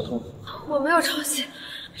你的小偷。我没有抄袭。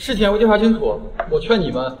事情还未调查清楚，我劝你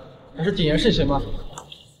们还是谨言慎行吧。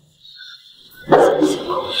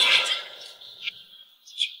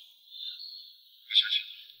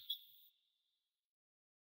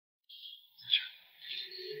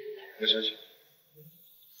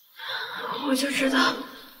我就知道，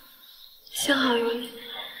幸好有你。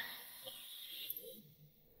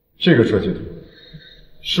这个设计图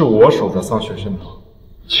是我守在桑雪身旁，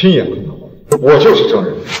亲眼看到的，我就是证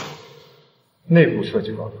人。内部设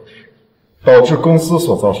计稿表示，导致公司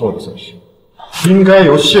所遭受的损失，应该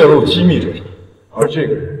由泄露机密者承担，而这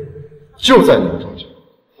个人就在你们中间，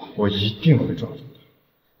我一定会抓住他，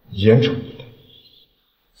严惩不贷。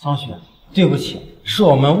桑雪，对不起，是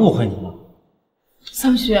我们误会你了。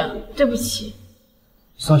桑雪，对不起。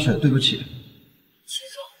桑雪，对不起。齐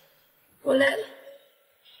总，我累了。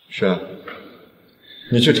沈，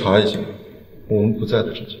你去查一下，我们不在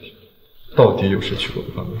的这几天，到底有谁去过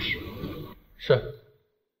办公室？是。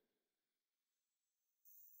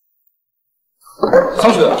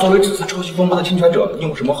桑雪，作为这次抄袭风波的侵权者，你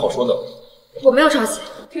有什么好说的？我没有抄袭。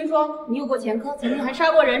听说你有过前科，曾经还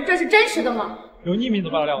杀过人，这是真实的吗？有匿名的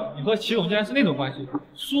爆料，你和齐总竟然是那种关系，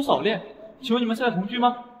叔嫂恋。请问你们是在同居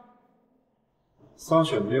吗？桑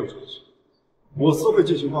雪没有抄袭，我司会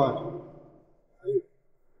进行报案处理。还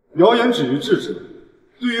有，谣言止于制止，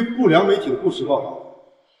对于不良媒体的不实报道，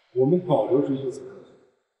我们保留追究责任。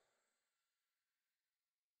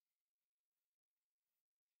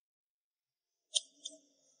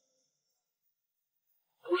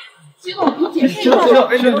激动，你解释一下。下。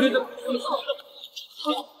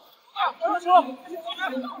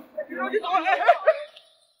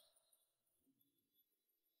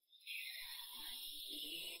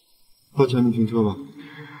到前面停车吧。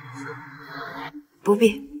不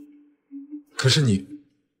必。可是你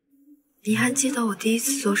还记得我第一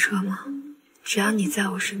次坐车吗？只要你在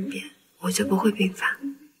我身边，我就不会病发。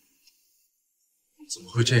怎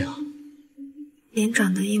么会这样？连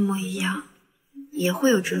长得一模一样，也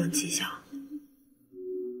会有这种迹象。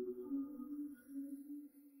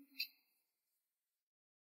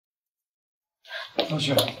老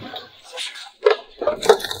师，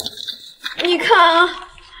你看啊，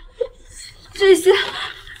这些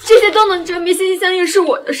都能证明心心相印是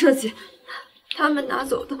我的设计，他们拿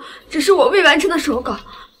走的只是我未完成的手稿。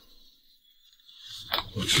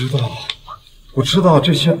我知道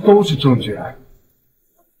这些都是证据，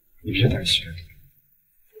你别担心，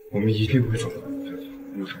我们一定会找到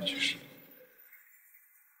流传趋势。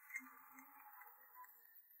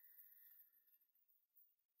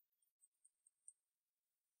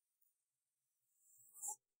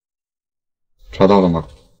查到了吗？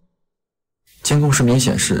监控视频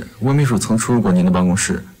显示，温秘书曾出入过您的办公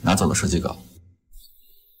室，拿走了设计稿。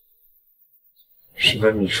是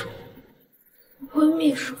温秘书。温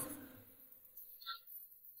秘书，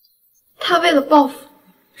他为了报复，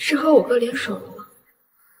是和我哥联手了吗？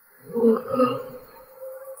我哥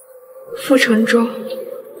傅承洲，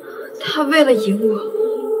他为了赢我，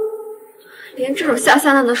连这种下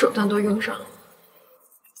三滥的手段都用上了。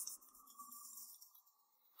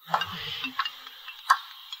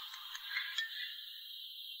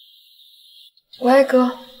喂，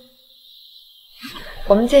哥，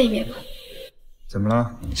我们见一面吧。怎么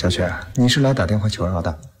了，小雪？你是来打电话求饶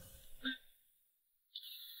的？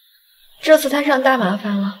这次摊上大麻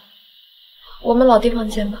烦了，我们老地方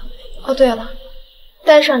见吧。哦，对了，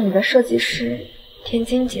带上你的设计师田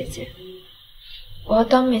晶姐姐，我要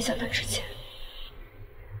当面向她致歉。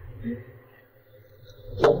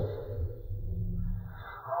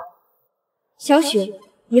小雪，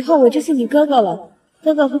以后我就是你哥哥了，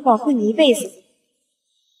哥哥会保护你一辈子。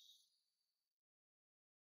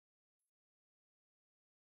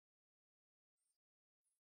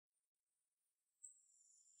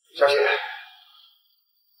小雪，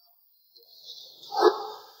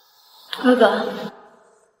哥哥，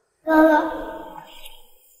哥哥，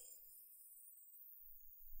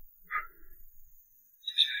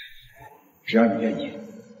只要你愿意，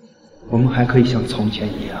我们还可以像从前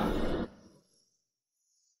一样。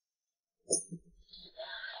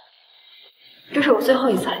这是我最后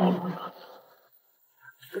一次喊你哥哥，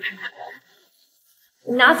不是，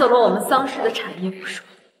你拿走了我们丧尸的产业不说。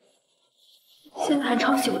现在还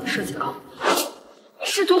抄袭我的设计稿，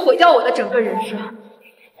试图毁掉我的整个人生，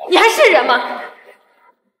你还是人吗？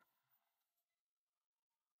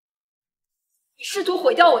试图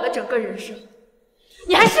毁掉我的整个人生，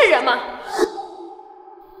你还是人吗？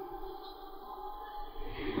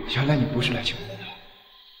原来你不是来求我的。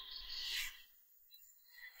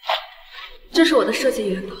这是我的设计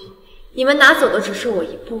原稿，你们拿走的只是我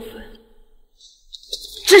一部分，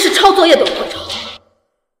真是抄作业都不抄。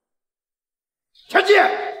田姐，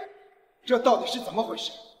这到底是怎么回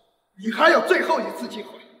事？你还有最后一次机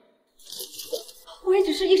会。我也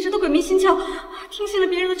只是一时的鬼迷心窍，听信了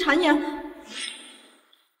别人的谗言。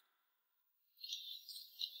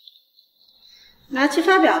拿去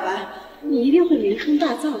发表吧，你一定会名声大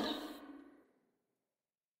噪的。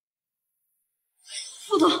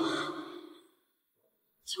副总，求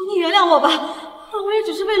你原谅我吧，我也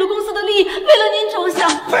只是为了公司的利益，为了您着想。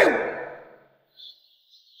废物！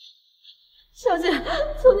小姐，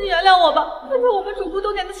求你原谅我吧，看在我们主顾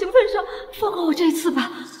多年的情分上，放过我这一次吧。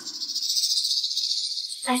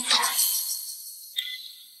来起来，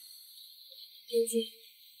晶晶。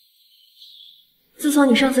自从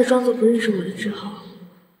你上次装作不认识我的之后，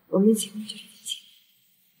我们一起共就是夫妻。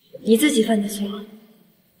你自己犯的错，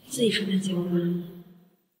自己承担结果吧。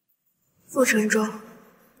傅承洲，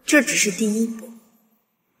这只是第一步，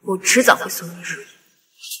我迟早会送你入狱。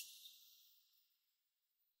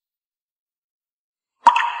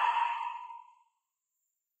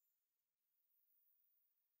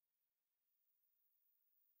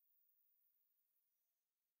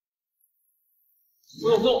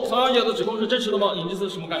副总，曹小姐的指控是真实的吗？你这次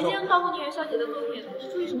什么感受？已经考过田小姐的作品，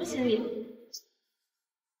是出于什么心理？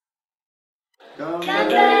干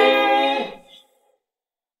杯！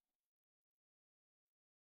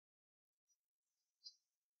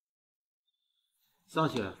小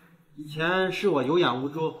雪，以前是我有眼无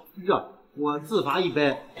珠，热，我自罚一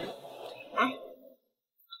杯。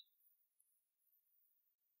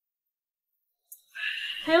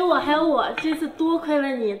还有我，这次多亏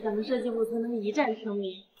了你，咱们设计部才能一战成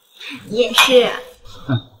名。也是。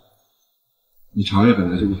你肠胃本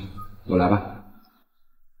来就不好，我来吧。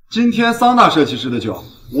今天桑大设计师的酒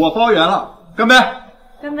我包圆了，干杯！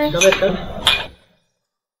干杯！干杯！干杯！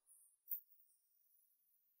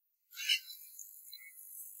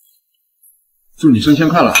祝你升迁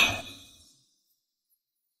快乐！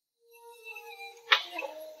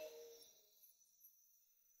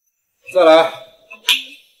再来。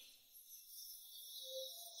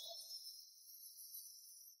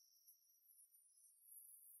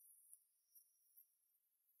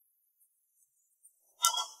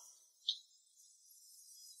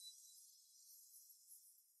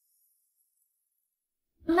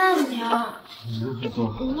慢点儿，走，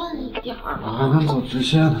慢一点儿。我还能走直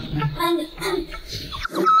线呢。慢点。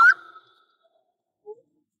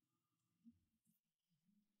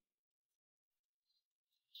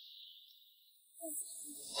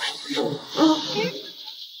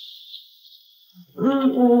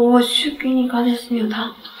我去给你搞点细米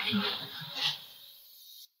汤。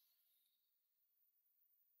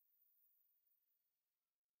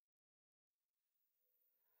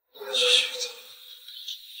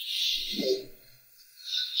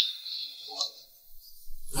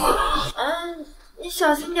你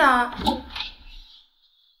小心点儿。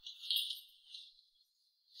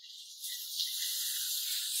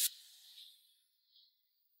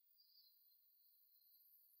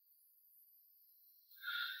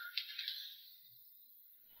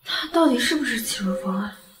他到底是不是起诉方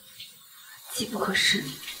案？机不可失，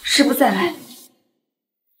失不再来。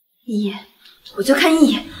一眼，我就看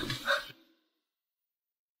一眼。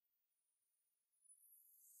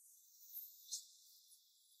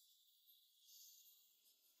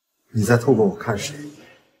你在透过我看谁？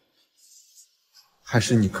还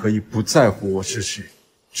是你可以不在乎我是谁，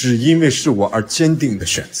只因为是我而坚定的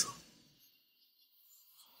选择？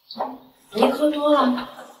你喝多了。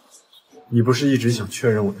你不是一直想确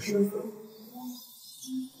认我的身份？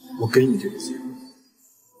我给你这个机会。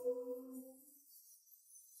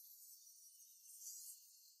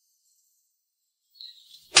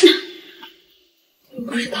你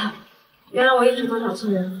不是他，原来我一直都找错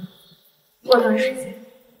人了。过段时间，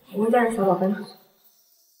我会带着小宝搬出去。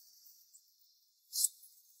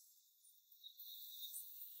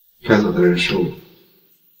该走的人是我，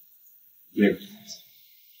那个房子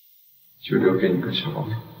就留给你跟小宝。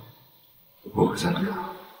我会再来看。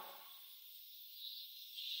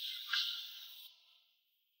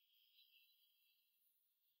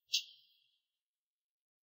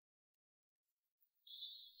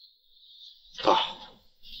爸，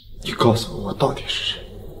你告诉我，我到底是谁？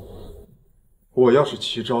我要是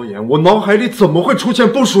齐昭言，我脑海里怎么会出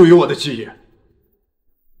现不属于我的记忆？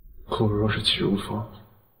可我若是齐如风，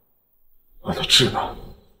我的智呢？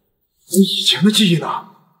你以前的记忆呢？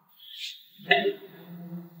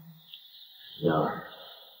娘儿，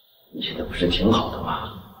你现在不是挺好的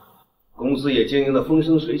吗？公司也经营得风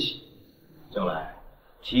生水起，将来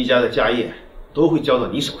齐家的家业都会交到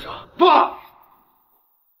你手上。爸，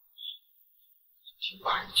听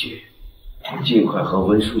爸一句，尽快和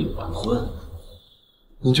温书友完婚。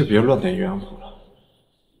您就别乱点冤乎了，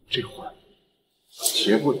这婚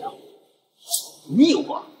结不了。你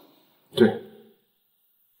我？对，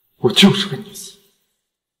我就是个逆子。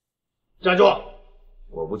站住！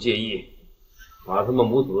我不介意把他们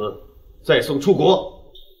母子再送出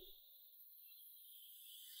国。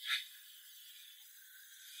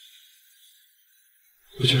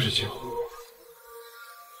不就是结婚吗？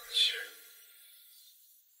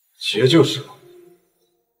结就是了。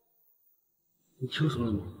你听说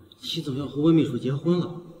了吗？齐总要和温秘书结婚了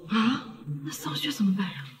啊！那桑雪怎么办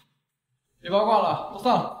呀？别八卦了，都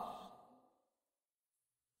散了。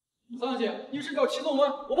桑姐，你是找齐总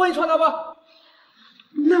吗？我帮你传达吧。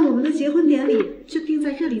那我们的结婚典礼就定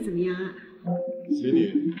在这里，怎么样啊？随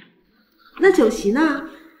你。那酒席呢？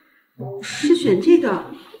是选这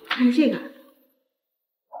个还是这个？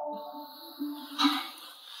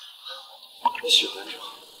你喜欢就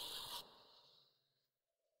好。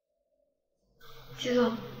齐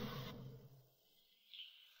总，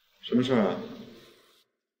什么事啊？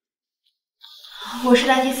我是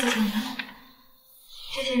来第4层的，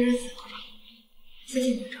这些日子谢谢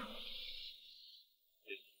你的照顾。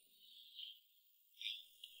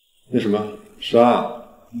那什么，十安，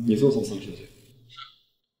你送桑学姐。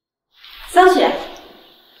桑雪，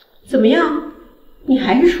怎么样？你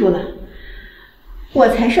还是输了，我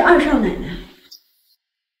才是二少奶奶。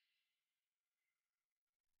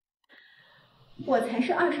我才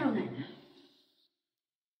是二少奶奶。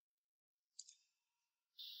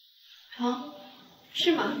哦，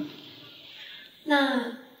是吗？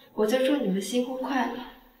那我就祝你们新婚快乐，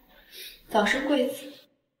早生贵子。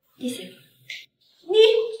一起。你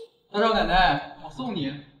二少奶奶，我送你。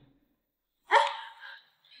哎，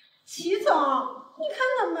齐总，你看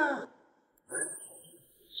他们。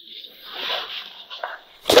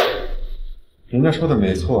人家说的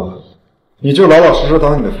没错，你就老老实实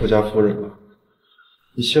当你的富家夫人吧。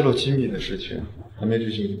你泄露机密的事情还没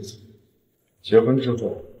履行职责，结婚之后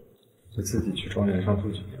就自己去庄园上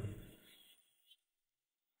住几天。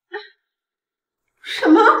什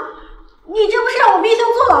么？你这不是让我逼宫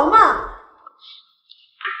坐牢吗？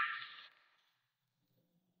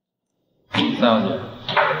三小姐，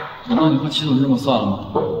难道你和齐总就这么算了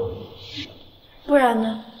吗？不然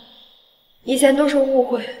呢？以前都是误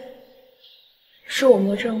会，是我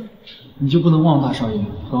魔怔了。你就不能忘了大少爷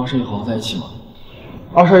和二少爷好好在一起吗？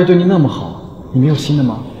二少爷对你那么好，你没有心的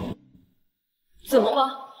吗？怎么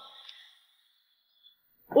了？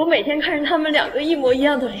我每天看着他们两个一模一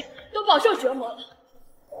样的脸，都饱受折磨了。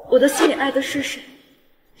我的心里爱的是谁？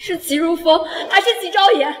是齐如风还是齐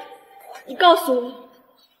昭言？你告诉我，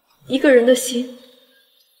一个人的心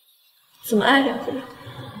怎么爱两个人？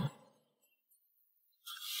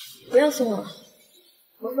不要送我了，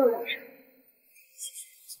我够了。谢谢。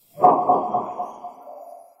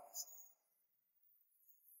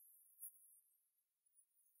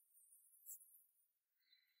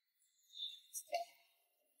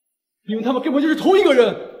因为他们根本就是同一个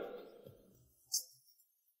人。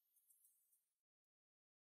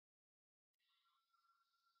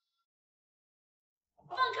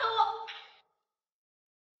放开我！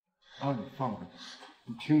让你放开，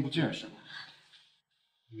你听不见是吗？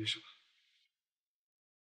没事吧？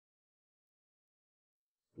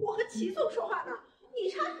我和齐总说话呢，你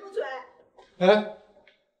插什么嘴？哎，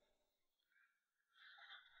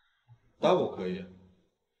打我可以，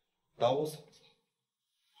打我嫂子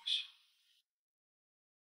不行。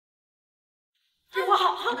给我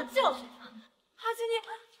好好的教训他！哈青，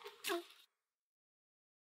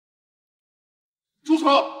你住手！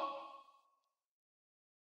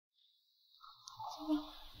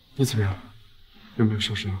你怎么样？有没有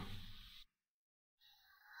受伤？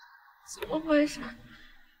怎么回事？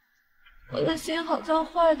我的心好像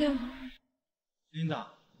坏掉了。琳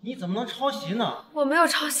达，你怎么能抄袭呢？我没有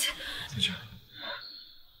抄袭。再见，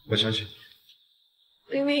我相信你。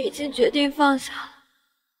明明已经决定放下了，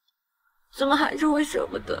怎么还是会舍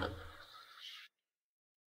不得呢？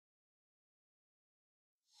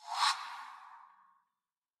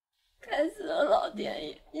该死的老天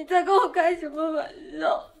爷，你在跟我开什么玩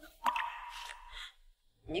笑？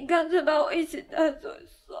你干脆把我一起带走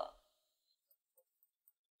算了。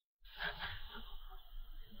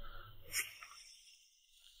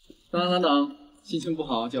等，心情不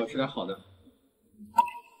好就要吃点好的。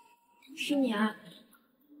是你啊，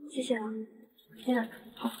谢谢啊。天啊，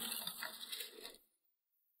好。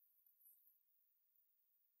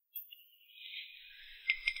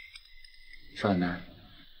少奶奶，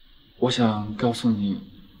我想告诉你，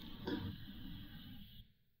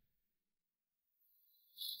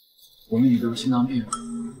我妹妹得了心脏病，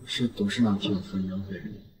是董事长替我付医药费，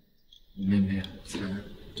我妹妹才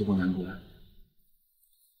度过难关。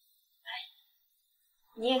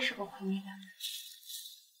你也是个苦命男人。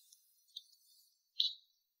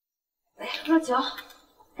来，喝酒，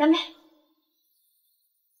干杯！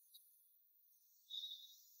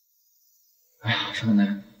哎呀，少奶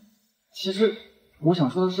奶，其实我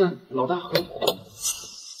想说的是，老大和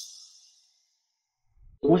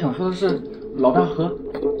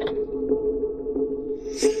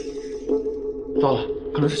糟了，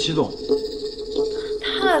可能是齐总。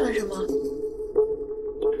他来干什么？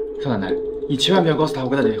少奶奶，你千万不要告诉他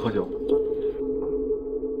我在这里喝酒。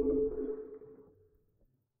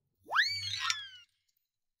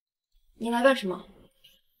你来干什么？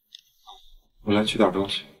我来取点东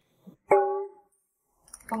西。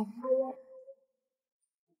哦。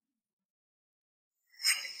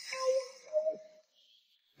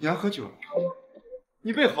你还喝酒？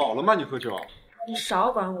你备好了吗？你喝酒？你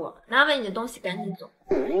少管我，拿完你的东西赶紧走。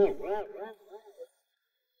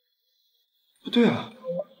不对啊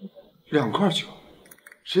，2块酒，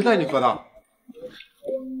谁带你喝的？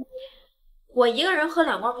我一个人喝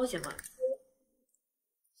2罐不行吗？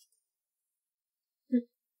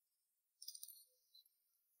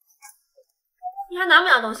你还拿不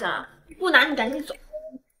拿东西啊？不拿你赶紧走。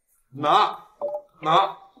拿。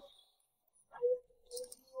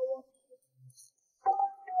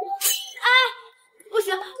哎，不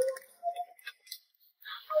行。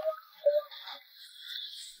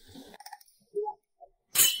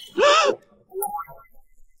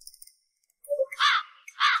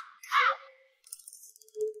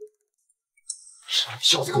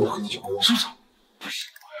小子跟我喝酒，是不是？不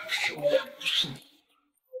是，不是你。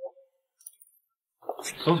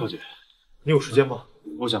桑小姐，你有时间吗？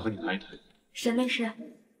我想和你谈一谈。沈律师，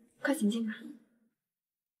快请进吧。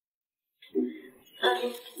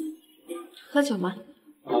喝酒吗？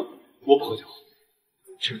我不喝酒。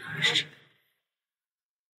这个人是谁？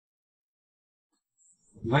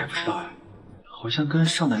我也不知道哎，好像跟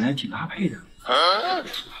少奶奶挺搭配的。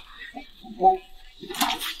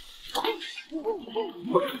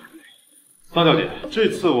桑小姐，这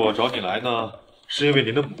次我找你来呢，是因为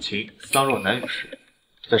您的母亲桑若楠女士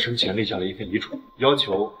在生前立下了一份遗嘱，要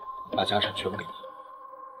求把家产全部给你。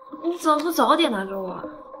你怎么不早点拿给我？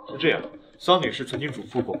是这样，桑女士曾经嘱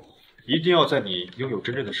咐过我，一定要在你拥有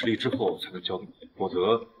真正的实力之后才能交给你，否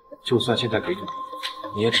则就算现在给你，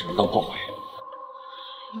你也只能当炮灰。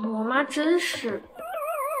我妈真是，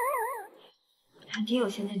还挺有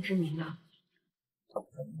先见之明的。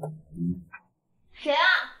谁啊？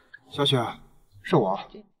小雪，是我。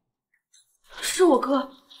是我哥，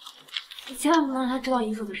你千万不能让他知道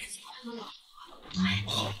遗嘱的事情。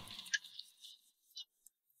好。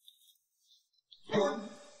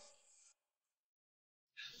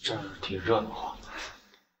这儿挺热闹哈。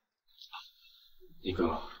那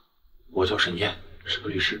个，我叫沈燕，是个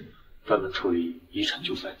律师，专门处理遗产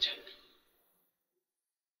纠纷案件。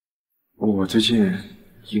我最近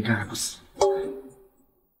应该还不死。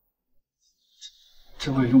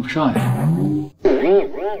这我也用不上呀。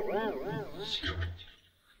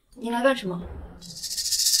你来干什么？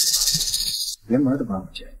连门都不让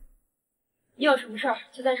我进。你有什么事儿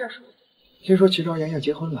就在这儿说。听说齐昭妍要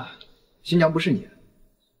结婚了，新娘不是你。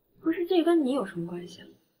不是，这跟你有什么关系啊？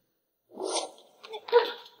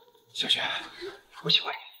小雪，我喜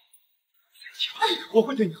欢你，我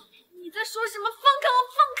会对你好。你在说什么？放开我！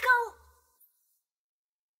放开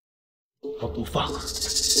我！我不放，你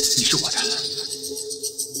是我的，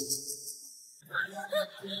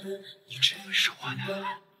你真的是我的。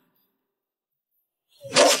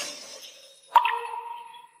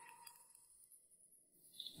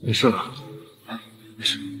没事了，没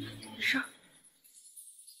事，没事。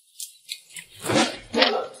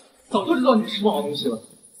早就知道你吃不好东西了，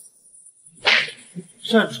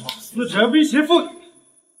擅闯私宅，威胁妇女，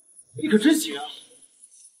你可真行啊！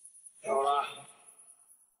好了。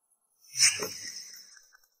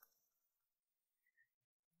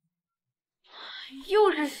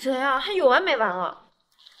又是谁啊？还有完没完了？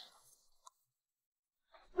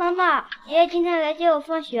妈妈，爷爷今天来接我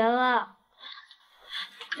放学了。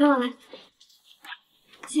跟我来，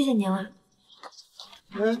谢谢您了。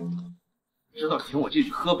知道请我进去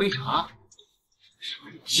喝杯茶，是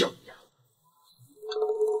为了教育啊！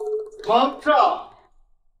王少，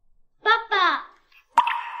爸爸，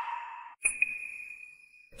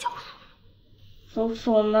叫叔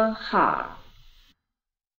叔们好。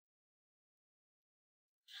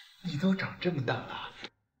你都长这么大了，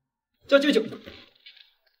叫舅舅。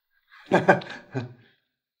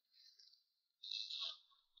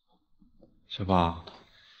小宝，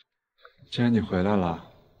既然你回来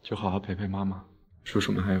了，就好好陪陪妈妈。叔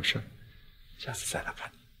叔们还有事儿，下次再来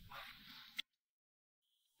看你。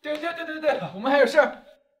对，我们还有事儿。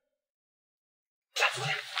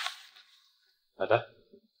奶奶，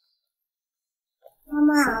妈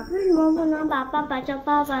妈，为什么不能把爸爸叫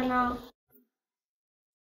爸爸呢？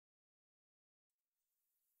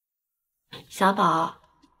小宝，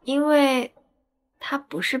因为他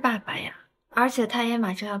不是爸爸呀，而且他也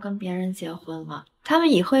马上要跟别人结婚了，他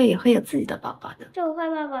们以后也会有自己的宝宝的。这个坏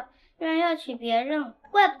爸爸居然要娶别人，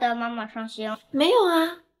怪不得妈妈伤心。没有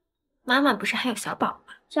啊，妈妈不是还有小宝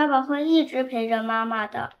吗？小宝会一直陪着妈妈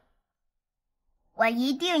的，我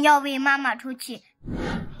一定要为妈妈出气。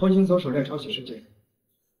婚姻走手链抄袭事件，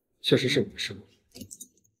确实是我的失误。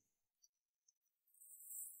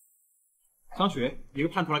张雪，你又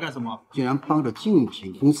叛徒来干什么？竟然帮着竞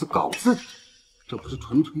品公司搞自己，这不是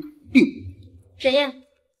纯粹病？沈燕，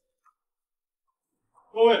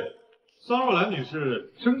各位，桑若兰女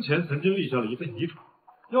士生前曾经立下了一份遗嘱，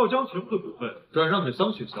要将全部的股份转让给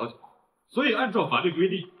桑雪小姐，所以按照法律规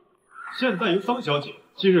定，现在由桑小姐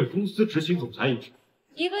继任公司执行总裁一职。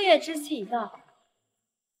1个月之期已到。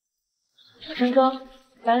陈忠，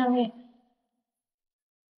来2位。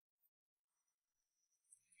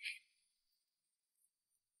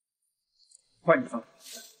欢迎桑，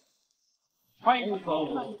欢迎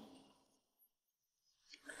桑。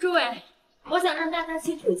诸位，我想让大家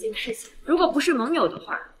清楚一件事情，如果不是盟友的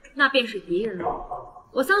话，那便是敌人了。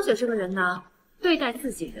我桑雪这个人呢，对待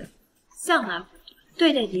自己人向来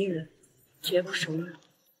对待敌人绝不手软。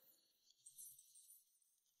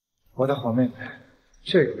我的好妹妹，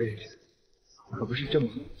这个位置可不是这么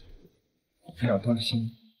好。还要多了心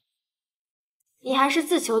意。你还是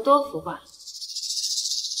自求多福吧。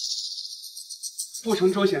傅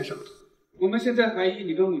成舟先生，我们现在怀疑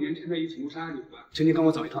你跟5年前的一起谋杀案有关，请你跟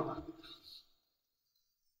我走一趟吧。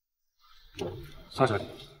萨小姐，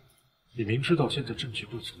你明知道现在证据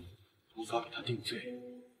不足，无法给他定罪，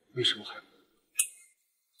为什么还？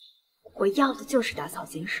我要的就是打草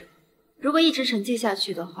惊蛇。如果一直沉寂下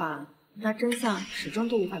去的话，那真相始终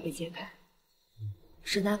都无法被揭开。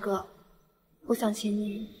沈大哥，我想请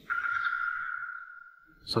你。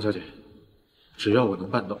萨小姐，只要我能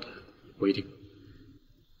办到的，我一定。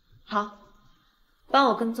好，帮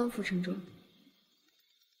我跟踪傅成舟。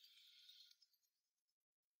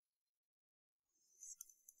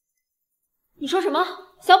你说什么？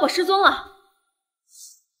小宝失踪了？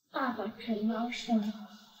爸爸陈老师。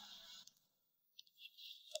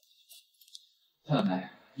太奶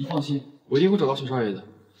奶，你放心，我一定会找到小少爷的。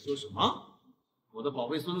说什么？我的宝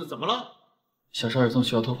贝孙子怎么了？小少爷从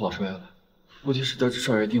学校偷跑出来了，目的是得知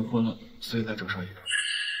少爷订婚了，所以来找少爷。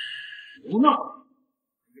胡闹！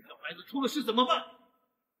这小孩子出了事怎么办？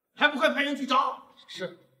还不快派人去找！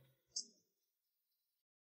是。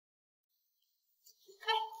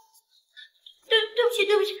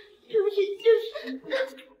对不起，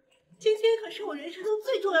今天可是我人生中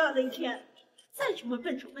最重要的一天，再这么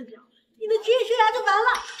笨手笨脚，你的职业生涯就完了。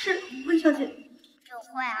是，温小姐。这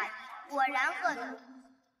坏阿姨果然恶毒。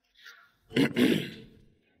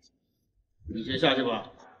你先下去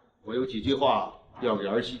吧，我有几句话要给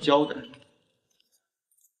儿媳交代。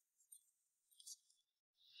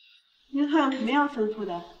您还有什么要吩咐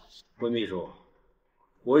的？温秘书，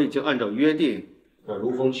我已经按照约定让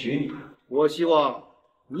如风娶你，我希望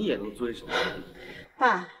你也能遵守约定。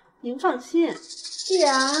爸，您放心，既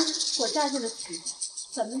然我嫁进了齐家，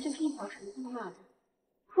咱们就是一条绳上的蚂蚱，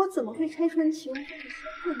我怎么会拆穿齐无风的身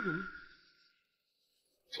份呢？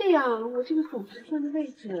这样，我这个总裁上的位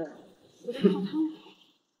置我就靠他了。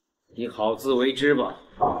你好自为之吧。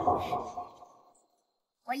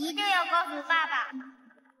我一定要告诉爸爸。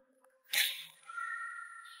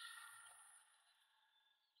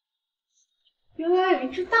原来有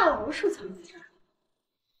一只大老鼠藏在这儿。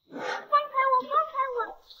放开我！放开我！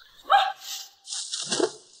啊！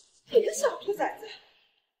你个小兔崽子！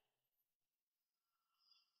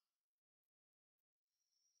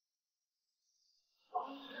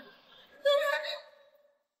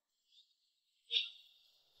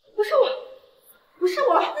不是我，不是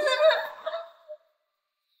我！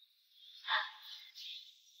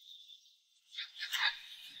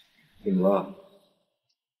怎么了？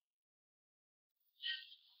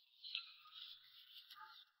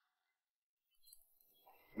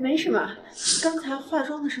没什么，刚才化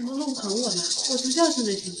妆的时候弄疼我了，我就叫醒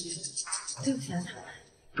了姐姐。对不起啊，他们。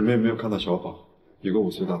你们有没有看到小宝？有个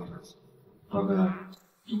5岁大的孩子，大概。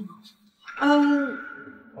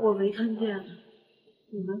我没看见。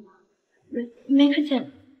你们？没看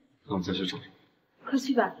见。那我们再去找。快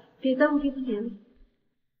去吧，别耽误这次典礼。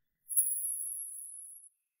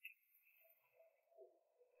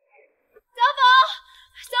小宝！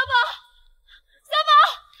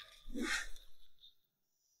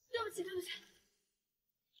对不起，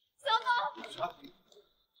小宝，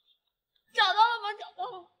找到了吗？找到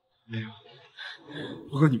了。没有。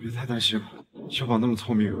不过你别太担心了，小宝那么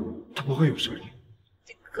聪明，他不会有事的。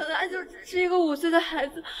可他就只是一个5岁的孩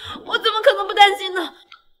子，我怎么可能不担心呢？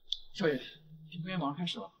少爷，订婚宴马上开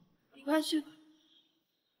始了，你快去吧，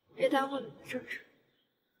别耽误你的正事。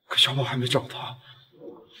可小宝还没找到。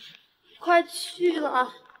快去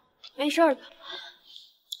了，没事的。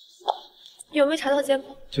有没有查到监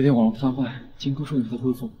控？酒店网络瘫痪，监控数据在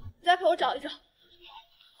恢复。你再陪我找一找。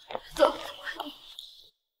走。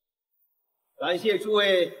感谢诸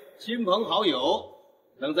位亲朋好友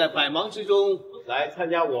能在百忙之中来参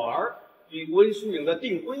加我儿与温淑颖的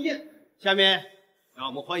订婚宴。下面让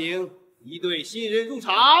我们欢迎一对新人入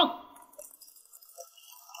场。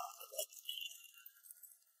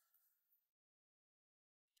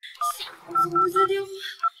我接电话。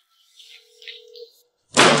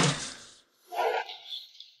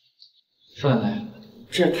少奶奶，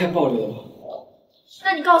这也太暴力了吧！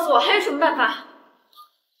那你告诉我还有什么办法？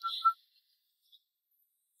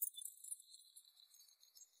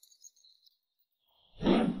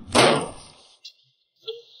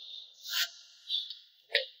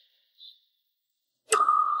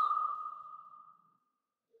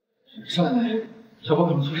少奶奶，小宝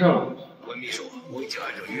可能出事了。温秘书，我已经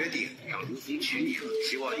按照约定让如风娶你了，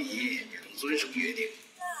希望你也能遵守约定。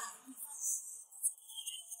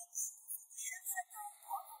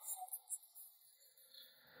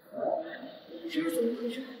这是怎么回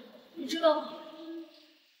事？你知道吗？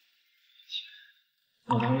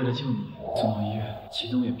我单位的了救你，送到医院，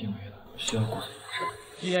启东也病危了，需要骨髓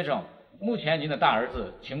移植。季先生，目前您的大儿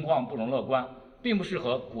子情况不容乐观，并不适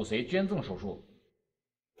合骨髓捐赠手术。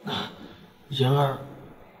妍儿，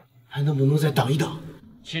还能不能再等一等？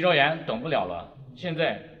齐昭妍等不了了，现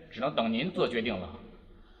在只能等您做决定了。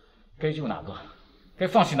该救哪个，该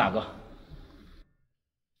放弃哪个？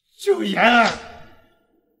救妍儿！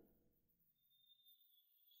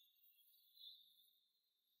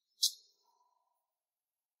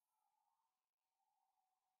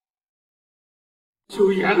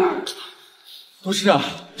救妍儿！董事长，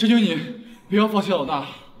求求你不要放弃老大，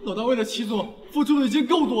老大为了齐总付出的已经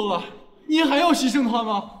够多了，您还要牺牲他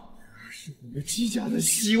吗？是我们齐家的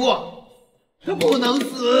希望，他不能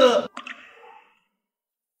死。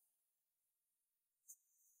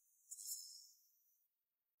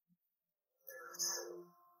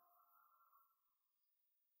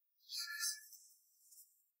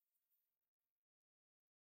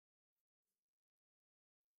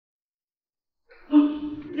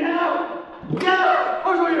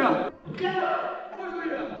二少爷，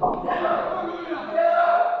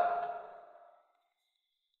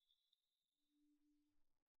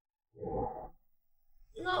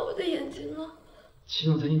那我的眼睛呢？齐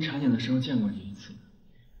总在您产检的时候见过您一次，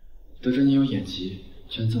得知您有眼疾，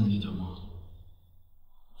捐赠了眼角膜，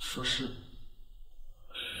说是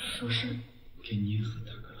给您和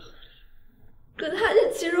大哥的贺礼。可他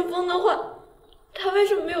是齐如风的话，他为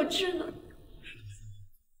什么没有治呢？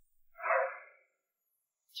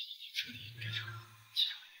彻底改成齐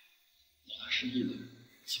少爷，老大失忆了，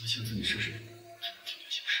记不清自己是谁，只能听天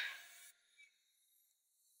行事。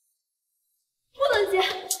不能接！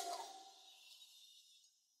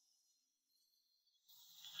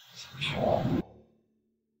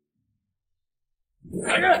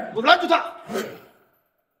来人，给我拦住他！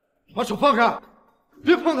把手放开，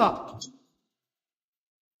别碰他！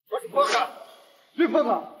把手放开，别碰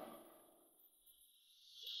他！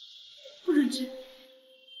不准接！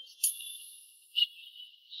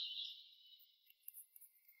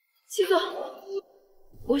齐总，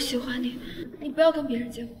我喜欢你，你不要跟别人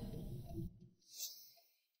结婚。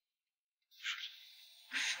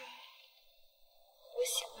我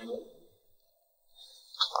喜欢你。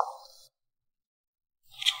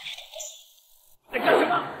在干什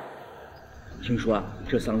么？听说啊，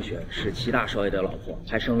这桑雪是齐大少爷的老婆，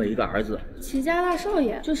还生了一个儿子。齐家大少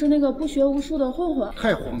爷就是那个不学无术的混混。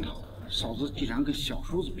太荒唐了！嫂子竟然跟小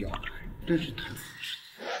叔子表白，真是太不合适。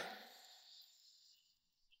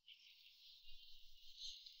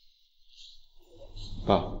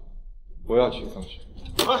爸，不要娶桑雪。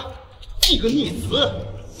啊！你个逆子！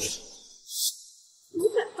你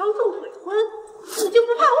敢当众悔婚，你就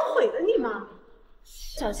不怕我毁了你吗？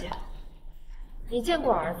小姐，你见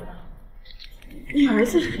过儿子吗？你儿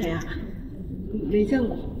子是谁啊？没见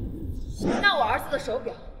过。那我儿子的手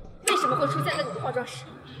表为什么会出现在你的化妆室？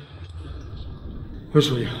温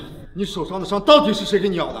书颖，你手上的伤到底是谁给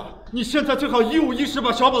你咬的？你现在最好一五一十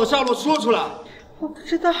把小宝的下落说出来。我不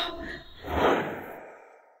知道。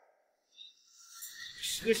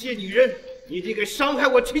是个贱女人，你一定该伤害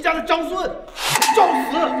我齐家的长孙，找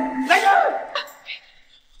死！来人！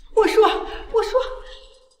我说，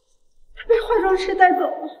他被化妆师带走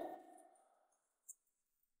了。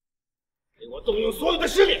给我动用所有的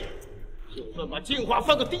势力，就算把净化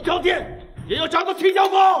放个地朝天，也要找到齐家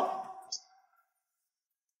宝！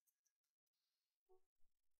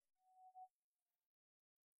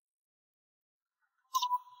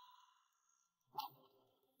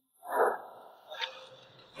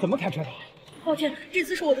怎么开车的？抱歉，这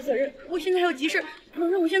次是我的责任。我现在还有急事，能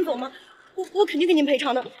让我先走吗？我肯定给您赔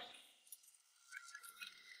偿的。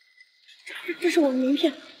这是我的名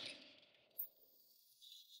片。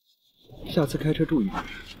下次开车注意。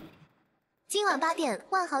今晚8点，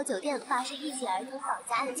万豪酒店发生一起儿童绑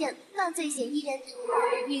架案件，犯罪嫌疑人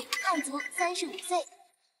女，汉族，35岁。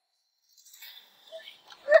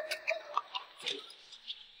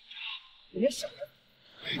别想了，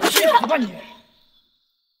去死吧你！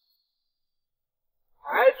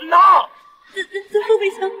孩子呢？在后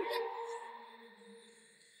备箱。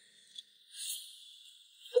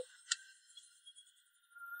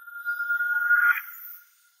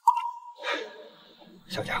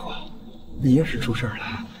小家伙，你要是出事了，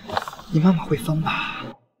你妈妈会疯吧？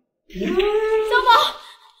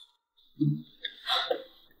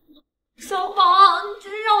小宝，你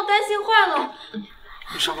真是让我担心坏了。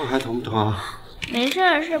你伤口还疼不疼啊？没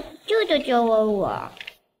事，是舅舅救了我。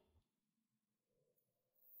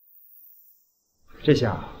这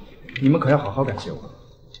下你们可要好好感谢我。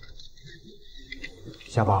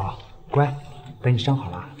小宝，乖，等你伤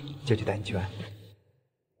好了，舅舅带你去玩。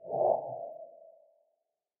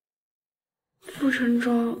城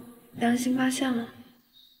中良心发现了。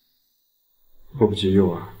迫不及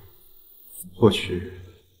诱啊，或许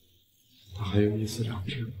他还有一丝良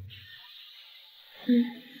知。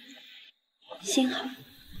幸好。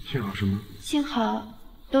幸好什么？幸好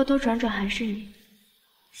兜兜转转还是你，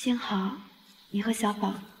幸好你和小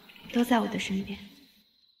宝都在我的身边。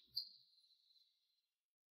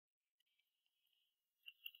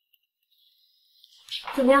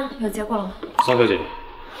怎么样，有结果了吗？桑小姐，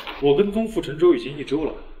我跟踪傅晨舟已经1周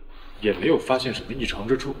了，也没有发现什么异常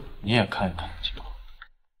之处。你也看一看情况。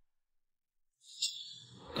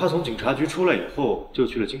他从警察局出来以后，就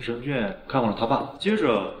去了精神院看望了他爸，接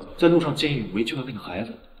着在路上见义勇为救了那个孩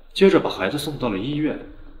子，接着把孩子送到了医院，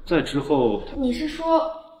再之后，你是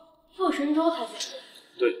说傅晨舟他姐？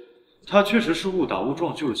对，他确实是误打误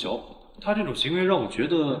撞救了小宝，他这种行为让我觉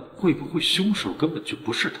得会不会凶手根本就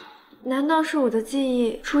不是他？难道是我的记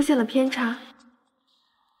忆出现了偏差？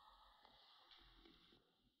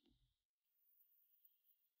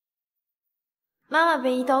妈妈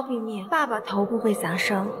被一刀毙命，爸爸头部被砸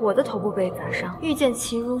伤，我的头部被砸伤，遇见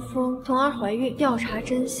齐如风，从而怀孕，调查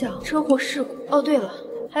真相，车祸事故。哦，对了，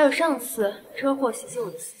还有上次车祸袭击我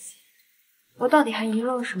的司机，我到底还遗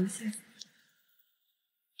漏了什么线索？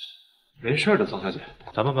没事的，桑小姐，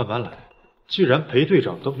咱们慢慢来。既然裴队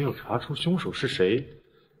长都没有查出凶手是谁，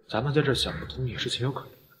咱们在这想不通也是情有可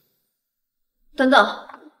原的。等等，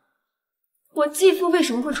我继父为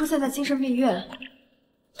什么会出现在精神病院？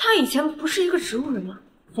他以前不是一个植物人吗？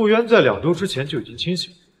傅渊在2周之前就已经清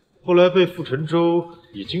醒，后来被傅晨舟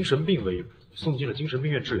以精神病为由送进了精神病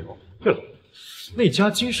院治疗。对了，那家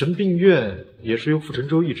精神病院也是由傅晨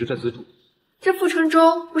舟一直在资助。这傅晨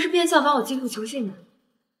舟不是变相把我继父囚禁吗？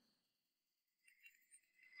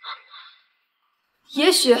也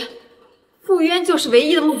许傅渊就是唯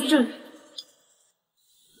一的目击证人。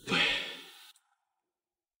对，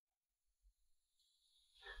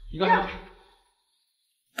你干什么？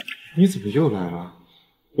你怎么又来了？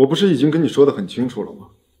我不是已经跟你说的很清楚了吗？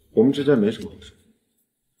我们之间没什么好说。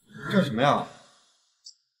干什么呀？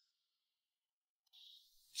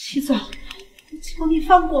齐总，求你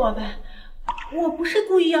放过我吧，我不是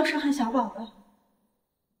故意要伤害小宝的。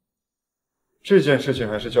这件事情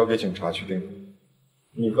还是交给警察去定夺。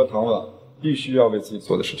你和唐婉必须要为自己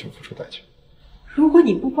做的事情付出代价。如果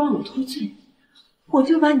你不帮我脱罪，我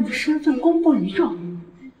就把你的身份公布于众，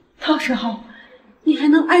到时候你还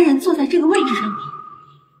能安然坐在这个位置上吗？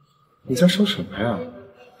你在说什么呀？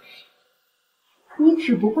你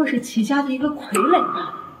只不过是齐家的一个傀儡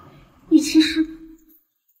罢了，你其实……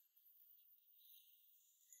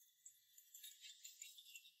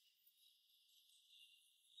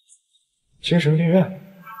精神病院。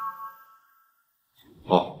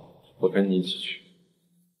好，我跟你一起去。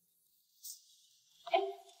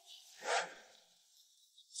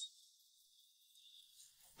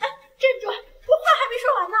站住！我话还没说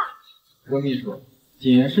完呢。温秘书，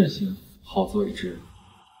谨言慎行，好自为之。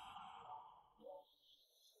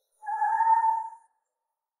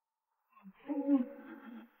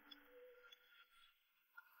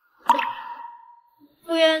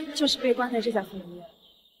傅渊就是被关在这家妇女院，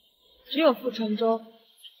只有傅晨舟。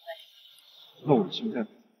那我现在，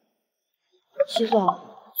齐总，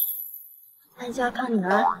安家看你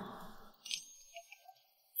了。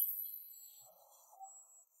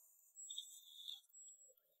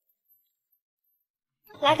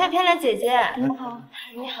来看漂亮姐姐。你好，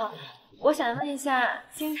你好，我想问一下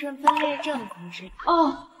精神分裂症怎么治？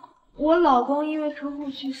哦，我老公因为车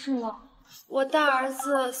祸去世了，我大儿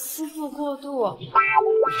子思妇过度，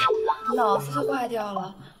脑子都坏掉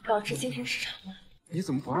了，导致精神失常了。你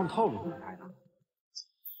怎么不按套路来的？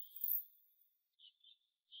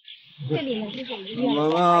这里呢就是我们医院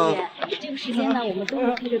的花园，这个时间呢我们都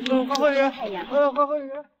会推着冰去晒太阳。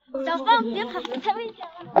小芳，别跑，太危险了。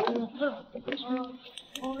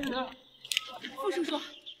傅叔叔，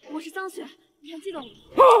我是张雪，你还记得我吗？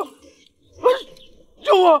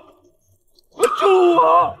救我！救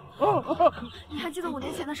我！你还记得5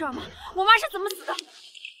年前的事吗？我妈是怎么死的？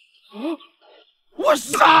我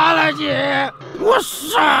杀了你！我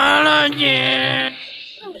杀了你！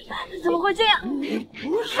怎么会这样？你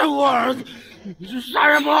不是我儿子，你是杀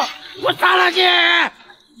人魔！我杀了你！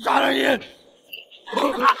杀了你！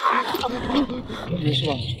没事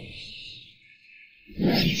吧？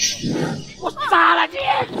我杀了你！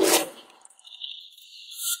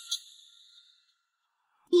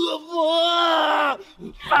恶魔！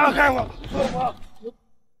放开我！恶魔！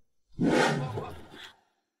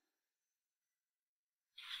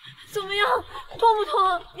怎么样？痛不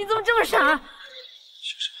痛？你怎么这么傻？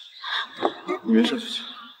你没事就行。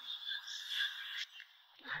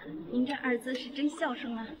您这儿子是真孝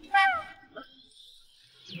顺啊！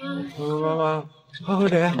妈，好好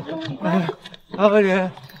点，好好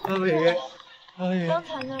点，好好点，好好点。刚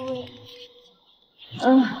才那位，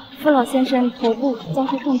傅老先生头部遭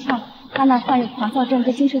受重创，他那患有狂躁症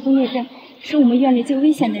和精神分裂症，是我们院里最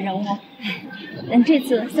危险的人物。这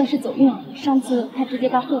次算是走运了，上次他直接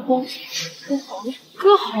把护工割喉了。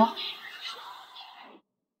割喉？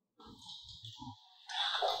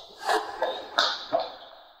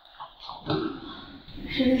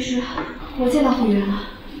沈律师，我见到护员了。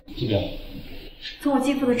这边。从我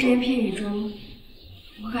继父的只言片语中，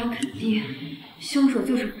我敢肯定，凶手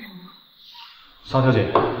就是傅成龙。桑小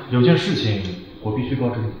姐，有件事情我必须告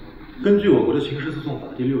知你。根据我国的刑事诉讼法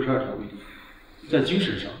第62条规定，在精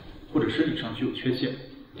神上或者身体上具有缺陷、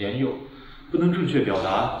年幼、不能正确表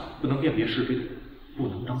达、不能辨别是非的人，不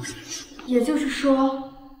能当事人。也就是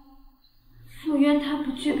说，傅渊他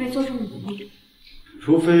不具备作证的能力。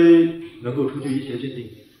除非能够出具医学鉴定，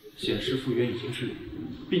显示傅渊已经是人，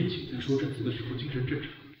并且在说证词的时候精神正常，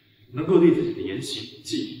能够对自己的言行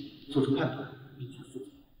记忆做出判断，并且负责。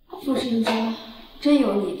傅神州，真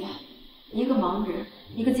有你的！一个盲人，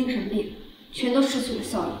一个精神病，全都失去了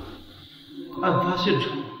效益。案发现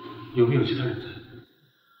场有没有其他人在？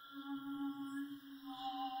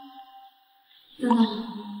等等，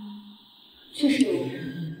确实有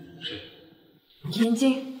人。谁？田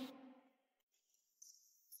静。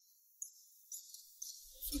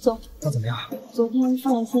总，那怎么样？昨天傅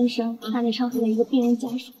老先生差点伤害了一个病人家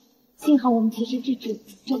属，幸好我们及时制止，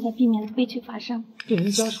这才避免了悲剧发生。病人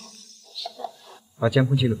家属？是的。把监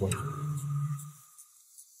控记录过来。我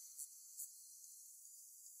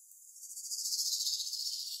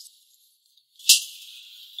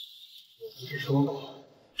不是说过，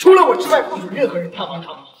除了我之外，不许任何人探望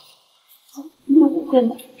他吗？那不会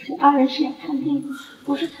的，这二人是来看病的，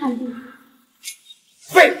不是探病。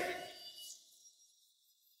废物！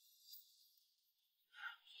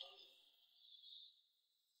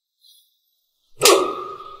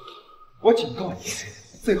我警告你，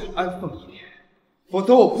最好安分一点，否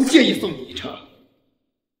则我不介意送你一程。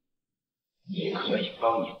也可以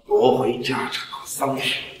帮你夺回家产和丧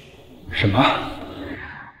事。什么？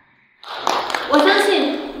我相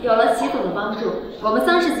信有了齐总的帮助，我们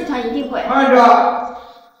桑氏集团一定会。慢着！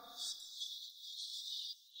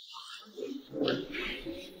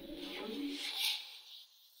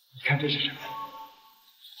你看这是什么？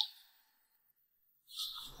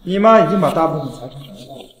你妈已经把大部分财产转让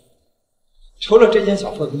了。除了这间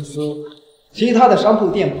小破公司，其他的商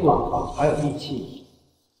铺、店铺还有地契，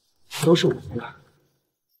都是我们的。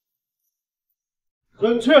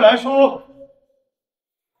准确来说，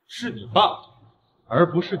是你爸，而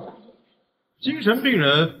不是你。精神病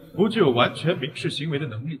人不具有完全民事行为的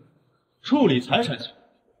能力，处理财产行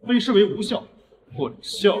为被视为无效或者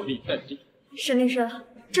效力待定。沈律师，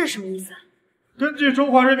这是什么意思啊？根据《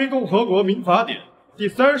中华人民共和国民法典》第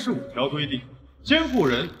35条规定，监护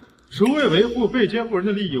人除为维护被监护人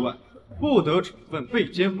的利益外，不得处分被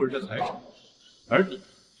监护人的财产。而你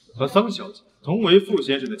和桑小姐同为傅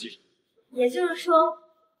先生的继承人。也就是说，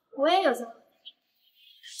我也有责。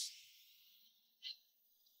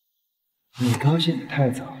你高兴的太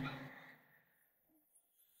早了，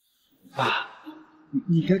爸，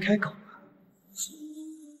你该开口了。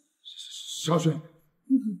小雪，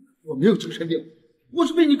我没有精神病，我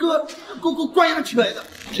是被你哥关押起来的。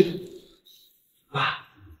爸，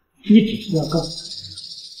你只是要告诉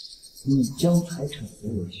他，你将财产所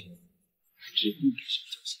有权指定给沈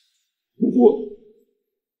小姐。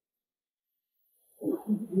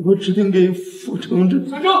我指定给傅成真。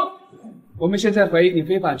三正，我们现在怀疑你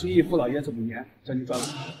非法拘役傅老爷子5年，将你抓捕。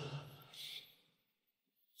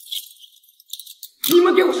你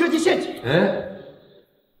们给我设计陷阱！哎，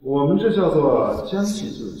我们这叫做将计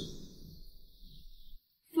就计。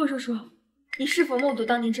傅叔叔，你是否目睹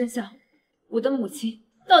当年真相？我的母亲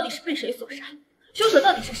到底是被谁所杀？凶手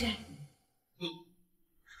到底是谁？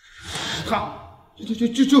他，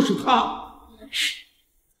就是他。是。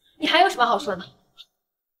你还有什么好说的？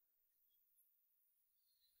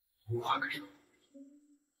无话可说。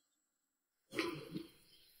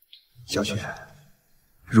小雪，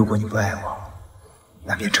如果你不爱我，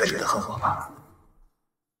那便彻底的恨我吧。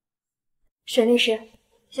沈律师，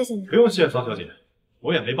谢谢你。不用谢桑小姐，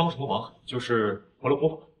我也没帮什么忙，就是活了活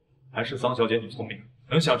法。还是桑小姐你聪明，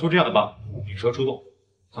能想出这样的办法，引蛇出洞。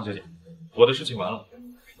桑小姐，我的事情完了，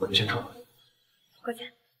我就先撤了。过奖。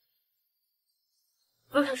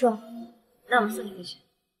傅叔叔，那我们送你回去。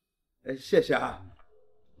哎，谢谢啊。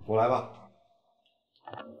我来吧。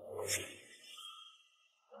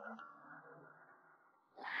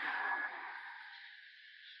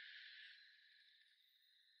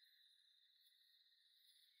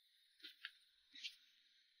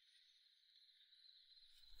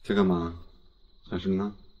在干嘛？想什么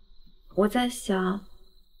呢？我在想，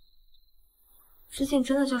事情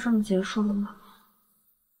真的就这么结束了吗？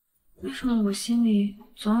为什么我心里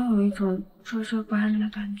总有一种惴惴不安的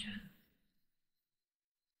感觉？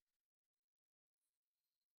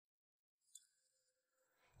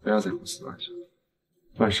不要再胡思乱想，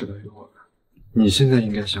万事都有我们。你现在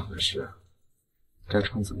应该想的是，该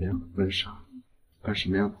穿怎么样的婚纱，办什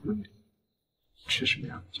么样的婚礼，吃什么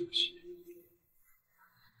样的酒席。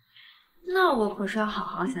那我可是要好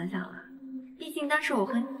好想想了，毕竟当时我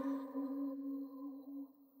和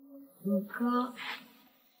我哥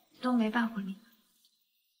都没办婚礼。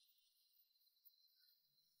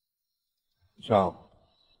上，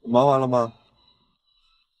忙完了吗？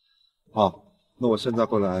好，那我现在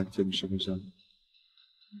过来接你上婚纱，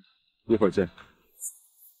一会儿见。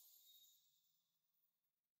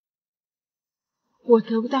我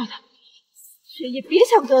得不到的，谁也别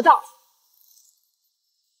想得到。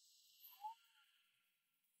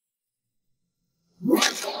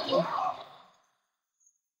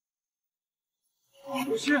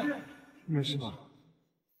不是，没事吧？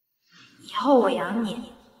以后我养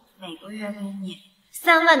你，每个月给你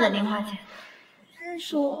3万的零花钱。认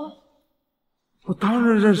识我？我当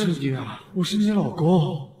然认识你啊，我是你老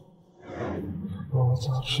公。我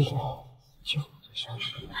早知道就会消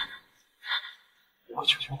失，我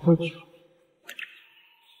就要回去了。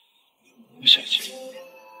我想起，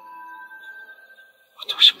我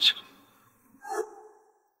都想起来。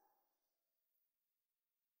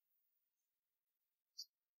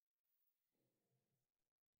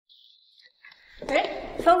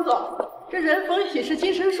哎，桑总，这人逢喜事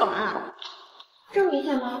精神爽啊！这么明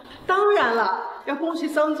显吗？当然了，要恭喜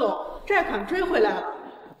桑总，债款追回来了。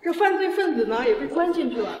这犯罪分子呢也被关进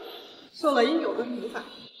去了，受了应有的惩罚。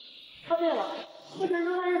哦，对了，傅晨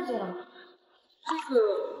说他认罪了吗？这个，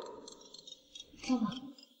稍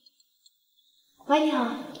等。喂，你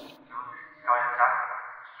好。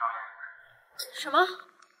什么？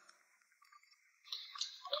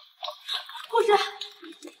护士，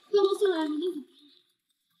要不送来明天。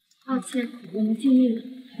抱歉，我们尽力了，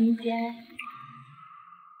明天。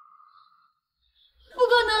不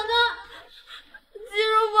可能的，季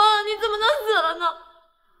如风，你怎么能死了呢？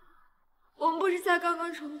我们不是才刚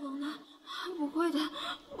刚重逢的，不会的，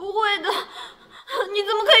不会的，你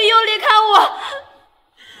怎么可以又离开我？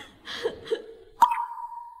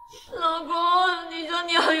老公，你说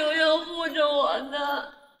你要永远护着我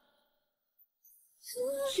的。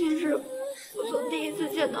其实我从第一次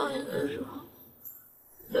见到你的时候，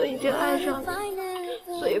都已经爱上你，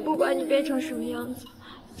所以不管你变成什么样子，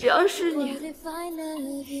只要是你，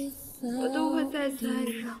我都会再次爱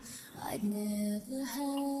上。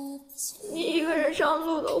你一个人上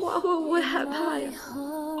路的话，会不会害怕呀？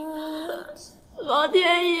老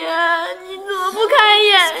天爷，你怎么不开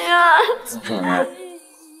眼呀？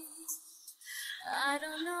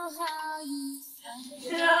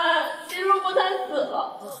季如风他死了。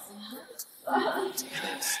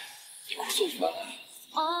你故作反了。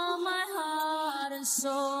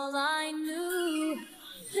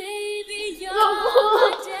老公，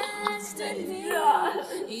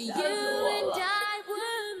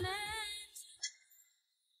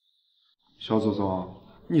小祖宗，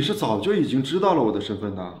你是早就已经知道了我的身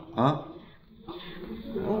份的啊？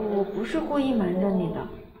我不是故意瞒着你的。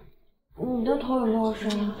你的头有没有声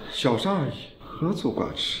啊？小伤而已，何足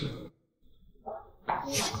挂齿。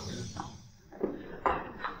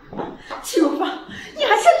季如风，你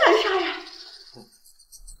还真敢杀人！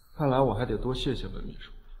看来我还得多谢谢温秘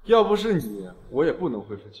书，要不是你，我也不能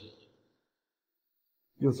恢复记忆，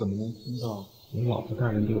又怎么能听到你老婆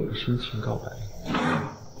大人对我的深情告白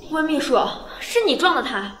呢？温秘书，是你撞的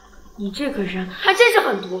他，你这个人还真是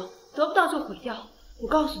很毒，得不到就毁掉。我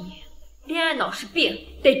告诉你，恋爱脑是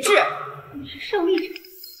病，得治。你是胜利者，你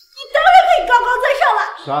当然可以高高在上了。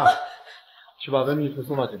啥？去把温秘书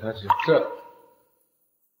送到警察局。是。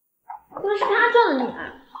那是他撞的你。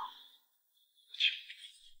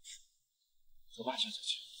走吧，小姐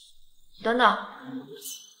姐。等等，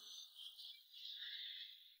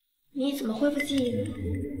你怎么恢复记忆呢？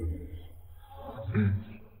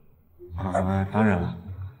当然了，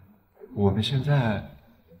我们现在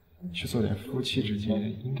去做点夫妻之间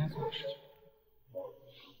应该做的事情。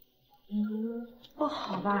不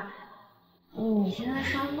好吧？你现在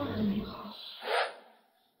伤都还没好。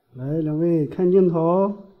来，两位看镜头，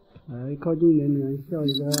来靠近一点点，笑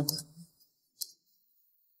一个。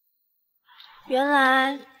原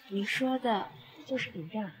来你说的就是顶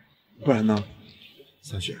战。不然呢？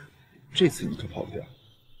三雪，这次你可跑不掉，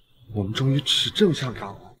我们终于持证上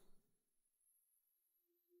岗了。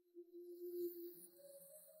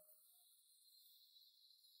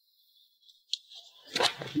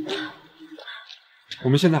我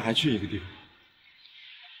们现在还去一个地方。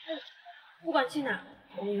不管去哪，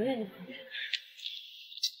我们永远都不变。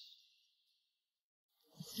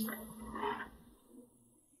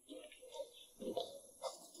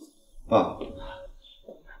爸，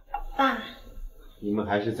爸，你们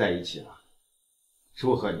还是在一起了，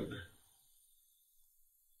祝贺你们。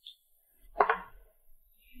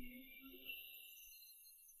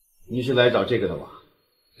你是来找这个的吧？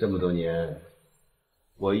这么多年，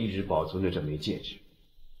我一直保存着这枚戒指，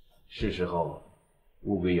是时候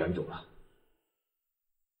物归原主了。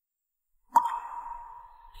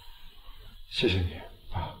谢谢你，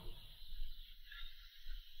爸。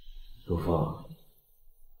陆枫，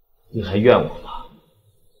你还怨我吗？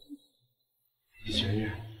以前怨。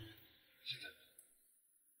现在，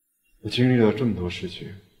我经历了这么多事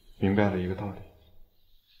情，明白了一个道理：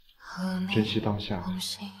珍惜当下，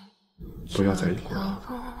不要在意过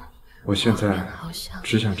后。我现在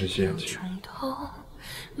只想珍惜眼前，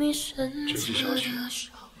珍惜小雪。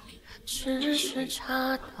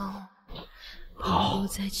好，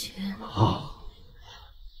好，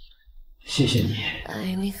谢谢你，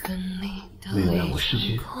没有让我失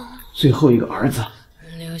去最后一个儿子。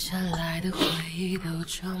留下来的回忆都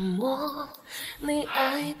折磨你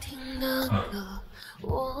爱听的歌。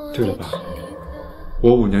对了，爸，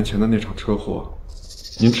我5年前的那场车祸，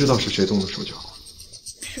您知道是谁动的手脚吗？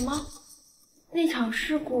什么？那场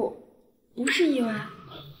事故不是意外？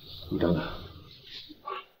你等等，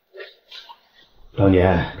当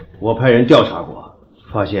年我派人调查过，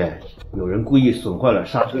发现有人故意损坏了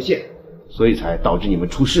刹车线，所以才导致你们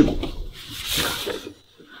出事故。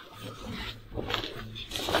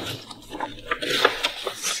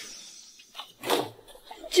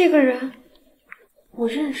这个人我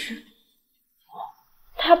认识，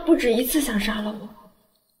他不止一次想杀了我。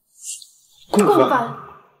共犯。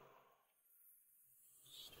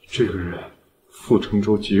这个人，傅成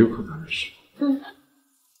舟极有可能认识。小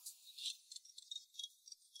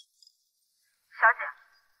姐，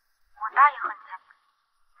我答应和你见面，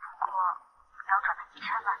不过要转他1000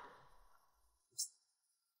万。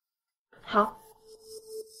好。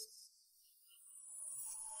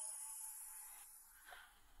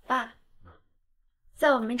爸，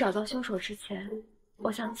在我没找到凶手之前，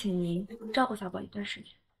我想请您照顾小宝一段时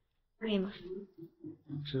间，可以吗？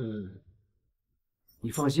这，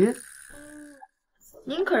你放心。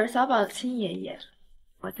您可是小宝的亲爷爷，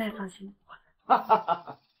我再放心不过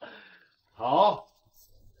来。好，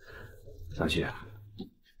小雪，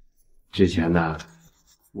之前呢，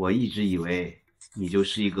我一直以为你就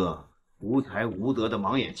是一个无才无德的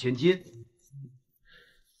盲眼千金，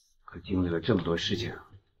可经历了这么多事情，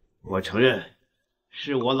我承认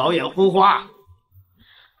是我老眼昏花。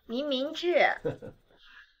您明智。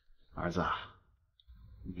儿子，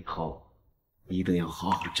以后一定要好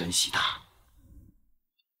好珍惜他。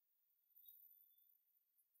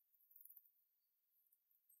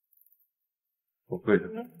我会的。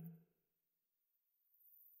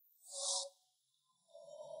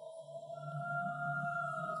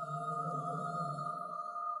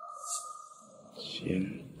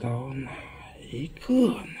先到哪一个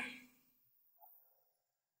呢？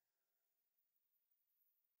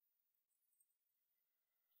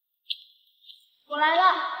我来了，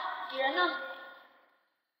女人呢？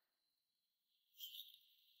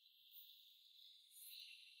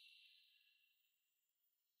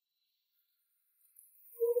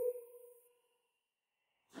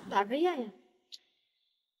打个样呀。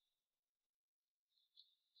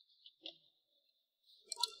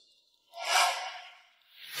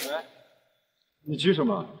哎，你急什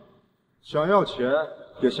么？想要钱，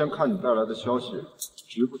得先看你带来的消息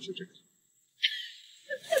值不值这个钱。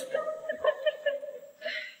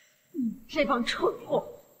这帮蠢货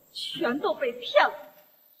全都被骗了，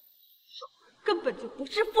根本就不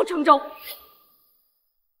是傅成舟，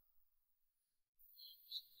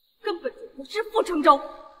根本就不是傅成舟。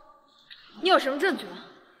你有什么证据吗？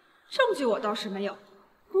证据我倒是没有，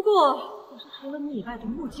不过我是除了你以外的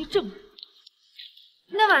目击证人。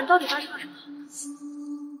那晚到底发生了什么？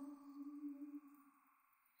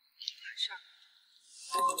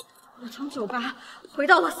我从酒吧回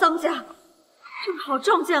到了桑家，正好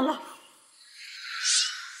撞见了。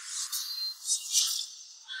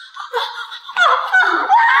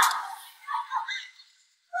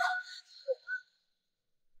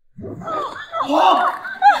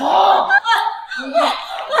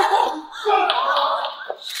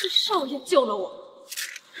是少爷救了我，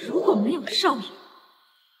如果没有少爷，恐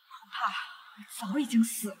怕我早已经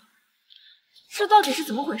死了。这到底是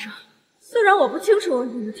怎么回事？虽然我不清楚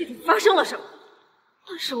你们具体发生了什么，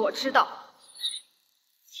但是我知道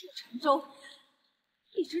傅成舟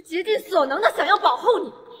一直竭尽所能的想要保护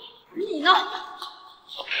你，而你呢？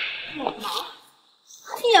我忙，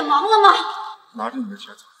你也忙了吗？拿着你的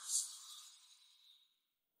钱走。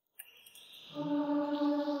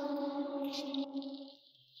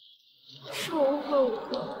是我误会我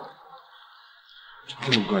哥。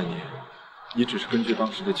这么怪你，你只是根据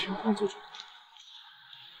当时的情况做出的。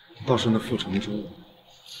到时那傅成珠，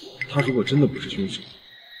他如果真的不是凶手，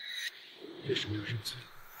为什么要认罪？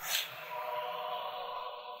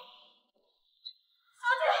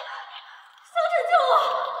小姐救我！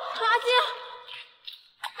阿金！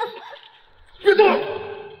别动！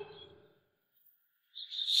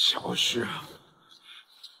小雪，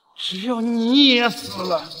只要你也死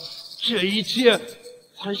了，这一切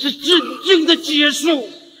才是真正的结束。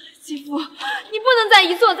继父，你不能再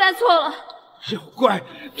一错再错了。要怪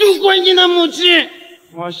就怪你的母亲，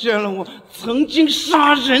发现了我曾经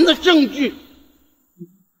杀人的证据，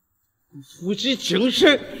夫妻情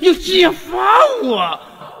深又揭发我，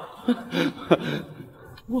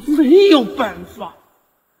我没有办法，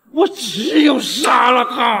我只有杀了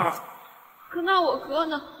他。可那我哥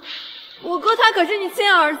呢？我哥他可是你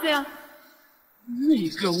亲儿子呀！那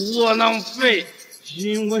个窝囊废，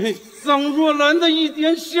因为桑若兰的一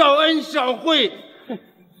点小恩小惠，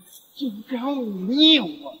竟敢忤逆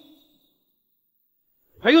我。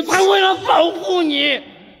还有他为了保护你，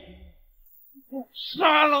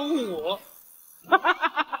杀了我。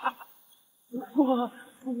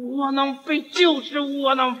窝囊废就是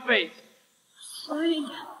窝囊废。所以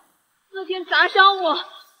那天砸伤我，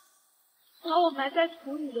把我埋在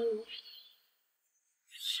土里的人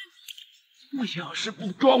我要是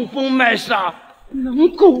不装疯卖傻，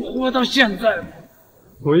能够活到现在吗？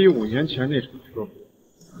所以5年前那场车祸，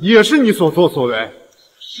也是你所作所为。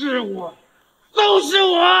是我，都是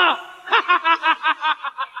我！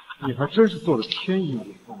你还真是做了天衣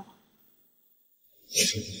无缝。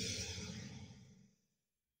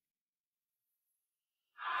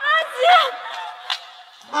阿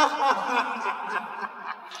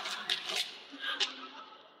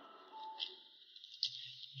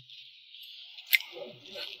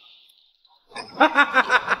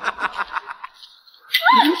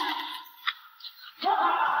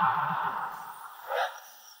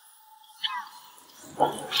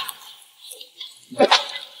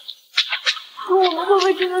我们会不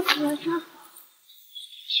会真的死在这儿？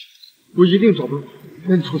我一定找到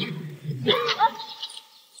带你出去。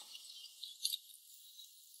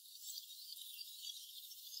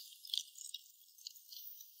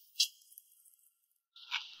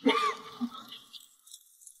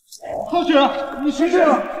浩雪，你醒醒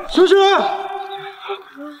了！醒醒！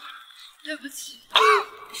对不起，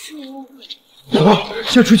是我误会。走吧，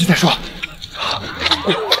先出去再说。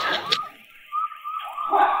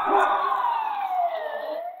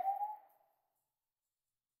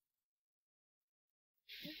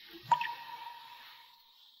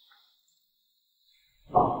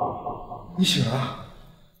你醒了？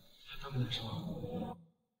难不难受？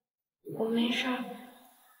我没事儿。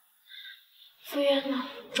傅渊呢？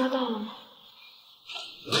抓到了吗？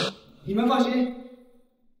你们放心，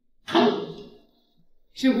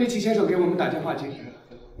幸亏齐先生给我们打电话解决，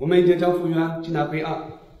我们已经将傅渊缉拿归案。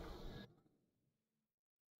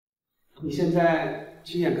你现在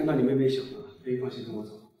亲眼看到你妹妹醒了，可以放心跟我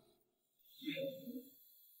走。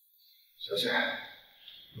小雪，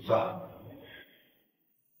老范，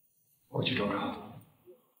我去找找。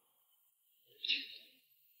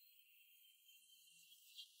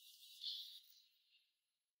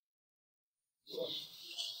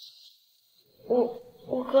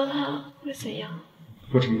我哥他会怎样？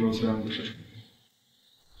傅成舟虽然不是蠢人，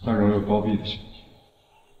但仍有包庇的嫌疑。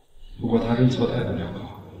如果他认错态度良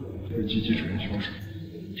好，会积极指认凶手，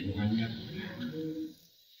惩罚应该不会太重。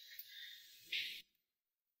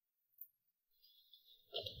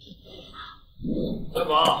文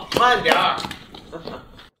宝，慢点儿，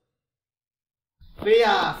飞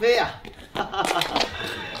呀飞呀！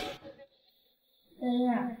飞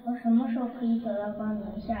呀，我什么时候可以走到光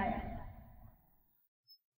明下呀？